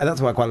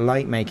 that's why I quite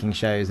like making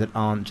shows that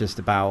aren't just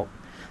about.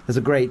 There's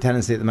a great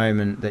tendency at the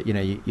moment that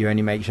you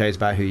only make shows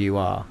about who you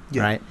are,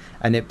 right?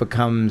 And it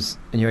becomes,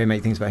 and you only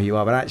make things about who you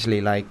are. But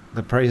actually, like,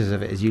 the process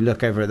of it is you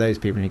look over at those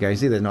people and you go,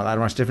 see, they're not that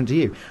much different to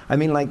you. I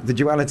mean, like the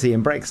duality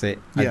in Brexit.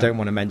 I don't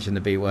want to mention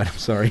the B word. I'm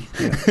sorry,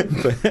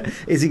 but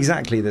it's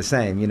exactly the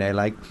same.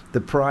 Like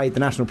the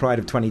national pride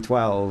of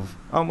 2012.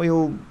 Aren't we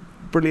all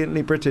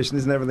brilliantly British and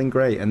isn't everything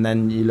great? And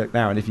then you look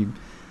now, and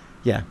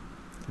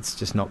it's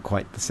just not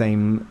quite the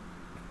same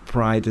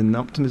pride and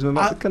optimism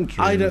about the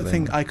country. I don't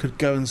think I could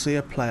go and see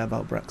a play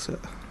about Brexit.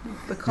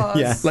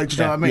 Because... Like, do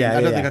you know what I mean?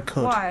 I don't think I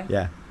could. Why?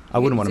 Yeah. I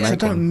wouldn't want to make I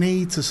don't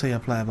need to see a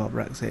play about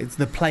Brexit.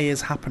 The play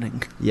is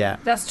happening. Yeah.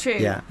 That's true.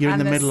 Yeah. You're in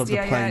the middle of the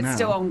play now. It's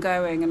still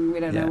ongoing, and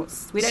we don't know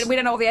we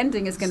don't know what the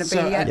ending is going to be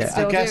yet.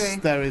 I guess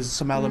there is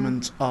some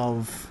element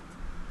of...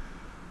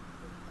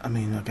 I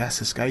mean, I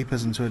guess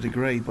escapism to a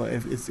degree, but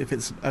if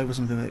it's over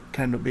something that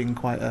can end up being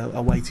quite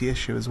a weighty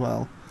issue as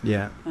well.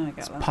 Yeah.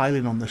 It's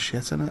piling on the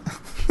shit, isn't it?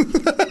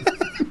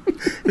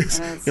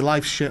 Your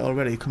life's shit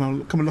already.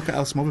 Come and look at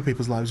how some other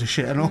people's lives are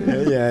shit and all.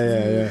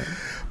 Yeah.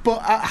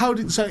 But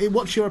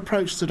what's your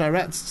approach to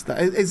direct?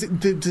 Does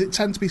it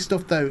tend to be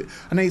stuff though?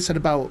 I know you said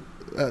about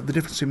the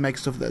difference between make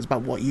stuff that's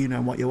about what you know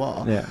and what you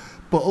are. Yeah.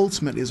 But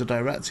ultimately, as a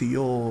director,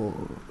 your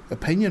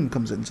opinion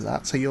comes into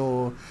that.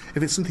 So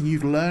if it's something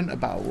you've learned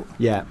about,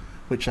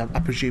 which I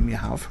presume you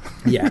have.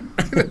 Yeah.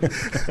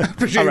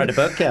 I read a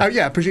book.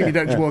 Yeah. I presume you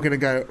don't just walk in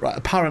and go, right.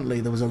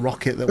 Apparently, there was a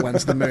rocket that went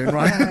to the moon,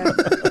 right?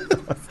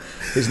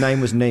 His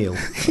name was Neil.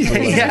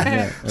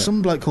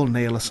 Some bloke called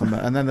Neil or something,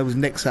 and then there was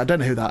Nixon. I don't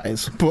know who that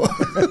is, but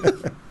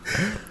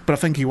I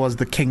think he was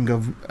the king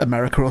of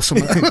America or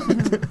something.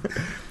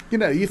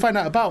 You find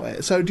out about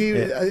it. So do you?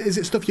 Is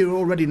it stuff you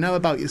already know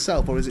about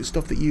yourself, or is it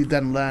stuff that you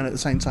then learn at the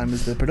same time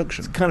as the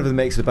production? It's kind of a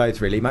mix of both,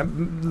 really.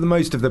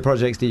 Most of the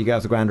projects that you go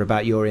off the ground are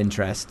about your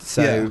interests.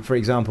 So, for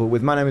example,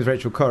 with My Name is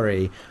Rachel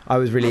Corrie, I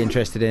was really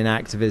interested in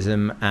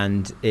activism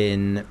and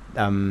in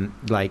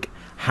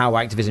how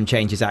activism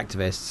changes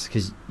activists,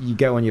 because you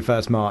go on your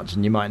first march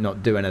and you might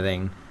not do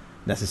anything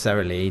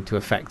necessarily to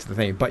affect the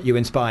thing, but you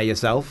inspire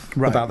yourself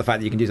about the fact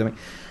that you can do something.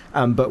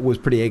 But was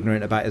pretty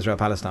ignorant about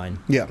Israel-Palestine.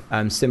 Yeah.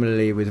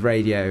 Similarly, with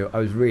radio, I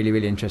was really,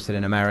 really interested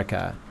in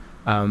America,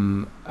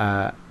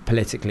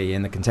 politically,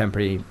 in the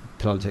contemporary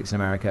politics in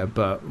America,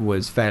 but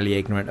was fairly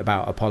ignorant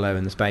about Apollo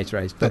and the space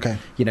race. But,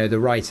 the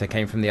writer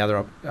came from the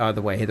other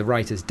way. The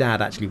writer's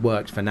dad actually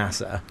worked for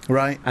NASA.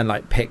 Right. And,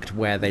 picked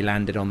where they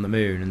landed on the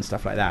moon and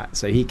stuff like that.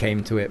 So he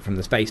came to it from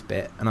the space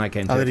bit, and I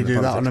came to it from the politics bit. How did he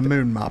do that on a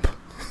moon map?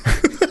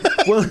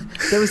 Well,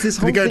 there was this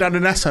whole... Did he go down to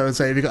Nesso and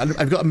say,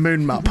 I've got a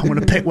moon map, I'm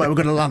going to pick where we're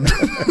going to land?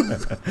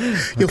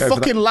 You'll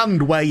fucking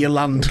land where you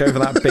land. Go for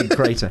that big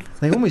crater.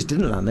 They almost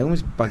didn't land, they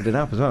almost bugged it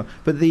up as well.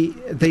 But they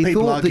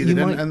thought that you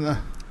might...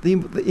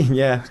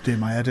 It's doing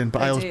my head in,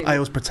 but I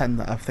always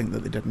pretend that I think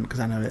that they didn't, because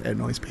I know it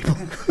annoys people.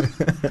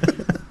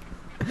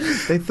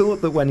 They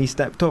thought that when he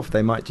stepped off,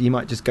 you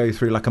might just go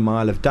through a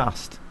mile of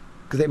dust,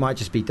 because it might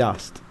just be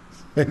dust.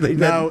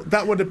 Now,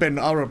 that would have been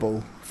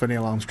horrible for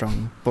Neil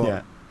Armstrong,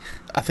 but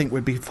I think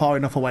we'd be far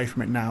enough away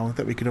from it now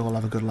that we could all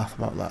have a good laugh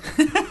about that.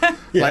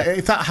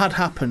 If that had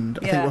happened,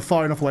 I think we're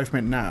far enough away from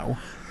it now.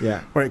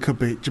 Yeah. Where it could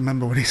be. Do you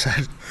remember when he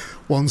said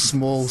one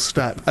small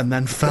step and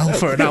then fell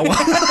for an hour?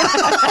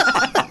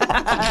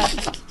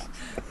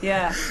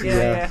 Yeah,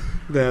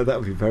 that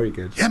would be very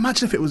good. Yeah,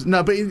 imagine if it was...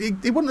 No, but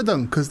it wouldn't have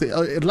done, because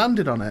it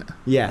landed on it.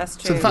 Yeah. That's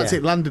true. So the fact that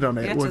it landed on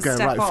it would go,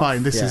 right,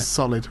 fine, this is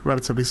solid,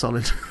 relatively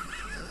solid.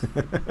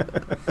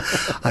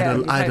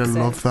 I'd have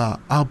loved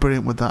that. How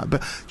brilliant would that? But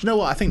do you know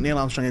what? I think Neil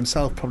Armstrong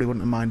himself probably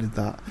wouldn't have minded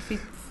that. If he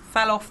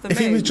fell off the moon. If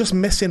he was just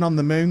missing on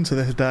the moon to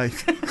this day.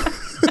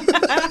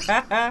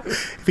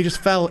 If he just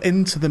fell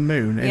into the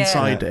moon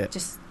inside it.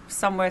 Just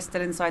somewhere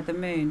still inside the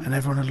moon. And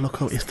everyone would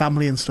look up, his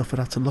family and stuff would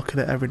have to look at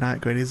it every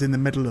night going, he's in the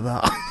middle of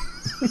that.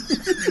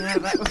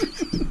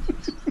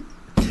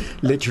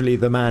 Literally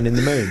the man in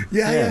the moon.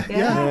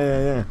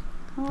 Yeah.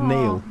 Oh,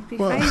 Neil.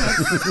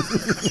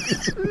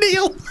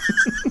 Neil!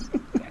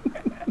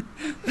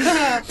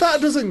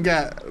 That doesn't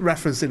get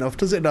referenced enough,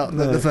 does it not?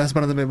 That the first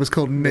man on the moon was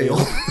called Neil.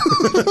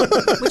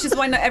 Which is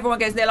why not everyone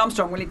goes Neil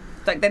Armstrong. Really,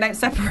 they don't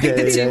separate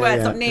the two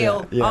words.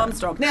 Neil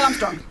Armstrong. Neil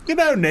Armstrong. You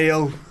know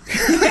Neil.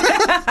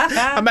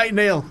 I mate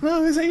Neil.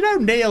 No,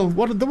 Neil.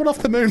 The one off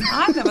the moon.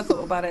 I've never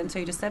thought about it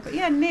until you just said, but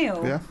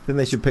Neil. Yeah. Then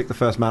they should pick the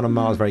first man on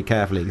Mars very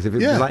carefully, because if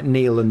it was like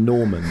Neil and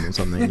Norman or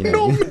something,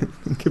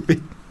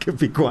 it could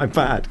be quite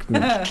bad.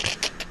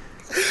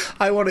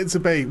 I want it to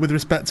be, with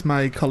respect to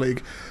my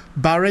colleague,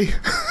 Barry.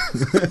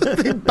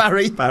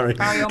 Barry on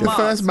the Mars.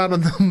 First man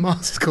on the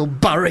Mars is called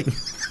Barry.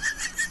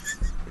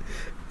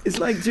 It's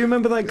do you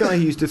remember that guy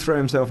who used to throw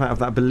himself out of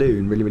that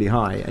balloon really, really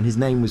high, and his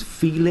name was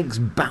Felix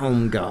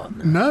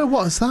Baumgartner? No,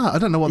 what is that? I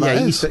don't know what that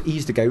is. He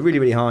used to go really,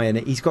 really high, and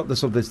he's got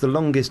it's the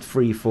longest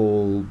free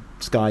fall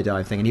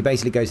skydive thing, and he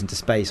basically goes into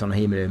space on a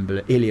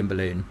helium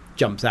balloon,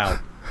 jumps out,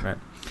 right?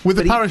 With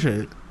a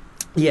parachute?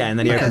 Yeah, and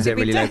then he opens it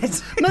really low.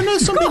 No,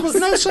 some people... No,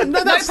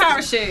 that's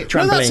parachute.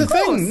 Trampoline. No, that's the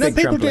thing. No,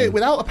 people trampoline. do it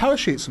without a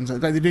parachute sometimes.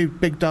 They do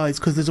big dives,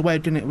 because there's a way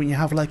of doing it when you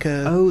have the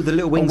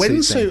little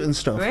wingsuit and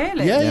stuff.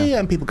 Really? Yeah,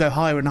 and people go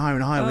higher and higher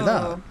and higher with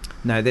that.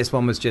 No, this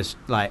one was just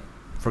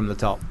from the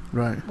top,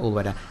 right, all the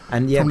way down,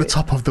 and from the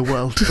top of the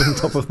world, from the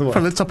top of the world,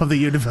 from the top of the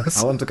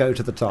universe. I want to go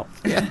to the top.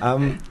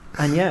 And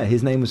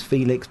his name was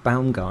Felix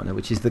Baumgartner,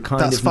 which is the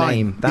kind That's of fine.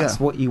 name. That's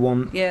what you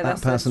want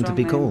that person to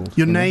be called.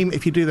 Your name,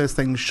 if you do those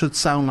things, should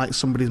sound like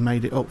somebody's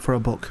made it up for a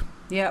book.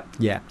 Yep.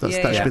 Yeah. That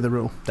should be the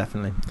rule.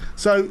 Definitely.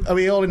 So, are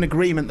we all in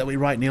agreement that we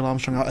write Neil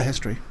Armstrong out of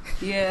history?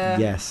 Yeah.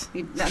 Yes.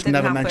 That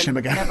never happen. mention him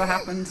again. Never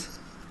happened.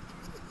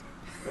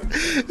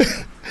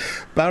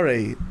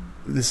 Barry,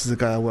 this is a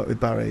guy I worked with,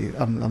 Barry,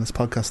 on this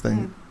podcast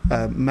thing,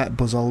 met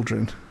Buzz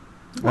Aldrin.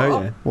 What?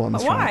 Oh, yeah.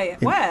 Once, Why?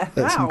 Right? Where?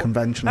 At some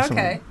convention or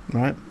something.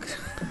 Right?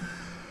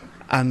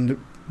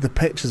 And the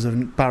pictures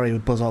of Barry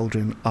with Buzz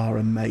Aldrin are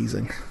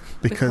amazing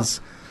because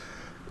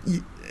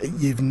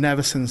you've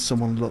never seen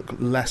someone look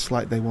less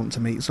like they want to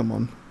meet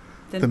someone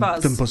than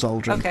Buzz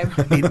Aldrin. Okay.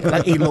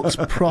 He looks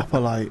proper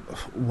like,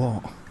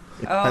 what?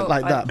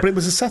 Like that. But it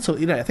was a setup,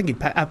 I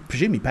think I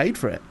presume he paid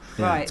for it.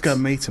 Right. To go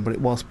and meet him, but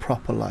it was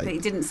proper like... But he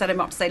didn't set him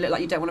up to say, look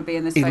like you don't want to be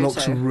in this photo. He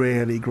looks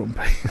really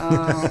grumpy.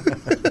 Oh.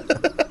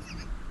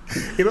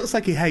 He looks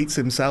like he hates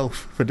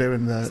himself for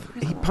doing the...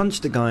 He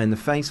punched a guy in the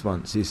face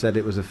once who said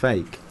it was a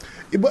fake.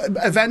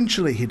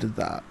 Eventually he did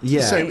that.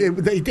 Yeah. So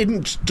he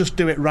didn't just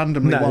do it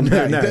randomly one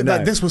day.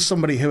 No. This was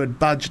somebody who had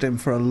badged him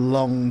for a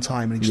long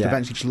time and he just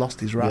eventually just lost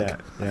his rag.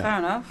 Yeah. Fair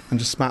enough. And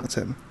just smacked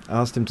him.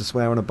 Asked him to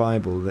swear on a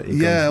Bible that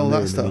he all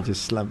that stuff. And he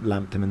just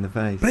lamped him in the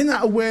face. But isn't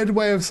that a weird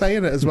way of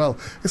saying it as well?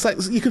 It's like,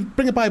 you could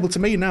bring a Bible to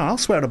me now, I'll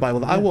swear on a Bible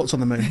that I walked on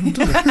the moon.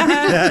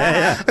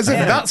 As if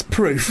that's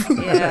proof.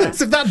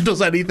 As if that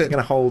does anything. It's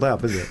going to hold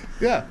up, is it?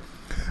 Yeah.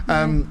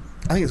 I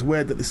think it's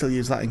weird that they still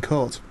use that in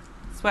court.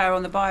 Swear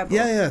on the Bible.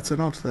 Yeah, it's an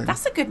odd thing.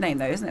 That's a good name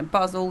though, isn't it?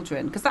 Buzz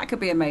Aldrin, because that could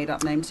be a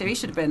made-up name too. He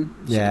should have been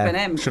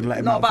him. Should have let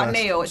him Not out about first.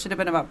 Neil. It should have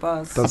been about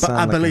Buzz.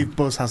 I believe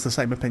Buzz has the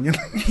same opinion.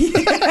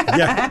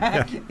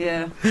 Yeah.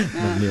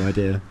 No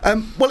idea.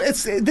 Well,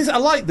 I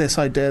like this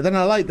idea. Then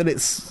I like that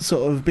it's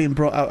sort of being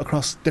brought out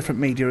across different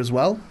media as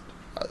well.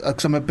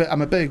 Because I'm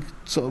a big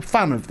sort of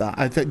fan of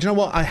that. Do you know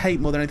what I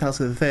hate more than anything else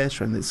in the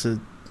theatre, and it's a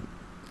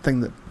thing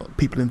that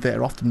people in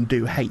theatre often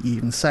do hate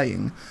even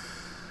saying,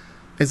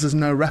 is there's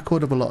no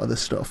record of a lot of this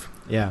stuff.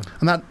 Yeah.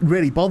 And that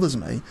really bothers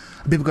me.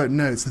 And people go,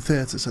 no, it's the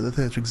theatre, so the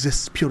theatre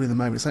exists purely in the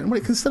moment. It's like, well,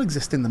 it can still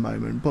exist in the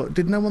moment, but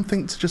did no one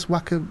think to just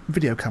whack a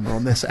video camera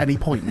on this at any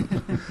point?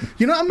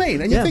 You know what I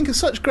mean? And you think of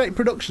such great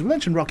productions. We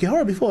mentioned Rocky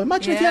Horror before.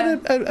 Imagine if you had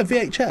a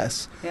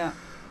VHS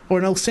or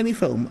an old cine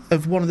film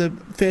of one of the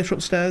theatre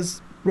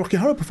upstairs Rocky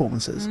Horror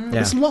performances.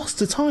 It's lost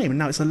to time, and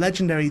now it's a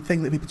legendary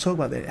thing that people talk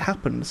about that it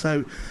happened.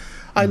 So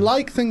I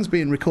like things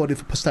being recorded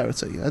for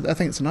posterity. I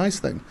think it's a nice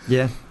thing.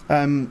 Yeah.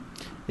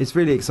 It's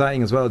really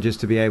exciting as well, just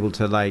to be able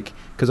to, like,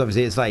 because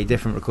obviously it's slightly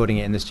different recording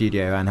it in the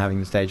studio and having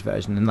the stage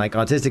version, and like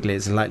artistically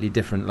it's slightly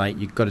different. Like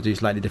you've got to do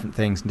slightly different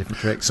things and different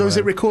tricks. So is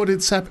it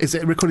recorded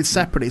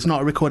separately? It's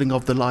not a recording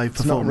of the live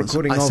performance. It's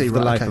not a recording of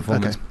the live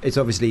performance. Okay. It's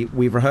obviously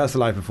we've rehearsed the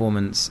live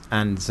performance,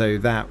 and so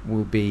that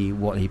will be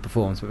what he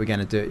performs. But we're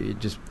going to do it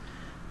just.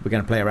 We're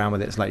going to play around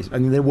with it slightly. I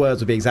mean, the words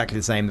will be exactly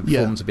the same, the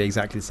performance will be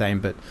exactly the same,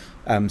 but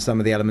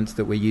some of the elements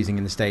that we're using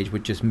in the stage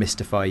would just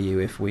mystify you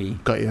if we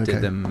did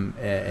them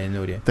in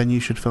audio. Then you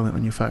should film it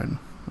on your phone,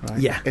 right?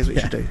 Yeah. Here's what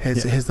you should do.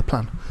 Here's the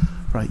plan.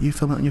 Right, you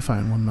film it on your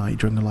phone one night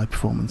during a live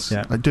performance.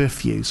 Yeah. Like, do a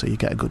few so you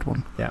get a good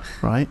one. Yeah.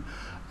 Right?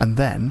 And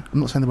then, I'm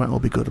not saying they won't all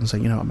be good, I'm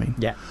saying, you know what I mean?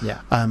 Yeah,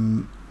 yeah.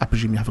 I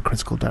presume you have a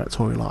critical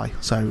directorial eye,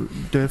 so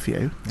do a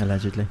few.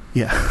 Allegedly.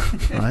 Yeah.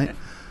 Right?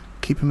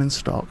 Keep them in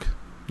stock.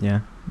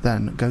 Yeah.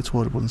 Then go to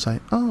Audible and say,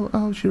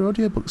 is your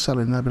audiobook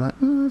selling? And they'll be like,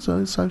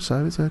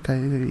 it's okay.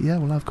 Yeah,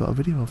 well, I've got a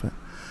video of it.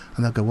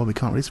 And they'll go, well, we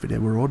can't release a video,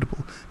 we're Audible.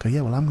 Go,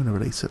 yeah, well, I'm going to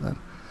release it then.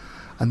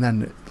 And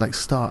then, like,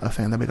 start a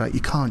thing. They'll be like,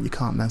 you can't.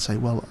 And then say,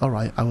 well, all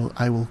right,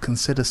 I will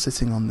consider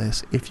sitting on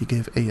this if you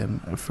give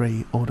Ian a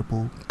free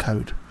Audible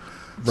code.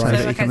 Right. So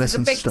that you can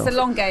listen to stuff. It's a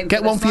long game.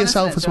 Get one for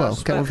yourself as well.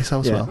 Get one for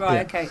yourself as well.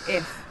 Right, okay,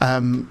 if.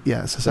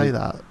 So say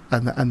that.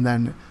 And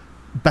then...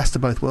 best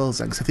of both worlds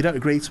then, because if you don't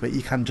agree to it,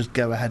 you can just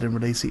go ahead and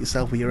release it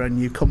yourself with your own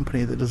new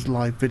company that does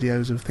live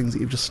videos of things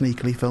that you've just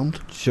sneakily filmed.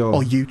 Sure.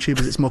 Or YouTube,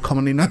 as it's more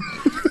commonly known.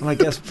 Well, I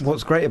guess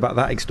what's great about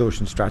that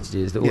extortion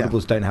strategy is that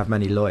Audibles don't have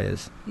many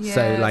lawyers,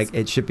 so like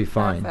it should be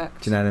fine.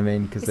 Perfect. Do you know what I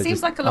mean? Because it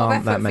seems like a lot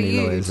of effort for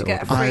you to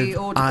get a free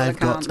Audible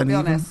account, to be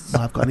honest.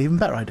 I've got an even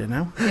better idea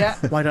now. Yeah.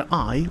 Why don't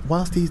I,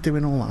 whilst he's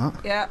doing all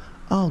that,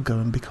 I'll go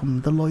and become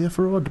the lawyer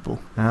for Audible.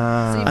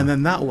 And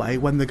then that way,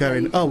 when they're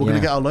going, we're going to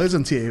get our lawyers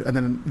onto you, and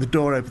then the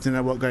door opens and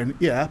they're going,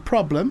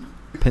 problem.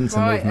 Pincer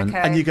movement. Okay.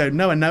 And you go,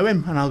 no, I know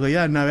him. And I'll go,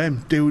 yeah, I know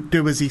him.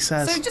 Do as he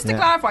says. So just to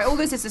clarify, all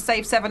this is to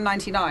save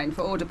 $7.99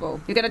 for Audible.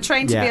 You're going to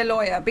train to be a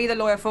lawyer, be the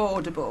lawyer for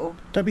Audible.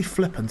 Don't be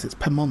flippant. It's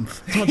per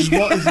month. It's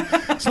not just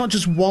it's not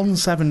just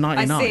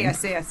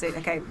 $7.99. I see.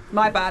 Okay,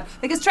 my bad.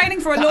 Because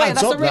training for a lawyer,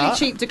 that's a really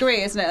cheap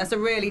degree, isn't it? That's a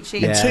really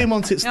cheap. In 2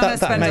 months,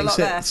 that makes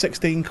it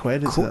 16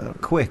 quid.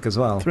 Quick as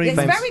well. It's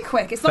very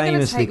quick. It's not going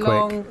to take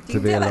long. You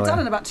can get that done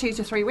in about 2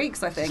 to 3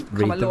 weeks, I think.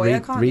 Become a lawyer,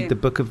 can't you? Read the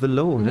book of the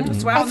law, don't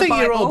you? I think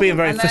you're all being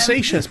very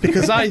facetious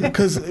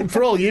because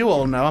for all you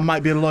all know, I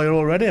might be a lawyer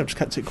already. I've just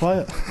kept it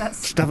quiet.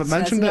 Just haven't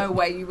mentioned it. There's no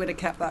way you would have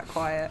kept that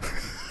quiet.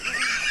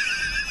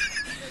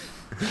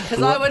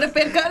 Because I would have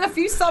been getting a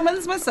few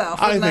summons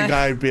myself. I think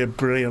I'd be a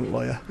brilliant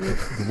lawyer.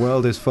 The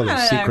world is full of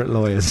secret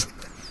lawyers.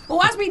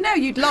 Well, as we know,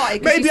 you'd lie.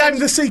 Maybe I'm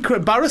the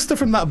secret barrister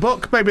from that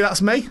book. Maybe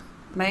that's me.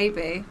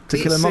 Maybe. To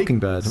Kill a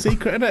Mockingbird.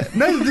 Secret, innit?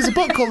 No, there's a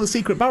book called The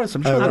Secret Barrister.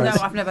 I'm sure. No,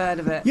 I've never heard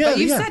of it. Yeah, but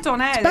you said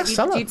on air that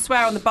you'd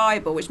swear on the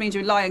Bible, which means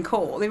you would lie in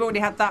court. They've already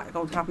had that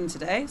happen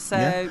today.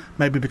 So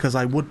maybe because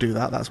I would do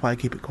that. That's why I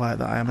keep it quiet.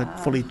 That I am a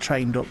fully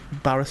trained up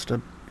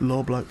barrister,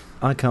 law bloke.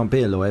 I can't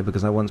be a lawyer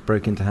because I once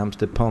broke into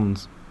Hampstead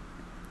Ponds.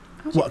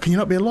 What? Can you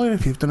not be a lawyer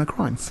if you've done a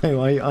crime?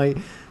 So I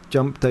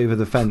jumped over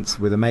the fence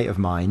with a mate of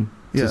mine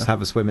to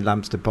have a swim at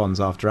Hampstead Ponds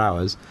after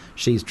hours.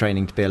 She's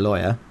training to be a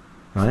lawyer,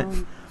 right?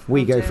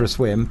 We go for a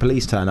swim,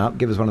 police turn up,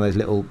 give us one of those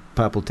little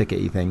purple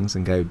tickety things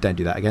and go, don't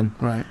do that again.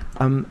 Right.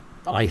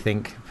 I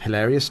think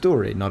hilarious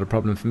story, not a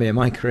problem for me in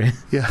my career.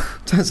 Yeah.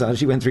 Turns out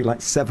she went through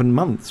like 7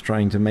 months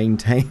trying to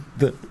maintain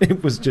that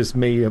it was just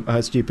me and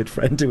her stupid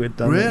friend who had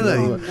done it.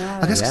 Really?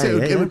 I guess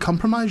it would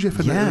compromise you if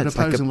an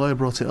opposing lawyer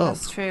brought it up.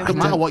 That's true. No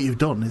matter what you've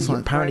done, it's like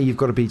apparently you've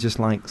got to be just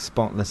like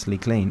spotlessly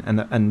clean,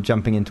 and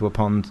jumping into a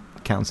pond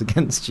counts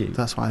against you.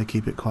 That's why I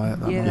keep it quiet.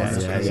 Yeah.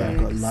 I've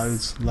got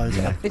loads.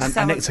 Yeah.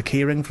 I nicked a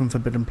keyring from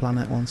Forbidden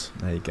Planet once.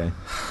 There you go.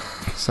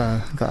 So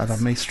that'd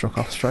have me struck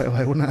off straight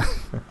away, wouldn't it?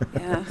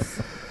 Yeah.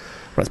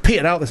 Right, it's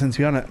petered out this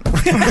interview, hasn't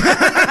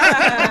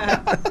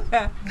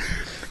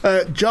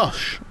it?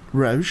 Josh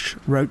Roach.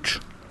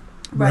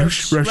 You've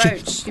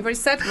already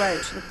said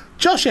Roach.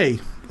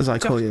 Joshy, as I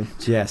call you.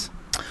 Yes.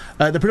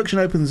 The production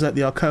opens at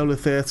the Arcola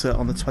Theatre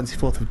on the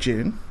 24th of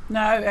June.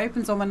 No, it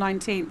opens on the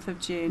 19th of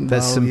June.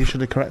 You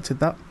should have corrected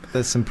that.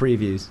 There's some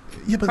previews.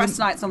 Yeah, but press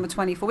night's on the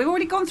 24th. We've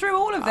already gone through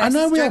all of this. I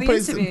know we have,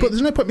 but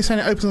there's no point me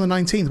saying it opens on the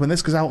 19th when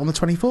this goes out on the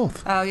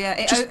 24th. Oh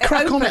yeah, Just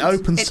crack on. It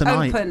opens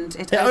tonight.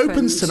 It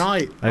opens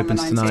tonight.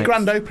 Opens tonight. It's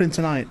grand opening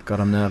tonight. God,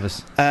 I'm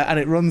nervous. And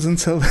it runs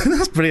until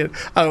that's brilliant.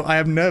 Oh, I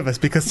am nervous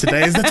because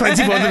today is the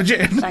 24th of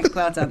June. Thanks,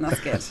 well done.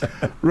 That's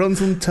good.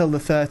 Runs until the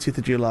 30th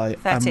of July.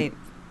 13th.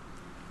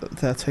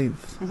 13th.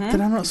 Mm-hmm.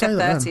 Did I not say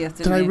that 30th,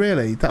 then? Did I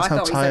really? That's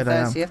how tired I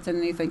am. I thought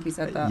didn't you think you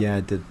said that? Yeah, I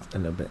did a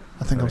little bit.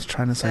 I think I was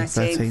trying to say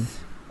 13th.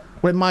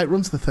 Well, it might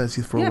run to the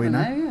 30th for all we know.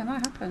 Yeah, it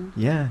might happen.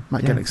 Yeah.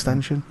 Might get an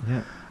extension.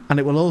 Yeah. And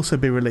it will also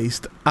be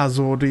released as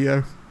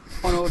audio.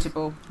 On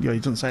Audible. Yeah, you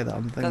didn't say that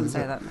on the thing. Doesn't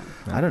say that,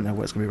 no. I don't know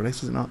where it's going to be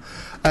released, is it not?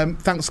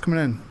 Thanks for coming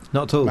in.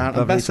 Not at all.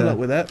 And best of luck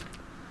with it.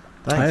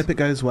 Thanks. I hope it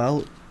goes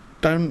well.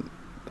 Don't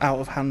out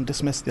of hand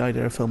dismiss the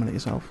idea of filming it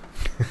yourself.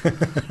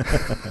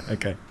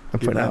 Okay. And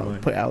put it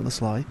out on the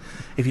sly.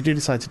 If you do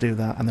decide to do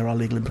that and there are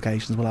legal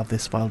implications, we'll have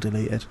this file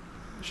deleted.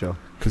 Sure.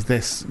 Because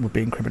this would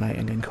be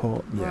incriminating in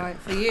court. Yeah. Right,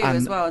 for you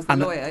as well as the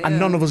lawyer. And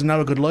none of us know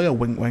a good lawyer,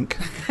 wink wink.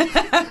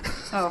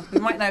 Oh, we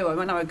might know one, we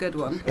might know a good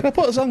one. Can I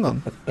put a song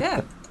on?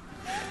 Yeah.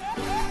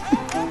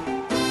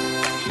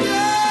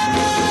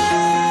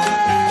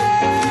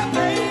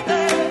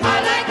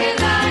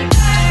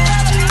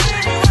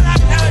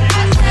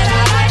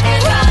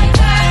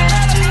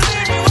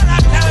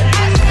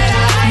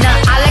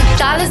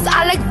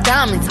 I like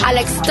diamonds, I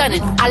like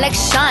stunning, I like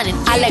shining,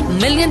 I like $1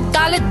 million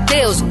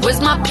deals. Where's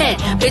my pen?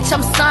 Bitch,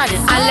 I'm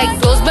signing. I like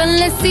those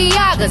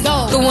Balenciagas,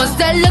 the ones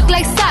that look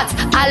like socks.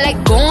 I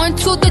like going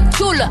to the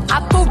Tula,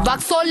 I put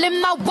rocks all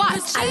in my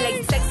watch. I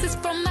like texts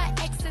from my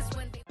exes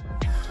when they...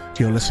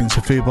 You're listening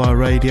to Fubar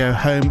Radio,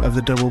 home of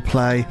the double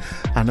play,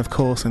 and of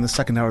course in the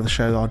second hour of the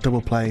show our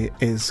double play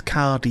is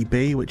Cardi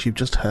B, which you've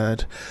just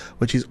heard,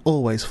 which is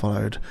always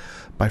followed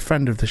by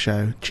friend of the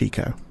show,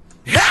 Chico.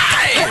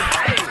 Hey!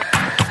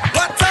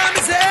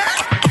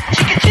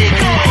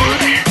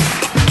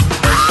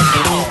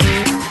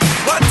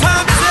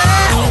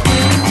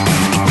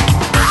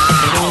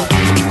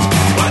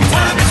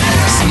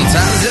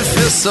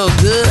 So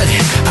good,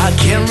 I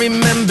can't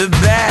remember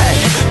back.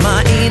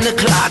 My inner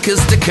clock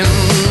is ticking,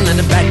 and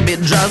the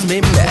backbeat drives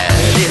me mad.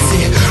 It's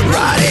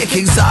erotic,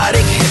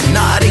 exotic,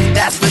 hypnotic,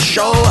 that's for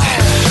sure.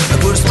 I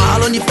put a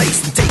smile on your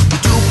face and take you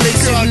to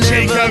places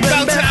you've never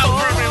been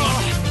before.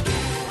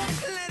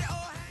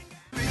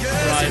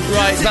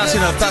 Right, that's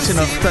enough.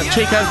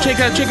 Chico,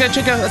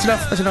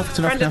 that's enough.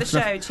 Friend of the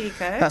show, Chico.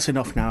 That's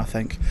enough now, I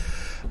think.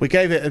 We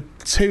gave it a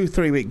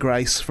 2-3 week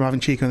grace from having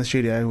Chico in the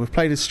studio. We've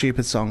played a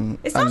stupid song.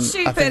 It's not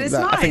stupid. It's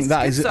nice.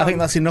 I think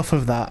that's enough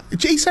of that.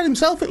 He said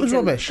himself it was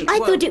rubbish. I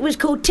thought it was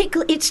called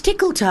Tickle. It's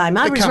Tickle Time.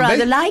 I was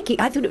rather like it.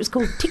 I thought it was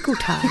called Tickle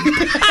Time.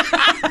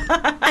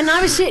 And I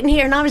was sitting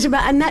here, and I was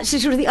about, and that's the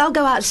sort of thing. I'll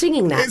go out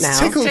singing that it's now.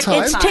 Tickle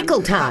Time. It's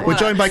Tickle Time. We're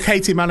joined by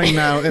Katie Manning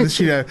now in the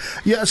studio.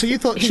 Yeah, so you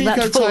thought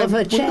Chico Time of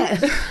her chair.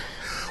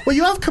 Well,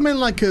 you have come in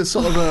like a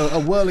sort of a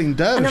whirling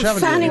dervish, and I'm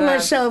haven't you? fanning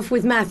myself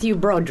with Matthew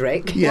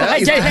Broderick. Yeah,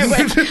 I don't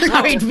know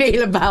how he'd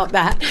feel about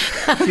that.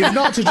 You've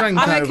not to drink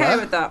over. I'm okay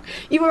with that.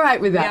 You were right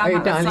with that,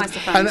 yeah, darling.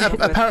 Nice and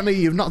apparently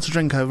you've not to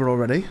drink over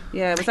already.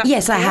 Yeah, was that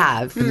yes, I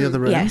have. In the other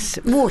room. Yes,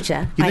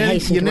 water.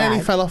 You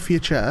nearly fell off your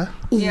chair.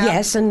 Yeah.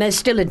 Yes, and there's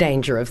still a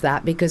danger of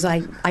that because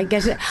I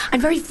guess I'm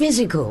very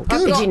physical.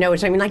 If you know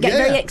what I mean. I get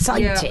very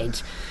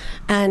excited,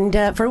 and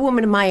for a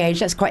woman of my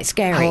age, that's quite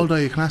scary. How old are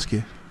you? Can I ask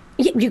you?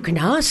 You can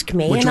ask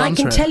me, and I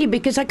can tell you,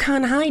 because I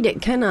can't hide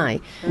it, can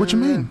I? What do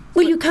you mean?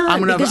 Well, you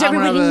can't, because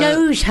everybody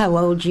knows how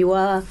old you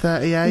are.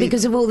 38.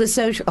 Because of all the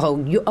social...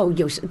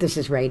 this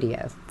is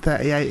radio.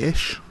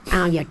 38-ish.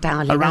 Oh, you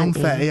darling. Around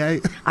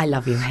 38. I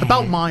love your hair.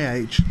 About my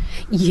age.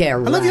 Yeah,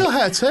 right. I love your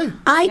hair too.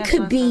 I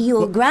could be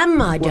your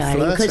grandma,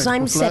 darling, because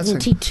I'm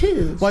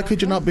 72. Why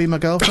could you not be my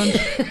girlfriend?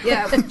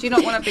 Yeah, do you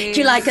not want to be...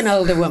 Do you like an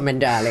older woman,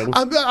 darling?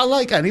 I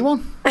like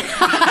anyone.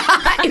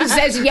 It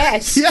says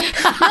yes. Yeah,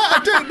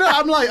 I do. No,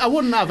 I'm like, I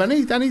wouldn't have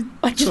any.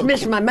 I just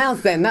missed my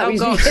mouth then. That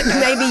was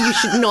maybe you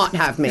should not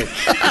have me.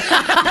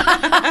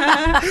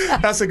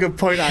 That's a good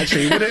point,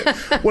 actually.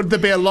 Would there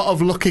be a lot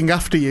of looking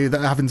after you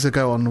that having to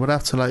go on? Would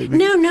have to like?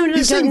 No.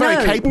 You seem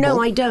very capable.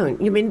 No, I don't.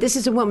 You mean this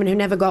is a woman who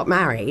never got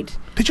married?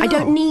 Did you? I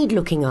don't need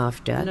looking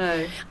after.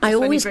 No. I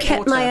always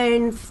kept my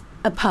own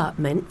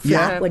apartment,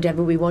 flat,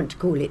 whatever we want to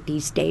call it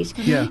these days.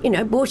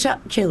 Yeah. Brought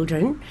up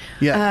children.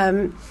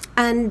 Yeah.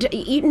 And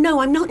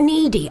I'm not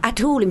needy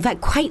at all. In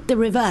fact, quite the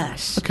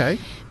reverse. Okay.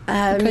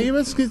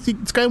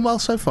 It's going well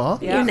so far.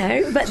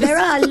 Yeah. But there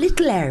are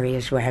little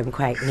areas where I'm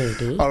quite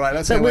needy. All right,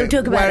 but we'll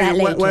talk about that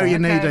later. Where are you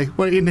needy?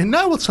 Where are you needy?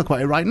 No, we'll talk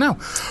about it right now.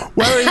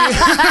 Where are you?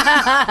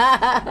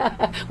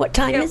 What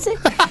time is it?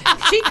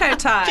 Chico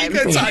time.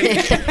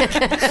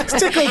 It's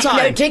tickle time.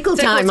 No, tickle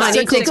time. I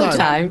need tickle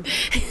time.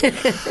 Do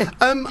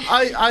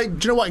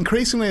you know what?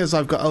 Increasingly, as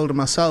I've got older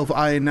myself,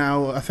 I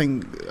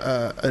think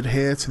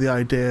adhere to the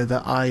idea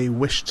that I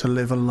wish to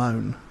live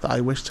alone. That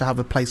I wish to have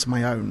a place of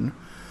my own.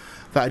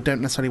 That I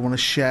don't necessarily want to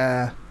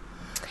share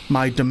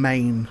my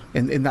domain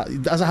in that,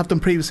 as I have done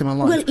previously in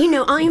my life.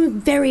 Well,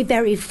 I'm very,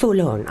 very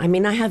full on. I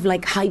mean, I have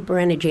like hyper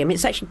energy. I mean,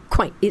 it's actually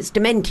it's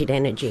demented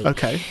energy.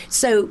 Okay.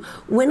 So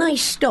when I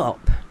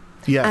stop,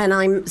 and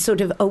I'm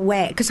sort of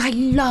aware, because I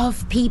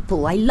love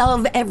people, I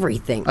love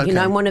everything. Okay.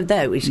 I'm one of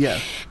those. Yeah.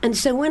 And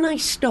so when I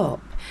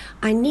stop,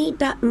 I need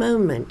that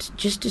moment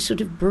just to sort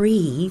of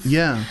breathe.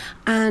 Yeah.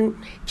 And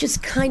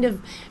just kind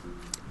of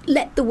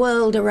let the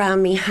world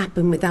around me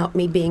happen without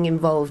me being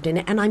involved in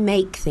it. And I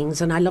make things,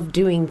 and I love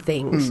doing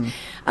things.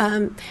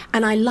 And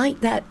I like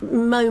that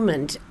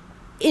moment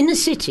in a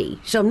city.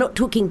 So I'm not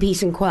talking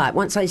peace and quiet.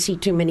 Once I see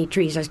too many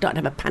trees, I start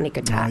to have a panic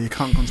attack. No, you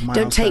can't come to my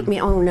Don't house take then.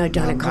 me. Oh no,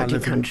 darling, I can't do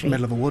country. In the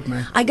middle of a wood,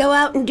 mate. I go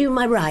out and do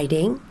my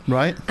riding.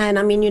 Right. And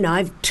I mean,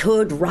 I've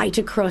toured right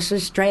across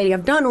Australia.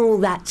 I've done all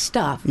that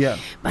stuff. Yeah.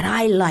 But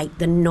I like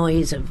the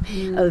noise of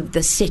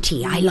the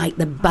city. I like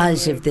the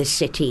buzz of the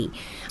city.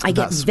 I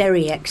get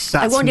very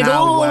excited. I want it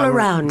all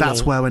around me.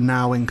 That's where we're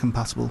now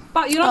incompatible.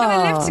 But you're not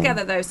going to live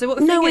together, though. So what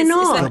the thing we're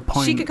not. Is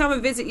that she could come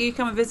and visit you,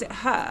 come and visit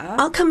her.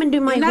 I'll come and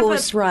do my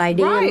horse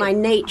riding and my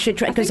nature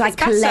because I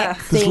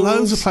collect things. There's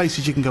loads of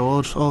places you can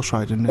go horse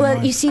riding.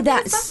 Well, you see,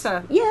 that's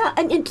better. Yeah,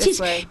 and it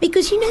is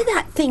because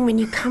that thing when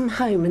you come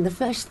home and the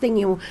first thing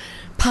your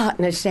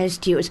partner says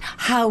to you is,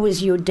 "How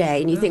was your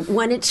day?" And you think,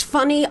 when it's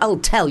funny, I'll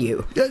tell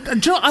you. I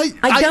don't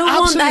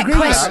want that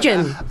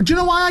question. Do you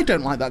know why I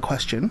don't like that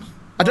question?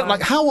 I don't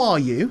like, how are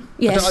you?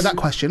 Yes. I don't like that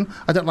question.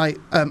 I don't like,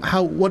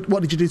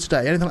 what did you do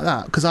today? Anything like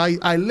that. Because I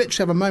literally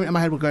have a moment in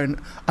my head where going,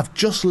 I've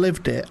just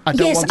lived it. I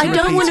don't want to I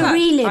don't want to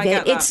relive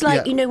it. It's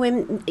like,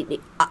 when,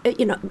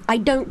 I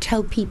don't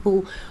tell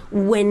people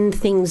when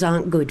things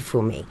aren't good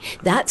for me.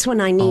 That's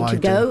when I need to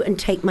go and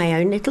take my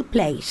own little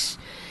place.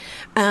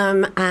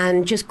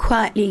 And just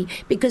quietly,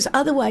 because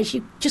otherwise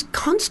you're just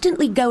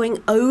constantly going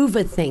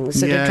over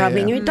things that are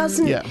troubling you. It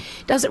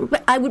doesn't.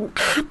 But I would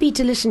happy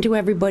to listen to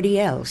everybody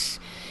else.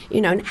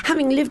 And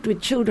having lived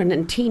with children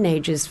and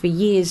teenagers for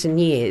years and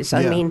years,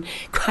 I mean,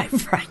 quite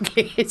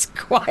frankly, it's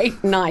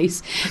quite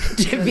nice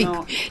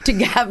to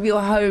have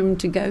your home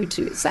to go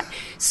to. It's that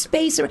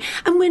space, and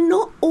we're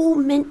not all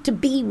meant to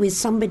be with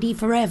somebody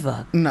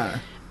forever. No.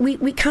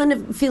 We kind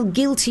of feel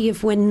guilty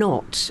if we're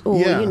not,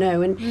 or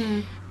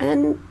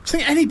and do you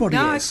think anybody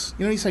is?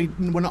 You say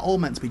we're not all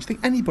meant to be. Do you think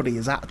anybody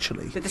is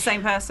actually with the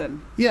same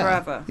person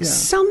forever? Yeah.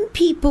 Some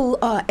people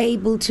are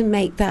able to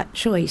make that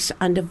choice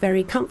and are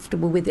very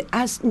comfortable with it,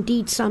 as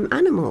indeed some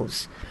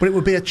animals. But it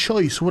would be a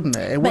choice, wouldn't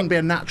it? It wouldn't be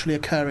a naturally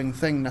occurring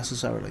thing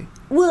necessarily.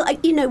 Well,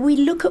 we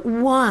look at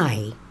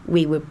why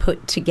we were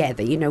put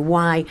together.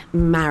 Why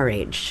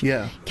marriage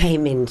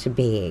came into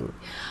being.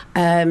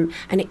 And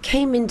it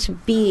came into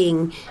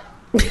being.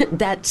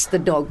 That's the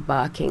dog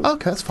barking.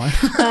 Okay, that's fine.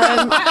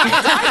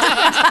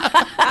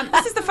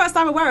 This is the first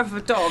time I'm aware of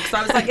a dog, so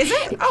I was like, is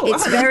it? Oh,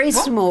 it's very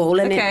small,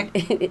 and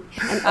and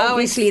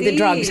obviously the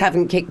drugs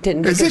haven't kicked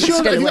in. Is this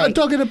your a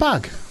dog in a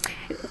bag?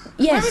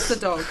 Yes. Where is the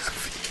dog?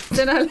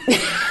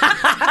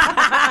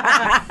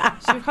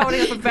 She's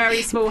holding up a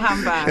very small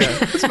handbag. Yeah,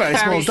 it's a very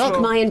small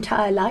dog. My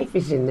entire life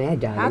is in there,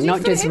 darling.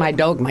 Not just my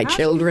dog, my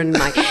children,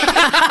 my...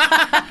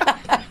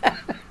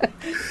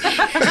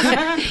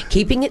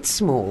 Keeping it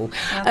small.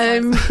 But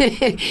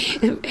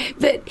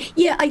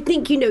yeah, I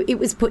think, it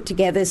was put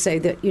together so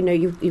that,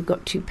 you've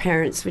got two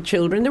parents for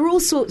children. There are all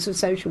sorts of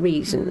social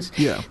reasons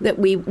that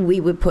we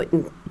were put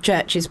in,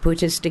 churches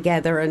put us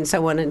together and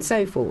so on and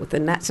so forth.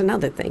 And that's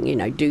another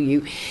thing,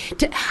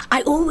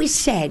 I always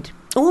said,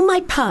 all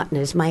my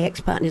partners, my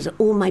ex-partners, are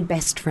all my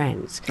best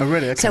friends. Oh,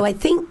 really? Okay. So I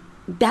think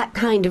that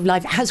kind of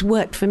life has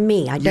worked for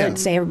me. I don't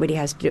say everybody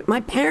has to do it.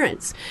 My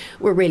parents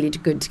were really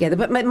good together,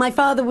 but my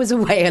father was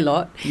away a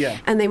lot. Yeah.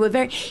 And they were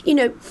very,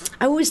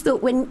 I always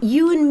thought when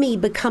you and me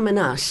become an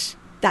us,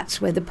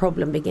 that's where the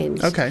problem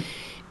begins. Okay.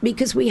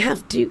 Because we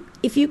have to,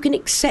 if you can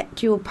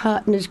accept your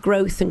partner's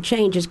growth and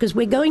changes, because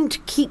we're going to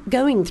keep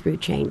going through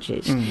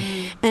changes.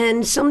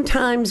 And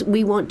sometimes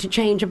we want to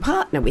change a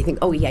partner. We think,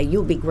 oh, yeah,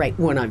 you'll be great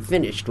when I'm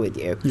finished with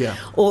you. Yeah.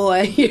 Or,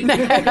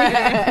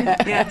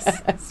 Yes,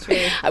 that's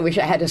true. I wish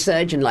I had a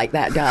surgeon like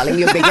that, darling.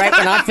 You'll be great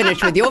when I'm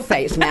finished with your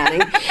face, Manning.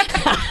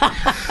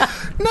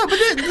 No,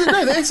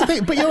 but that's the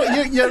thing. But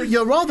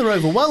you're rather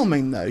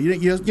overwhelming, though.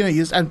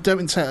 And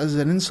don't say it as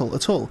an insult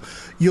at all.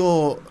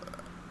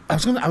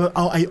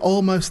 I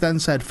almost then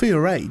said for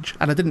your age,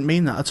 and I didn't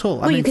mean that at all.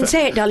 Well, you can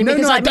say it, darling,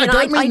 because I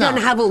don't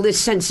have all this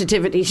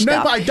sensitivity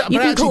stuff. No, but you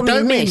can call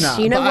me Miss. That,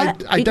 you know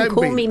what? You can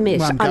call me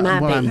Miss. I'm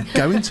happy. Well, I'm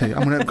going to.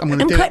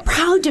 I'm quite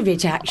proud of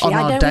it, actually.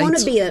 I don't want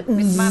to be a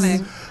Miss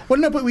Manning. Well,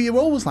 no, but you're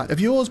always like. Have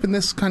you always been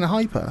this kind of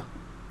hyper?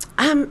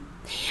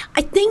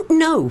 I think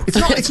no.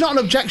 It's not an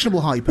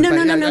objectionable hyper. No.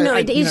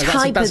 It is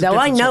hyper, though.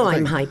 I know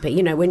I'm hyper.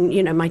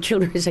 When my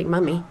children say,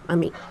 "Mummy,"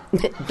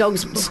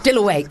 dog's still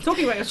awake.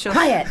 Talking about your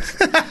children. Quiet.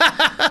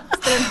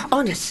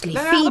 Honestly,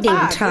 feeding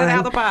time. Get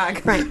out the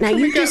bag. Right now,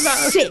 you just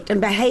sit and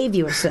behave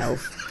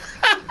yourself.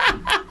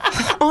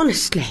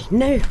 Honestly,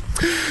 no.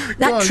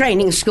 That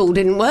training school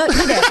didn't work,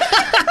 did it?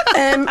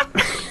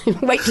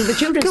 Wait till the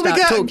children start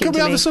talking to me. Can we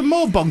have some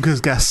more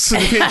bonkers guests in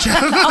the future?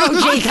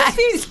 Oh,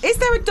 gee. Is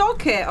there a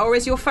dog here, or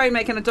is your phone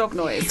making a dog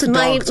noise? It's a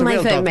dog. My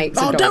phone makes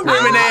a dog don't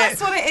noise. ruin it.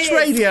 That's what it is. It's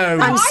radio.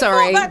 I'm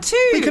sorry. I thought that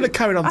too. We could have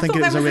carried on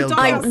thinking it was a real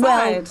dog.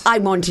 Well, I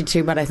wanted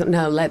to, but I thought,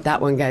 no, let that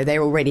one go. They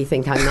already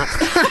think I'm nuts.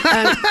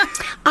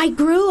 I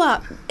grew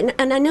up,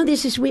 and I know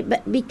this is weird,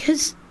 but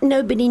because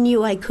nobody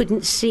knew I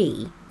couldn't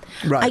see,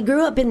 right. I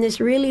grew up in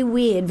this really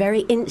weird,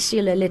 very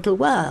insular little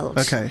world.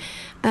 Okay.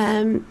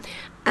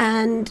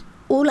 And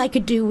all I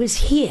could do was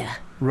hear.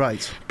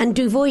 Right. And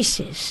do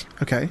voices.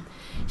 Okay.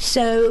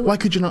 So... Why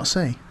could you not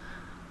see?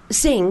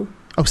 Sing.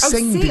 Oh,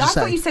 sing, did you say? I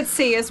thought you said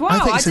C as well.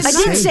 I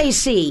did say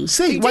C.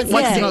 C. Why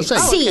did you not say?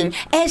 C. Okay.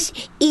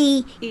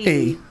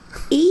 S-E-E.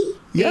 E?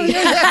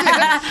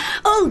 Yeah.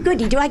 Oh,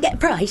 goody. Do I get a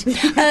prize?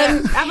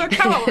 Have a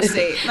co-op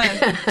seat.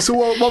 No. So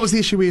what was the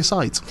issue with your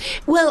sight?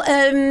 Well,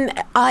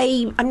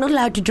 I'm not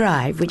allowed to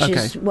drive, which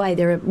is why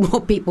there are more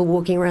people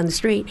walking around the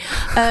street.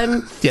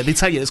 Yeah, they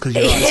tell you it's because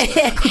you're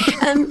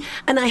eyes.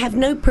 And I have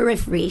no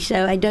periphery,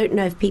 so I don't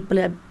know if people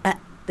are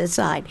at the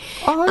side.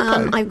 Oh,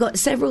 okay. I've got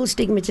several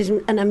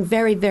stigmatism, and I'm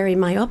very, very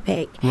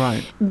myopic.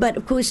 Right. But,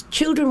 of course,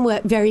 children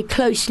work very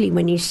closely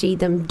when you see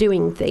them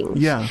doing things.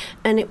 Yeah.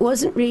 And it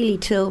wasn't really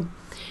till...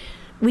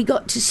 we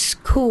got to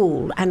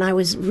school, and I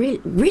was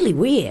really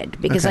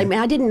weird because I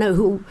didn't know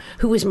who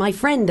was my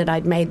friend that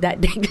I'd made that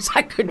day because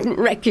I couldn't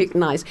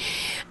recognise.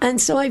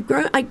 And so I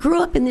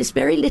grew up in this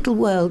very little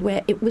world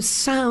where it was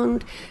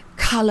sound,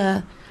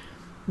 colour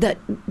that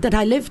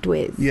I lived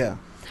with. Yeah.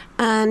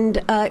 And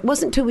it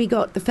wasn't until we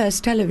got the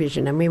first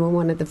television, and we were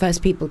one of the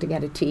first people to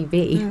get a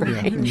TV. Right?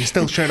 Yeah. And you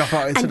still showed off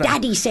right today. And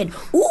Daddy said,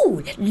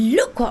 "Ooh,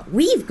 look what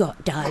we've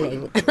got,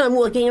 darling." And I'm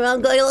walking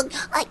around going,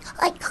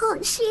 I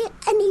can't see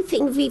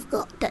anything we've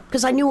got,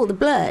 because I knew all the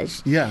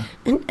blurs. Yeah.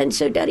 And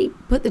so Daddy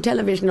put the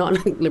television on.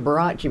 I think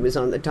Liberace was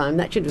on at the time.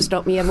 That should have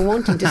stopped me ever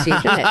wanting to see,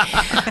 shouldn't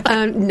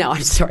it? No,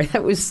 I'm sorry.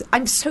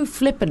 I'm so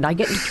flippant. I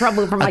get in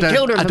trouble from my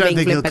children for being flippant. I don't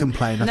think he'll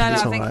complain. I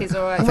think he's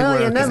all right.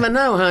 Well, you never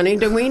know, honey.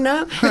 Do we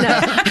know?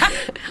 No.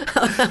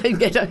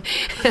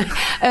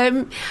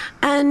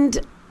 And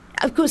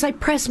of course I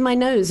pressed my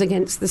nose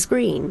against the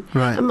screen.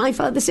 Right. And my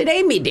father said,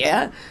 "Amy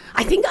dear,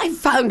 I think I've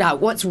found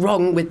out what's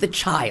wrong with the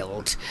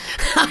child.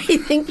 I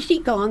think she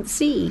can't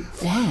see."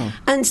 Wow.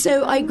 And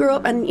so I grew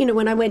up, and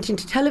when I went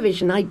into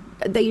television,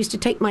 they used to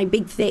take my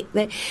big thick,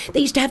 they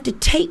used to have to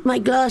tape my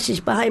glasses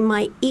behind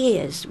my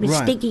ears with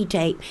sticky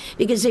tape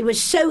because they were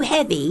so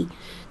heavy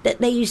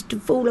that they used to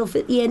fall off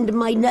at the end of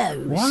my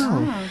nose.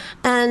 Wow.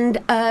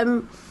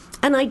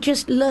 And I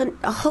just learned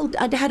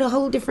I'd had a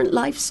whole different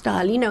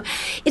lifestyle.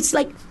 It's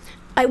like,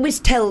 I always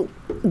tell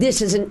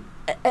this as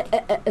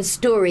a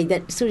story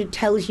that sort of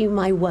tells you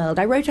my world.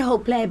 I wrote a whole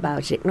play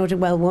about it, Not a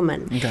Well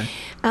Woman. Okay.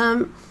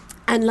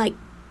 And like,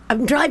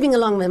 I'm driving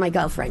along with my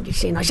girlfriend, you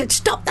see, and I said,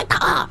 "Stop the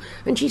car."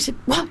 And she said,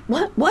 What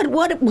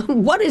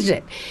is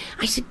it?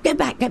 I said, Go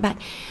back.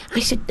 I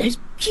said, "Those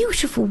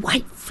beautiful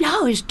white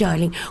flowers,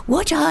 darling.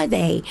 What are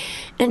they?"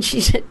 And she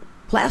said,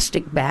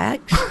 "Plastic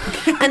bags."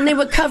 And they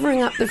were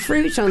covering up the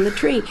fruit on the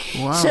tree.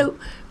 Wow. So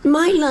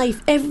my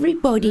life,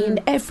 everybody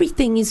and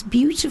everything is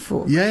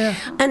beautiful. Yeah.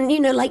 And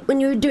like when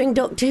you were doing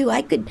Doctor Who,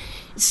 I could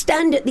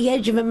stand at the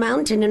edge of a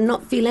mountain and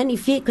not feel any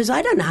fear because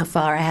I don't know how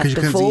far I have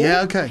to fall.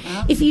 Yeah, okay.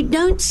 If you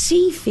don't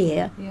see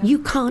fear, you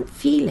can't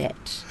feel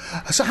it.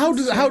 So how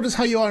does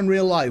how you are in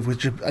real life,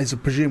 which is I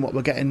presume what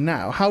we're getting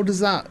now, how does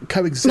that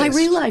coexist? My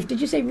real life? Did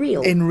you say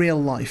real? In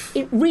real life.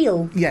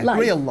 Real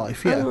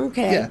life, yeah. Oh,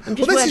 okay. Yeah. I'm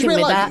just this is working real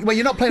with life. that. Well,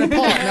 you're not playing a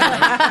part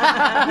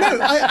now.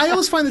 No, I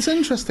always find this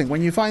interesting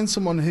when you find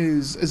someone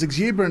who's as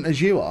exuberant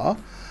as you are,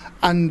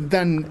 And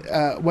then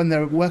when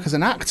they work as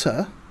an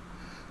actor,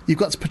 you've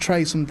got to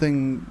portray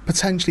something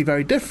potentially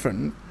very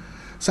different.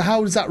 So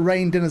how is that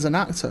reined in as an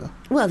actor?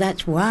 Well,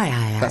 that's why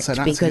I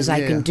act, because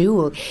I can do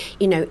all...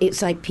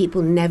 it's like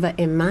people never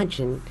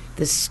imagine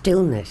the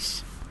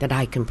stillness that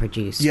I can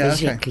produce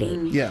physically.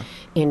 Okay.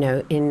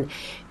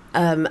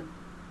 Yeah.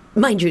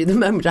 Mind you, the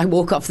moment I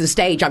walk off the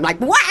stage, I'm like,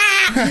 wah!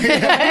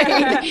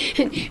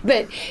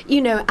 But,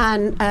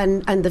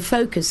 and the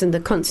focus and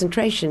the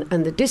concentration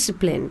and the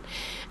discipline.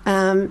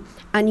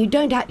 And you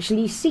don't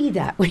actually see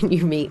that when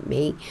you meet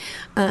me,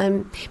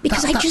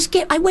 because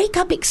I wake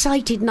up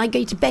excited and I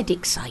go to bed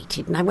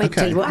excited, and I won't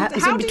tell you what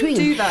happens in between. How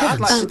do you do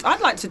that?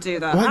 I'd like to do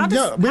that.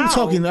 Well, we were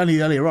talking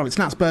earlier on. It's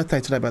Nat's birthday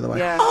today, by the way.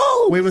 Yeah.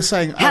 Oh, we were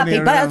saying happy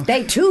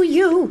birthday to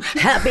you,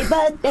 happy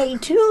birthday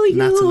to you,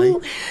 Natalie.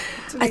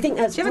 I think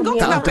that's... She hasn't got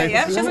to that bit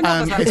yet. She hasn't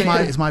got to that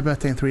bit. It's my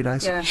birthday in 3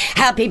 days. Yeah.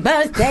 Happy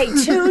birthday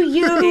to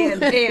you.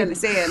 Ian,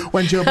 it's Ian.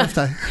 When's your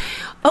birthday?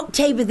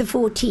 October the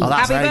 14th. Oh,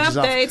 that's Happy ages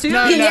birthday off. to you.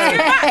 No, Give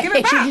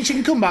it back. She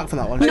can come back for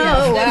that one.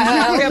 No,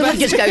 we'll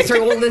just go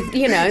through all the,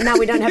 now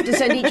we don't have to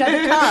send each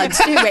other cards,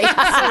 do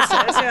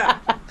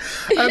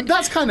we?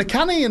 That's kind of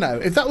canny,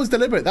 If that was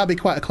deliberate, that'd be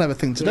quite a clever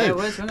thing to do.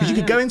 Because you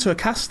could go into a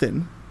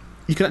casting,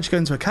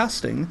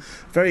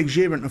 very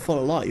exuberant and full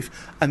of life,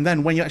 and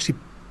then when you actually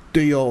do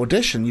your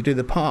audition, you do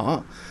the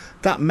part,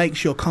 that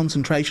makes your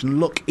concentration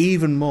look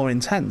even more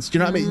intense. Do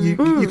you know what I mean?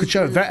 You could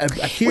show a huge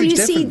difference. Well, you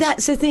see,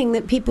 that's the thing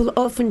that people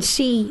often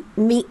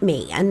meet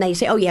me, and they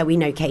say, oh, yeah, we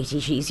know Katie,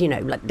 she's,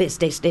 like this.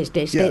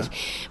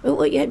 But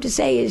what you have to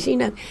say is,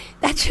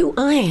 that's who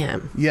I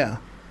am. Yeah.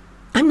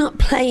 I'm not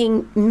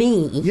playing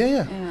me.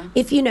 Yeah.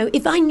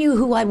 If I knew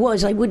who I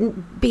was, I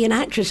wouldn't be an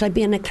actress. I'd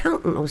be an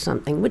accountant or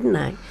something, wouldn't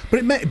I?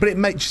 But it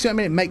makes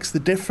the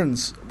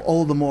difference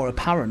all the more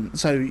apparent.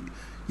 So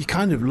you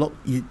kind of look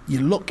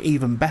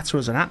even better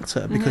as an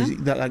actor, because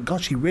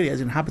God, she really is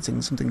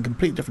inhabiting something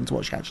completely different to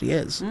what she actually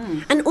is.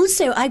 And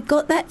also, I've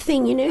got that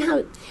thing. You know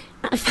how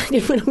I find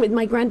it when I'm with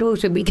my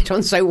granddaughter, we get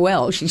on so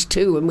well. She's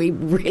 2, and we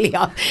really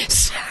are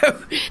so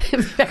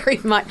very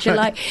much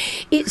alike.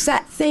 It's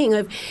that thing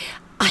of,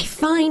 I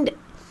find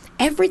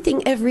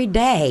everything every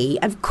day.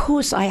 Of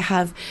course, I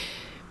have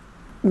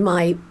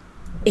my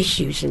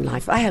issues in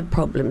life. I have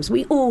problems.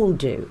 We all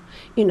do,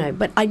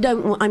 but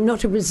I'm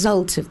not a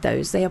result of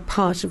those. They are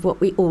part of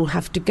what we all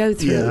have to go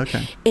through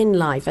in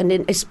life. And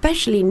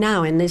especially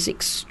now in this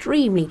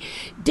extremely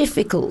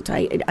difficult,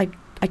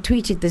 I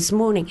tweeted this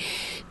morning,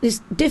 this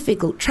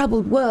difficult,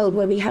 troubled world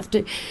where we have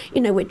to,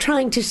 we're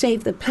trying to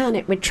save the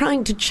planet. We're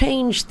trying to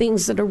change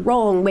things that are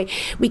wrong.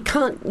 We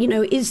can't,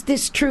 is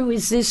this true?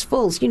 Is this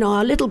false?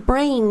 Our little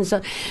brains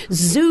are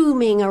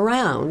zooming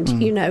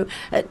around,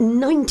 at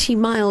 90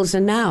 miles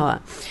an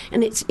hour.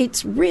 And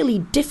it's really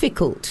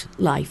difficult,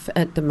 life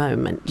at the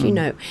moment,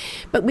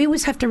 But we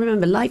always have to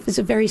remember, life is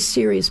a very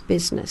serious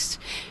business.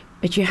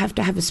 But you have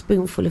to have a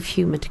spoonful of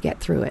humour to get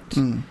through it.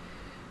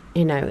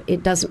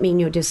 It doesn't mean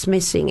you're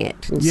dismissing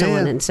it and so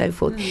on and so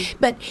forth.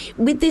 But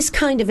with this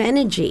kind of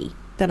energy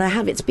that I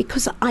have, it's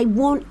because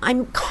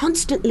I'm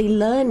constantly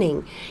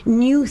learning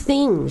new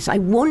things. I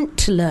want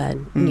to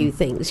learn new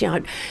things.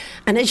 And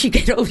as you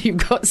get older,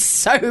 you've got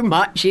so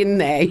much in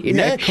there,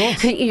 Yeah, of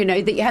course. that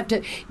you have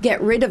to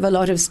get rid of a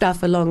lot of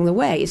stuff along the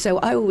way. So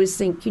I always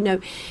think,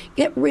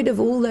 get rid of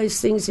all those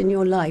things in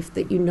your life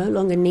that you no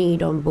longer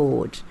need on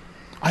board.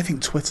 I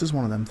think Twitter's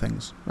one of them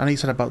things. I know you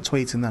said about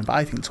tweeting then, but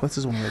I think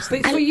Twitter's one of those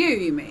things. But for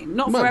you mean?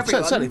 Not for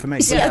everyone? Certainly for me.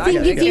 See, I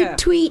think if you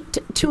tweet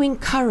to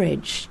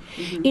encourage,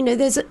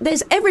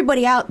 there's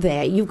everybody out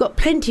there. You've got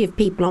plenty of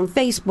people on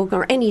Facebook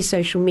or any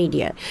social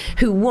media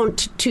who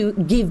want to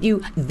give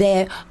you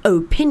their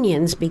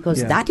opinions,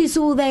 because that is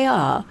all they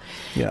are,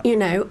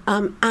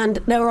 and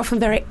they're often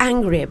very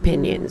angry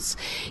opinions,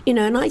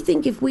 and I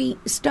think if we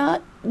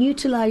start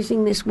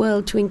utilising this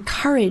world to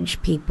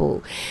encourage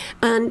people,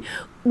 and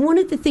one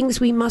of the things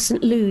we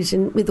mustn't lose,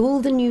 and with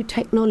all the new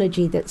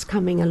technology that's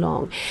coming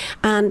along,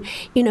 and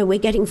we're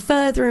getting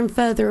further and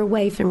further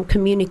away from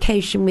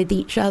communication with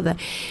each other,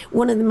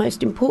 one of the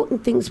most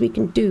important things we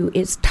can do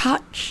is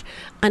touch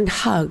and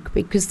hug,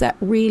 because that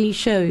really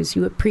shows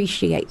you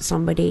appreciate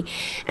somebody.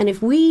 And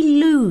if we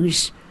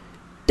lose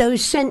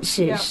those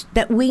senses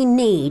that we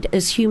need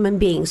as human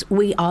beings,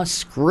 we are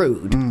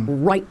screwed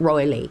right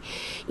royally.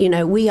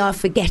 We are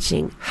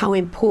forgetting how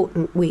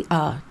important we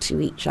are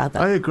to each other.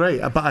 I agree,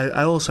 but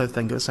I also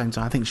think at the same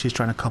time, I think she's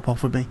trying to cop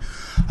off with me.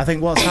 I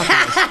think what's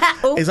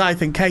happening is I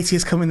think Katie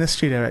has come in the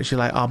studio actually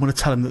like, I'm going to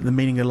tell him that the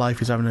meaning of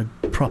life is having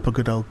a proper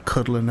good old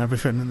cuddle and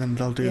everything, and then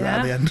they'll do that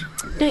at the end.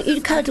 Don't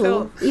you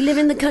cuddle? You live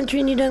in the country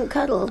and you don't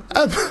cuddle?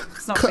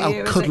 It's not for you,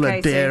 I'll cuddle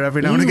a deer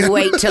every now and You again.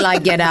 wait till I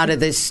get out of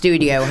this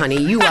studio,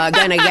 honey. You are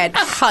going to get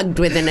hugged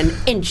within an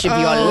inch of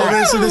your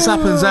life. This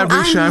happens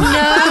every show.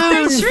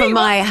 I'm known for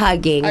my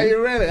hugging. Are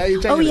you really? Are you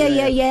Oh,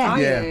 genuinely?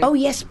 yeah. Oh,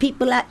 yes,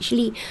 people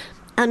actually...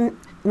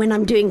 when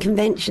I'm doing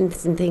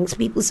conventions and things,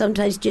 people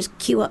sometimes just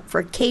queue up for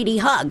a Katie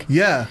hug.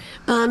 Yeah.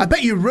 I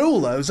bet you rule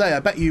those, I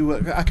bet you...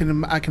 I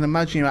can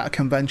imagine you at a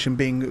convention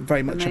being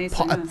very much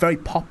amazing, a very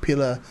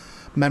popular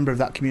member of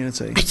that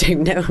community? I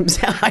don't know. I'm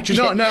sorry. Do you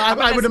know? No,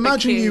 I would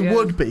imagine you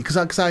would be, because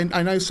I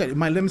know certainly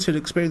my limited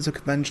experience of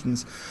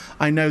conventions,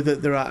 I know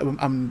that there are.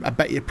 I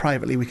bet you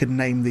privately we could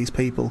name these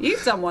people.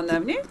 You've done one, though,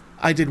 haven't you?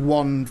 I did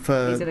one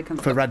for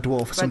Red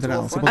Dwarf or something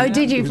else. Oh,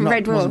 did you for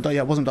Red Dwarf?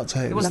 It wasn't Doctor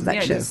Who. It wasn't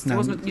that show.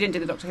 No. You didn't do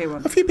the Doctor Who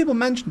one. A few people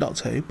mentioned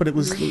Doctor Who, but it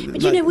was.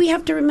 But you know, we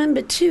have to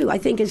remember too. I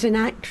think as an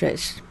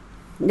actress,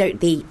 note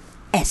the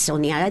S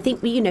on the I. I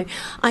think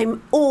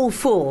I'm all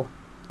for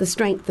the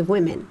strength of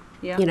women.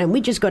 Yeah. We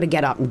just got to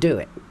get up and do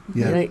it.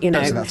 Yeah.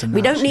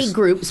 We don't need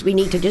groups. We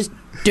need to just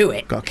do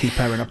it. Got to keep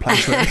her in a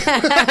place. Really.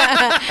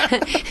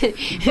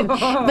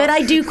 But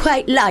I do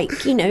quite like,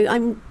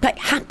 I'm quite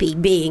happy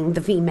being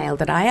the female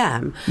that I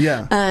am.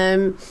 Yeah.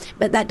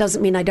 But that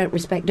doesn't mean I don't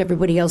respect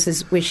everybody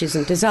else's wishes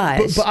and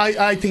desires. But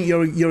I think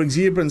your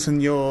exuberance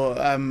and your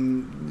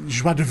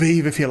joie de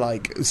vivre, if you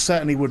like,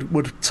 certainly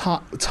would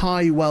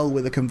tie well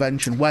with a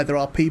convention where there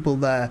are people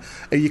there.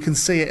 You can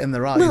see it in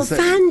their eyes. Well,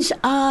 fans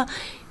are...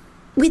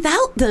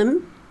 Without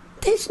them,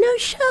 there's no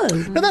show.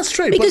 No, that's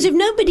true. Because if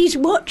nobody's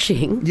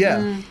watching,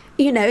 then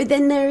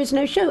there is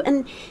no show.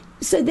 And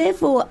so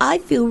therefore, I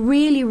feel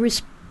really,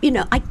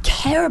 I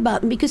care about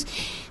them because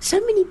so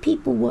many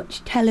people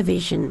watch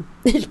television.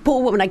 This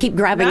poor woman, I keep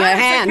grabbing her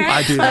hand. Okay.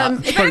 I do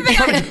that.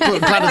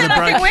 Glad of the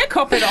break. I think we're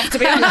copping off, to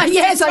be honest.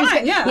 Yes, I'm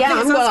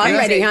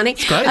ready, honey.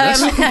 It's great. I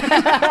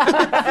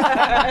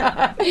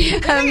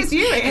think it's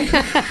you, Ian.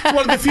 It's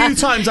one of the few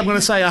times I'm going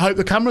to say I hope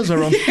the cameras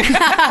are on.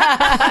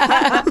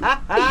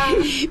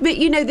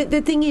 But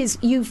the thing is,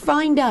 you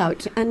find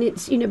out, and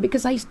it's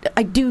because I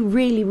do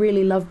really,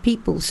 really love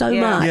people so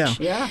much,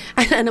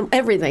 and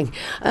everything,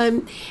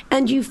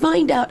 and you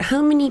find out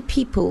how many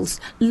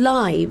people's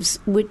lives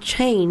were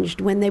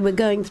changed when they were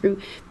going through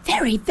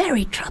very,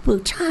 very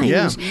troubled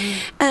times.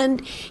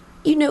 And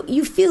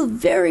you feel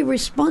very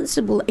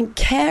responsible and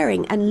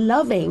caring and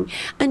loving,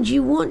 and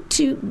you want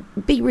to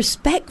be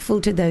respectful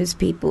to those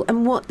people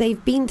and what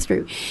they've been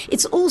through.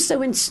 It's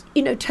also in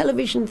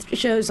television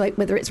shows like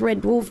whether it's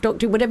Red Dwarf,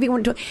 Doctor, whatever you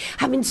want to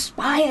have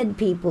inspired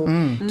people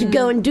to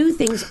go and do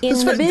things in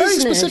the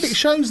business. Very specific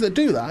shows that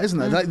do that, isn't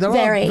there? There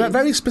are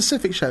very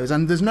specific shows,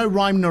 and there's no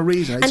rhyme nor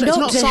reason. It's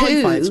not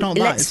sci-fi. It's not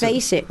that. Let's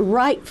face it.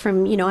 Right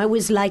from I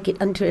always like it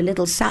unto a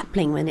little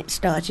sapling when it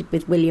started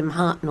with William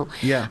Hartnell.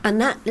 Yeah. And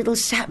that little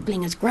sapling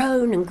has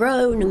grown and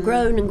grown and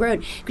grown and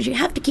grown because you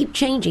have to keep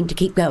changing to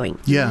keep going.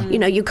 Yeah.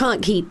 You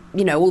can't keep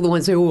all the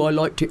ones say, I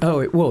liked it how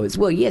it was.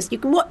 Well, yes, you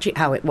can watch it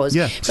how it was,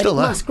 but it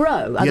must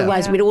grow.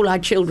 Otherwise, with all our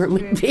children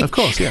would be of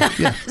course,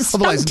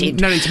 otherwise,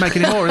 no need to make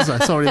any more, is there?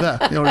 It's already there.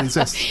 It already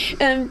exists.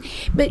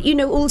 But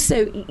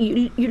also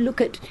you look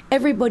at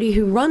everybody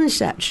who runs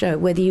that show,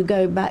 whether you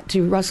go back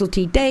to Russell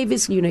T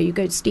Davies, you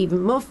go to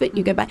Stephen Moffat,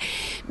 you go back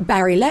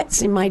Barry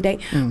Letts in my day,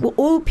 were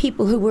all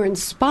people who were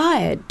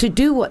inspired to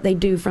do what they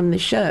do from the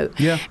show.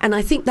 Yeah. And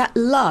I think that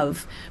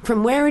love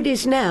from where it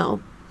is now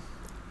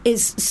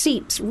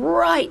seeps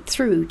right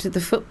through to the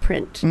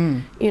footprint,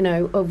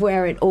 of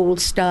where it all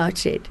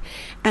started.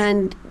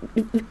 And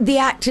the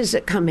actors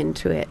that come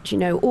into it,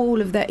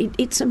 all of that,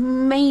 it's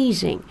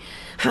amazing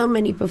how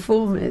many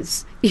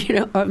performers,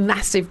 are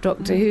massive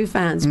Doctor Who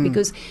fans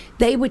because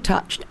they were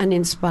touched and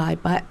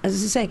inspired by it,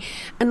 as I say,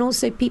 and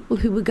also people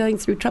who were going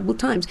through troubled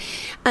times.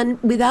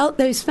 And without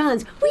those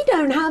fans, we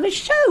don't have a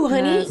show,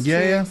 honey.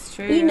 Yeah. It's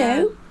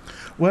true,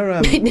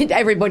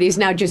 Everybody's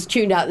now just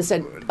tuned out and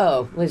said,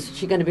 "Oh, was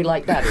she going to be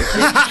like that?"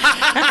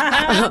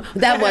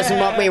 That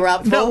wasn't what we were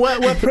up for. No,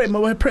 we're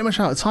pretty much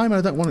out of time, and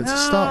I don't want it to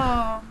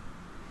stop.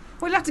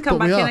 We'll have to come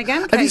back in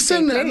again. Have you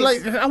seen?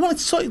 I wanted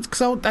to talk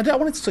because I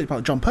wanted to talk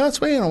about John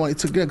Pertwee, and I wanted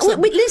to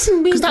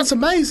listen because that's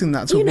amazing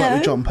that to work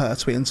with John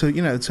Pertwee and to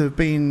to have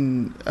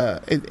been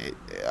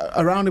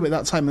around him at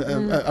that time,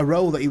 a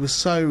role that he was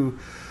so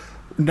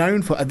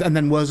known for, and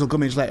then Wurzel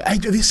Gummidge. Hey,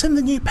 have you seen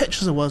the new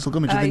pictures of Wurzel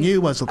Gummidge? The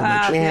new Wurzel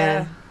Gummidge.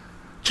 Yeah.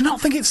 Do you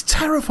not think it's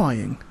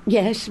terrifying?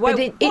 Yes, but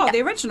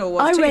the original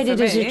was. I read it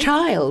as a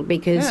child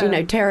because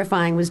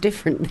terrifying was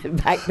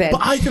different back then. But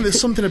I think there's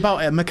something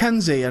about it,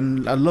 Mackenzie,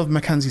 and I love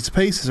Mackenzie to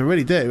pieces. I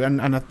really do,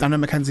 and I know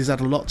Mackenzie's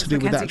had a lot to do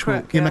with the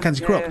actual.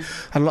 Mackenzie Crook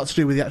had a lot to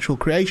do with the actual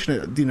creation,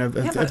 of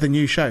the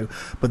new show.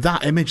 But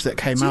that image that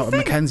came out of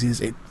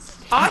Mackenzie's,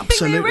 I think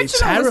the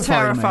original was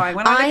terrifying.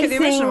 When I look at the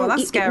original,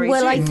 that's scary too.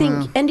 Well, I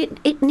think, and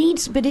it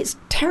needs, but it's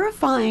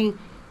terrifying.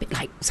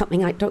 Like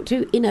something like Doctor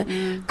Who in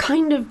a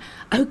kind of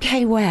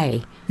okay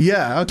way.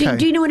 Yeah, okay.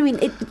 Do you know what I mean?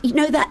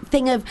 That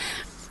thing of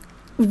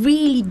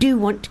really do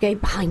want to go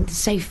behind the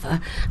sofa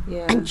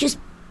and just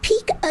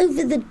peek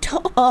over the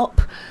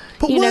top.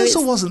 But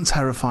Wurzel wasn't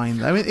terrifying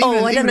though.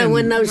 I don't know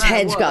when those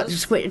heads got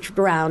switched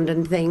around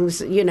and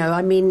things.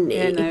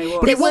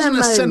 It wasn't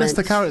a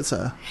sinister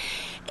character.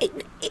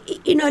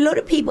 A lot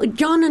of people,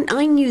 John and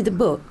I knew the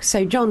book,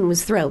 so John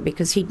was thrilled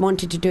because he'd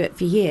wanted to do it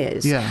for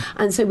years.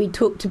 And so we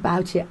talked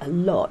about it a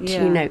lot,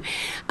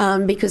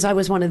 because I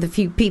was one of the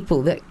few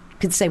people that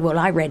could say, well,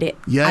 I read it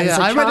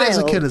I read it as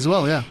a kid as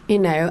well, yeah. You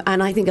know,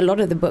 and I think a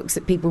lot of the books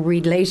that people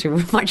read later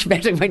were much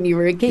better when you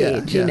were a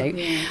kid, you know.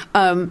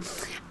 Yeah.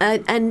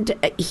 And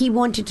he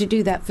wanted to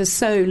do that for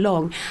so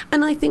long.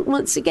 And I think,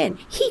 once again,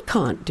 he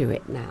can't do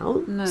it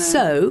now. No.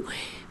 So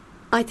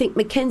I think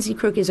Mackenzie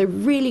Crook is a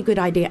really good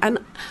idea, and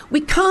we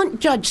can't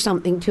judge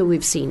something till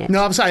we've seen it. No,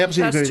 I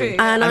absolutely agree with you.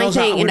 And I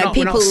think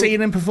we're not seeing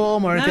him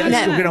perform or anything.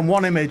 It's been on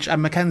one image,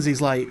 and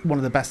Mackenzie's like one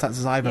of the best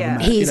actors I've ever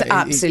met. He's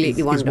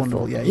absolutely wonderful. He's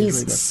wonderful. Yeah,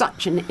 he's really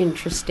such an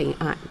interesting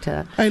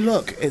actor. Hey,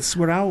 look,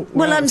 we're out.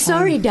 Well, I'm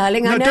sorry,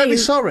 darling. No, I know don't be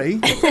sorry.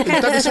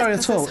 Don't be sorry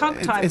at all.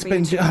 It's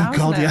been you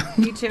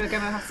two are going to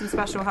have some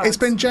special hugs. It's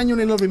been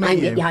genuinely lovely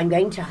meeting you. I'm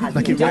going to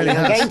hug you. I'm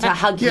going to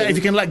hug you. Yeah, if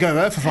you can let go of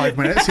her for 5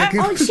 minutes.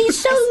 Oh, she's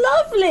so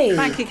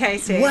lovely. Thank you,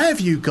 Katie. Where have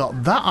you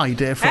got that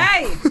idea from?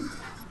 Hey!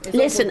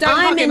 Listen,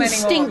 I'm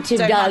instinctive,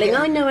 darling.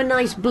 I know a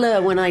nice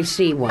blur when I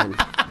see one.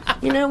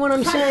 You know what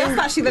I'm saying? That's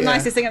actually the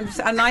nicest thing.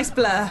 A nice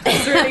blur.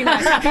 It's really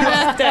nice.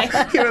 Happy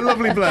birthday. You're a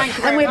lovely blur.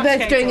 And we're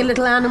both doing a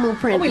little animal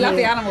print. We love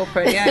the animal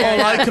print, yeah.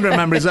 All I can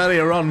remember is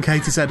earlier on,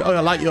 Katie said, "Oh, I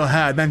like your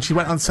hair." And then she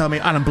went on to tell me,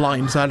 and I'm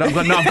blind, so I've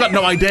got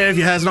no idea if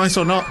your hair's nice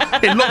or not.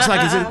 It looks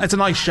like it's a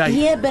nice shape.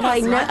 Yeah, but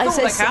I know.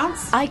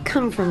 I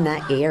come from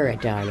that era,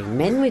 darling.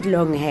 Men with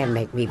long hair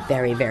make me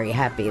very, very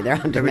happy. There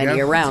aren't many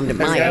around at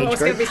my age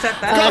group. I've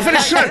got to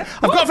finish the show.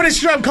 I've got to finish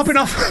the show. I'm copping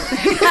off.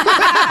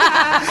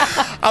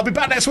 I'll be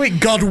back next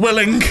week, God willing.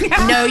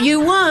 No,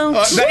 you won't.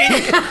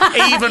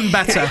 Even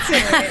better.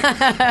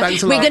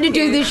 Thanks a lot. We're going to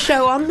do this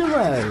show on the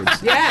road.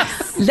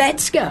 Yes.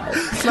 Let's go.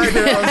 Let's do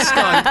it on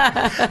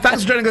Skype.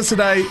 Thanks for joining us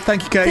today.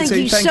 Thank you,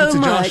 Katie. Thank you so to Josh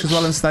much. as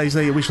well, and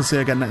Stacey. We shall see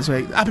you again next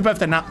week. Happy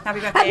birthday, Nat.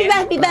 Happy birthday.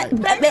 Happy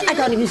birthday. I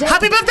can't even say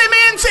Happy birthday, me,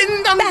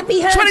 on Happy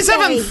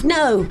 27th.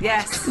 No.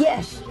 Yes.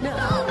 Yes. No.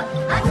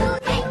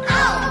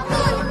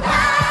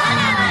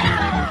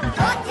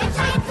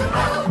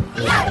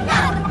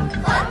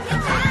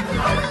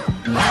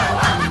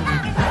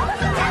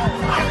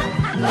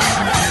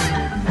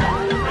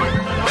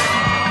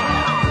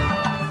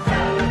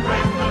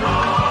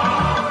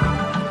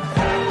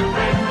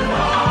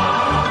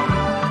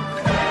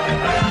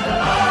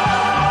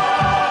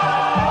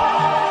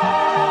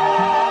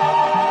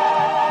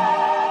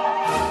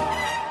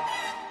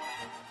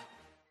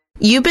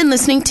 You've been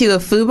listening to a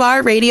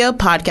FUBAR Radio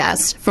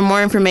podcast. For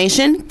more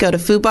information, go to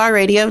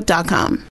FUBARradio.com.